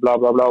again, and blah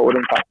blah blah, all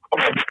them type of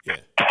comments. Yeah.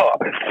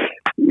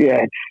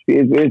 yeah,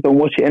 don't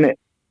watch it, innit?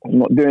 I'm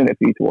not doing it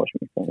for you to watch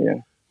me. So,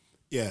 yeah.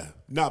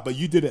 Yeah, but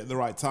you did it at the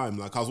right time.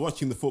 Like, I was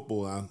watching the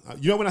football.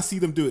 You know when I see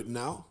them do it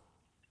now,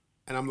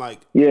 and I'm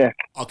like, yeah,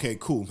 okay,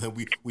 cool, man.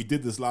 We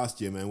did this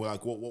last year, man. We're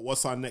like,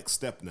 what's our next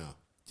step now?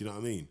 Do you know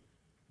what I mean?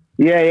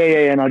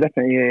 Yeah. No,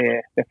 definitely,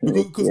 yeah,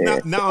 definitely.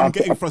 Because now I'm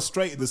getting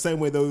frustrated the same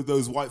way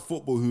those white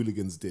football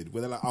hooligans did,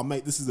 where they're like, oh,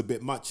 mate, this is a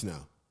bit much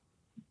now.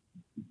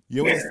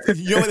 You know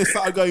when they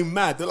started going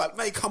mad? They're like,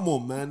 mate, come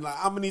on, man. Like,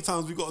 how many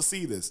times we got to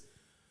see this?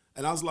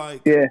 And I was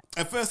like,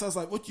 at first I was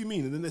like, what do you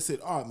mean? And then they said,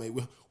 all right, mate,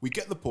 we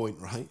get the point,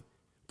 right?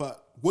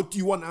 But what do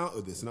you want out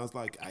of this? And I was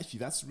like, actually,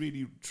 that's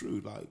really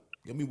true. Like,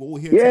 I mean, we're all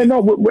here. Yeah,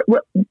 no,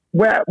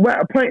 we're at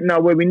a point now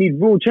where we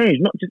need real change,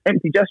 not just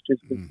empty gestures.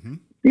 Mm-hmm.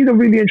 These are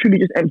really and truly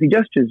just empty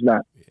gestures.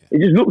 Like, it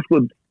just looks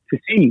good to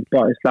see,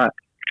 but it's like,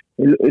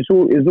 it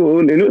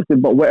looks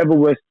good, but whatever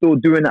we're still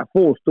doing that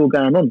for, still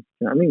going on. You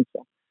know what I mean?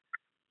 So.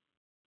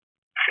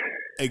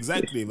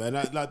 Exactly, man.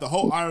 Like the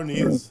whole irony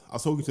is, I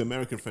was talking to an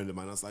American friend of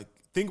mine. I was like,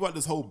 think about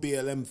this whole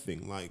BLM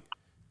thing. Like,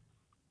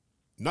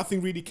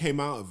 nothing really came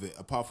out of it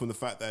apart from the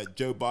fact that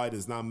Joe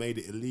Biden's now made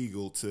it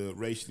illegal to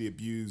racially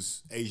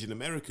abuse Asian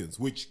Americans,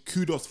 which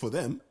kudos for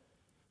them.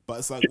 But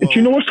it's like, do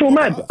you know what's so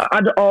mad?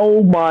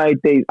 Oh my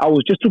days! I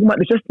was just talking about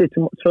this yesterday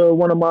to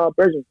one of my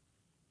brothers.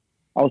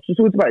 I was just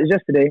talking about this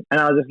yesterday, and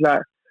I was just like,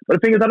 but the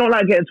thing is, I don't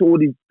like getting to all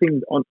these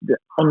things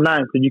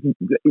online because you can,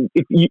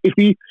 if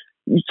you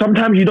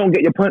sometimes you don't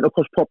get your point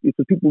across properly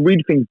because people read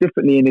things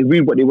differently and they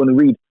read what they want to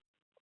read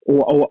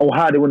or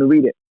how they want to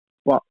read it.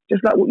 But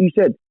just like what you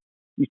said,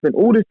 you spent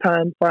all this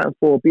time fighting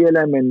for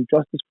BLM and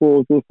justice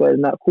for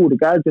and that. Cool, the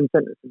guy's been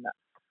sentenced in that.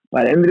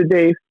 But at the end of the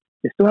day,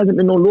 there still hasn't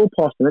been no law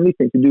passed on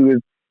anything to do with,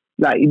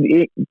 like,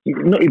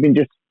 not even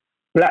just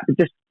black,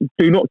 just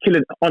do not kill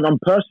an unarmed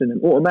person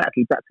and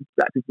automatically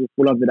black people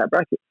fall under that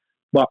bracket.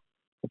 But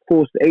of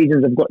course, the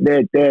Asians have got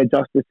their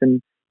justice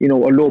and, you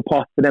know, a law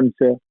passed for them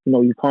to, you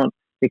know,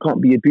 they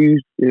can't be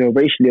abused, you know,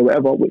 racially or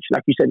whatever, which,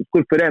 like you said, is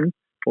good for them.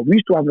 But we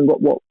still haven't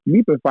got what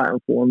we've been fighting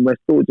for, and we're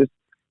still just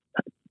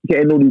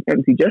getting all these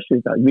empty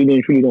gestures that really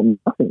and truly don't mean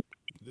nothing.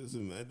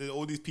 Listen, man,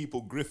 all these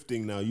people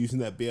grifting now, using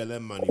that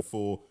BLM money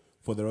for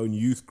their own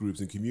youth groups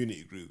and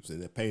community groups,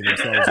 and they're paying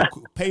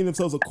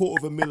themselves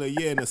 $250,000 a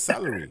year in a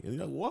salary. And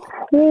you're like, what?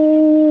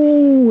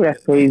 Ooh,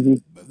 that's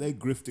crazy. But they're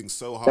grifting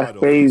so hard. That's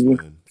crazy.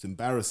 This, man. It's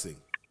embarrassing.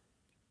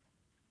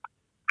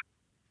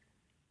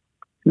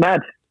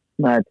 Mad.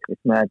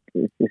 It's mad.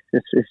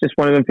 It's just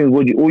one of them things.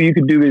 All you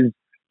can do is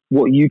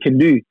what you can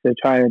do to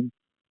try and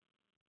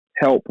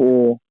help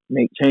or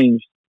make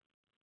change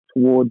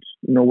towards,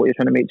 you know, what you're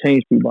trying to make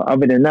change to. But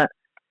other than that,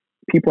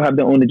 people have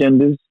their own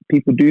agendas.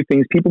 People do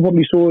things. People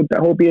probably saw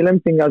that whole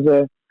BLM thing as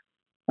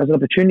an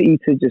opportunity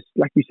to just,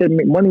 like you said,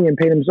 make money and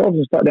pay themselves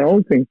and start their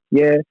own thing.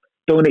 Yeah,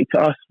 donate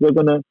to us. We're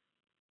gonna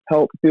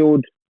help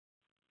build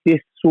this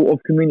sort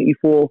of community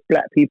for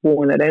black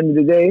people. And at the end of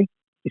the day,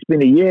 it's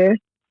been a year.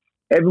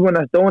 Everyone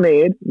has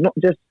donated, not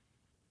just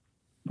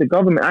the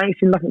government. I ain't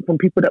seen nothing from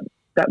people that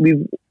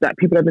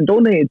people have been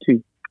donated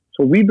to.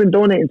 So we've been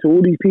donating to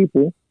all these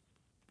people,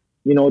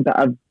 you know, that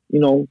have, you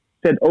know,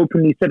 said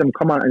them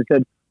come out and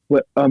said,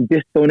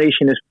 this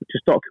donation is to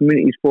start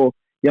communities for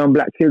young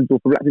black kids or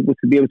for black people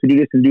to be able to do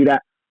this and do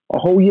that. A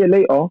whole year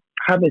later, I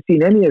haven't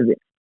seen any of it.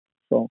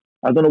 So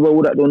I don't know where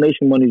all that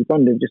donation money's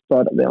gone. They've just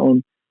started their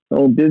own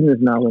business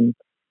now, and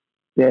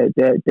they're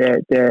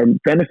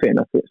benefiting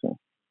off it. So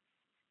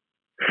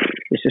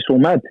it's just all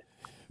mad.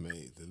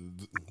 Mate,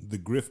 the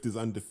grift is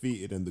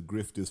undefeated and the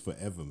grift is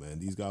forever, man.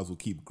 These guys will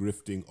keep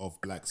grifting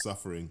off black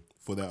suffering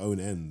for their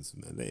own ends,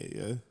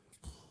 man.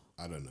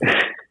 I don't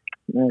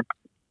know.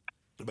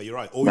 But you're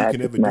right. All you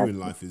can ever do in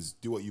life is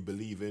do what you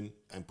believe in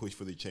and push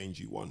for the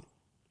change you want.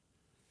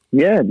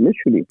 Yeah,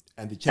 literally.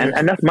 And the change,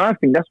 and that's my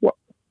thing. That's what.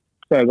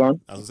 Sorry, go on.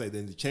 I was gonna say,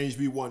 then the change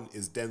we want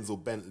is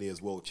Denzel Bentley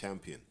as world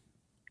champion.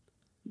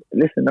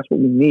 Listen, that's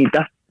what we need.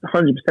 That's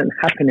 100%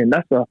 happening.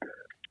 That's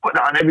put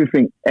that on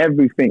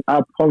everything.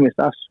 I promise.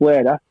 I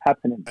swear, that's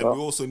happening. Bro. And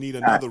we also need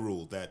another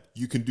rule that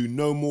you can do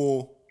no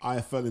more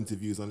IFL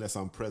interviews unless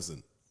I'm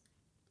present.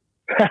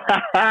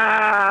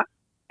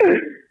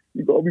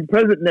 You got to be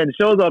present then. The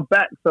shows are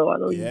back, so I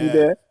know you be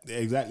there. Yeah,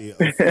 exactly.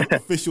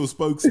 Official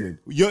spokesman.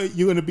 You're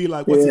going to be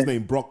like, what's his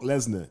name? Brock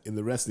Lesnar in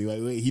the wrestling.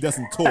 Like, he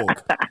doesn't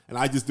talk, and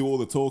I just do all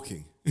the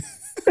talking.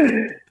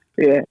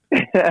 Yeah.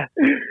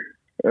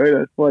 Oh,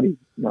 that's funny.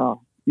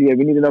 No. Yeah,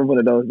 we need another one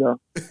of those, though.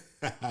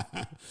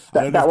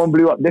 that one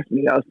blew up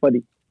definitely. That was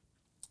funny.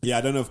 Yeah,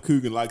 I don't know if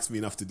Coogan likes me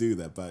enough to do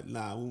that, but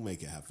we'll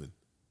make it happen.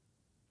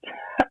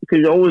 Because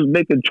you're always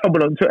making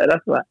trouble on Twitter,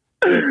 that's why.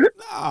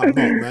 Nah, I'm not,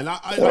 man.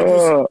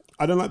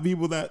 I don't like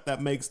people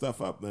that make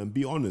stuff up, man.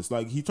 Be honest.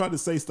 Like, he tried to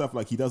say stuff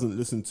like he doesn't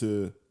listen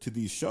to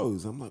these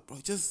shows. I'm like, bro,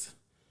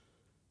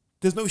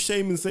 there's no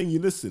shame in saying you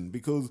listen,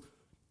 because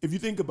if you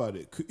think about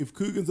it, if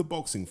Coogan's a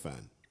boxing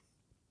fan,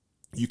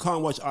 you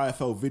can't watch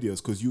IFL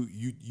videos because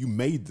you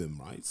made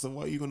them, right? So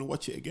why are you going to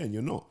watch it again?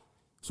 You're not.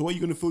 So what are you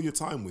going to fill your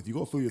time with? You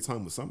got to fill your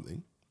time with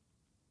something.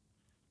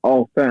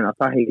 Oh, fair enough.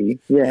 I hear you.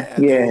 Yeah,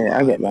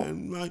 I get that.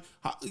 Man. Like,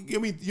 I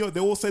mean, they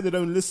all say they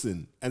don't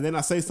listen, and then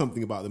I say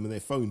something about them, and they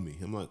phone me.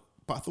 I'm like,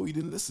 but I thought you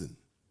didn't listen.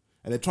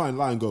 And they try and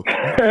lie and go,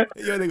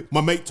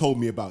 my mate told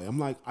me about it. I'm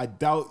like, I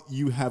doubt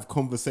you have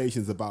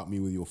conversations about me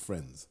with your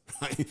friends.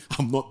 Right?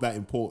 I'm not that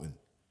important.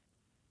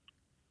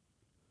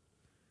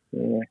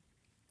 Yeah.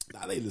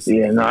 Nah, they listen.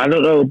 Yeah, no, I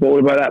don't know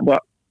about that,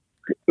 but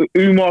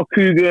Umar,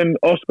 Coogan,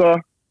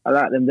 Oscar, I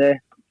like them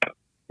there.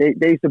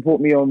 They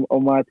support me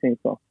on my team,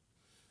 so.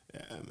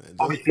 Yeah, man.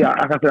 Obviously,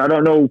 like I said, I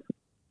don't know.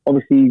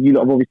 Obviously, you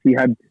lot have obviously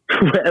had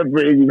whatever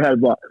it is you've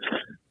had, but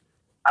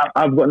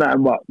I've got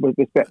nothing but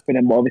respect for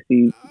them. But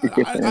obviously, it's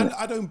different.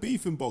 I don't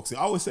beef in boxing.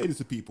 I always say this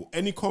to people: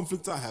 any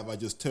conflict I have, I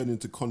just turn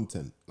into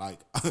content. Like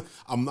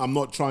I'm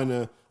not trying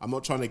to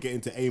get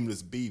into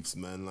aimless beefs,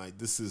 man. Like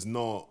this is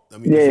not. I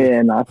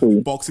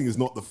mean, boxing is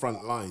not the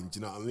front line. Do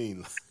you know what I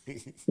mean?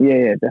 Like,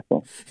 yeah,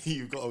 definitely.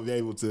 You've got to be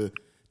able to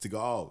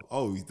go,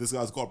 oh, this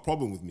guy's got a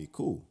problem with me.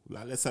 Cool.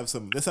 Like let's have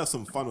some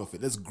fun off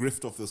it. Let's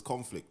grift off this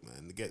conflict,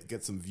 man.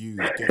 Get some views,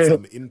 get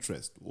some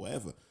interest,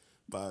 whatever.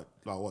 But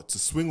like what, to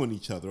swing on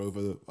each other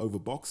over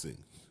boxing?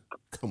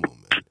 Come on,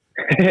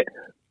 man.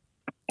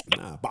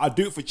 Nah, but I'd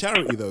do it for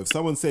charity though. If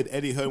someone said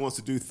Eddie Hearn wants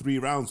to do 3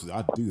 rounds with it,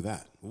 I'd do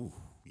that. Ooh,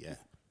 yeah.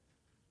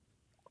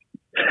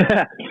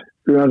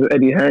 3 rounds with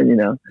Eddie Hearn, you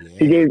know.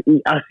 Yeah.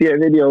 I see a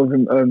video of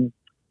him.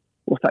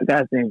 What's that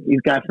guy's name? His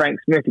guy Frank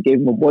Smith. He gave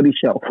him a body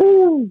shot.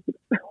 Woo!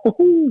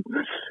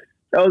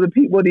 That was a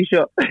peak body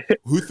shot.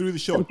 Who threw the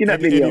shot?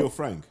 Eddie or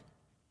Frank?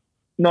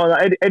 No,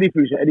 Eddie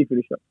threw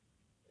the shot.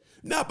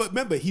 No, but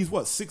remember, he's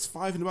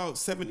 6'5" and about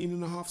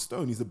 17.5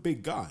 stone. He's a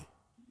big guy.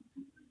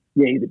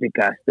 Yeah, he's a big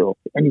guy still.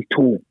 And he's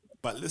tall.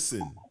 But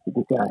listen,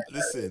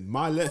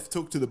 my left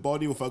hook to the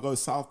body, or if I go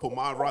southpaw,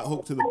 my right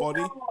hook to the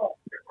body.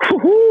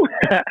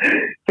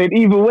 So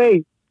either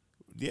way.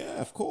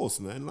 Yeah, of course,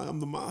 man. Like, I'm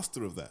the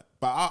master of that.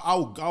 But I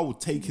will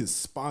take his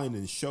spine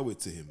and show it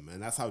to him, man.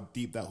 That's how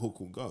deep that hook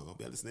will go. I'll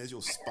be like, listen, there's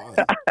your spine.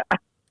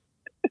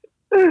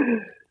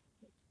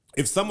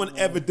 If someone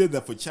ever did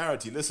that for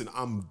charity, listen,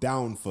 I'm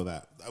down for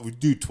that. I would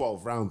do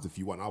 12 rounds if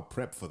you want. I'll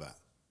prep for that.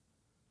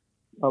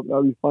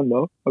 That'll be fun,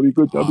 though. That'll be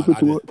good.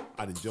 To watch.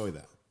 I'd enjoy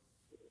that.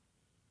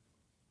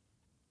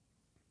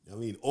 I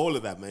mean, all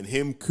of that, man.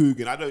 Him,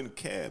 Coogan, I don't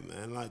care,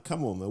 man. Like,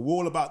 come on, man. We're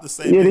all about the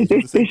same. Yeah,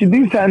 they should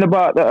do something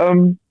about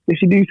the They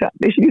should do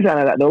something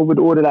like that though. With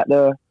order like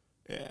the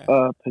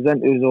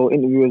presenters or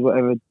interviewers,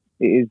 whatever it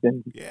is,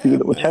 then do a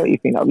little charity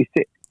thing. That'll be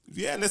sick.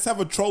 Yeah, let's have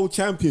a troll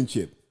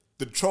championship.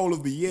 The troll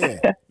of the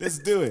year. Let's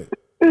do it.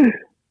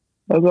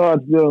 That's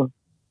hard to do.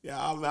 Yeah,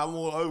 I'm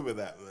all over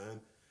that,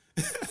 man.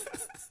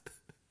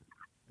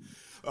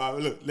 All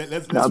right, look,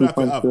 let's wrap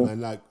it up, man.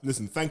 Like,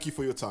 listen, thank you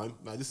for your time.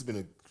 Like, this has been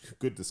a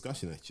good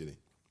discussion, actually.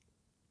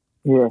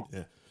 Yeah.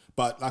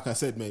 But like I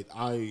said, mate,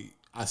 I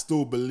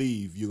still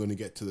believe you're going to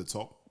get to the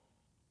top.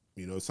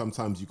 You know,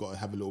 sometimes you got to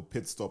have a little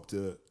pit stop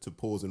to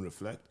pause and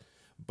reflect.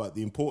 But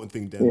the important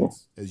thing,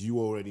 Dennis, as you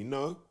already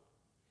know,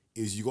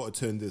 is you got to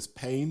turn this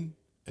pain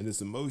and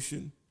this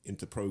emotion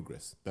into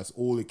progress. That's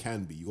all it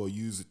can be. You got to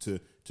use it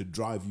to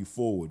drive you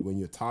forward. When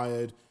you're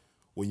tired,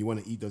 when you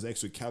want to eat those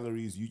extra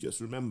calories, you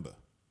just remember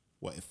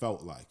what it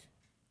felt like.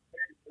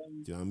 Do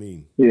you know what I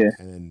mean? Yeah.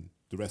 And then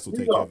the rest will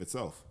take care of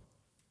itself.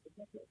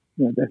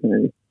 Yeah,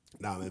 definitely.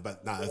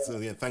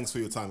 Thanks for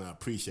your time. I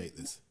appreciate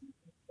this.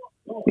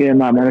 Yeah,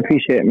 man. I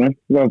appreciate it, man.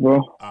 Love, bro.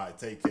 All right,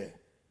 take care.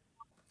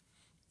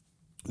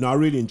 No, I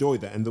really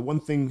enjoyed that. And the one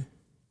thing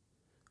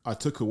I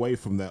took away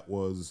from that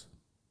was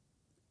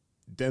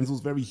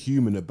Denzel's very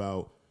human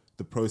about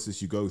the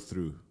process you go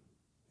through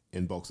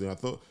in boxing. I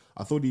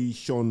thought he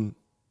shone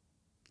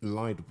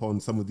light upon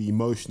some of the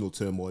emotional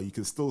turmoil. You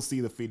can still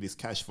see the Felix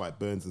Cash fight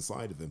burns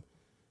inside of him.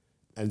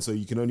 And so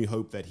you can only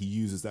hope that he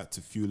uses that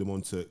to fuel him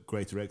onto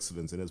greater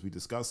excellence. And as we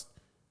discussed,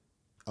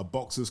 a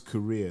boxer's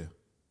career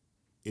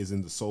is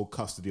in the sole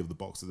custody of the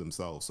boxer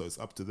themselves. So it's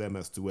up to them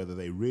as to whether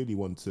they really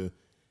want to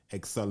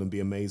excel and be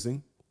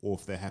amazing or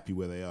if they're happy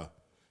where they are.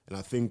 And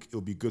I think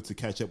it'll be good to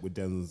catch up with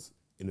Denzel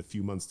in a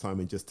few months' time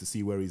and just to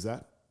see where he's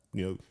at.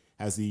 You know,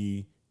 has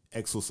he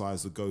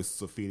exorcised the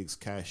ghosts of Felix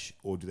Cash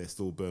or do they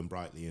still burn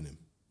brightly in him?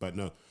 But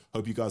no,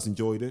 hope you guys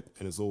enjoyed it.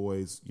 And as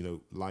always, you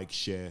know, like,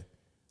 share,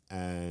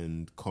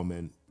 and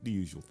comment, the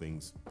usual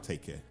things.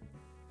 Take care.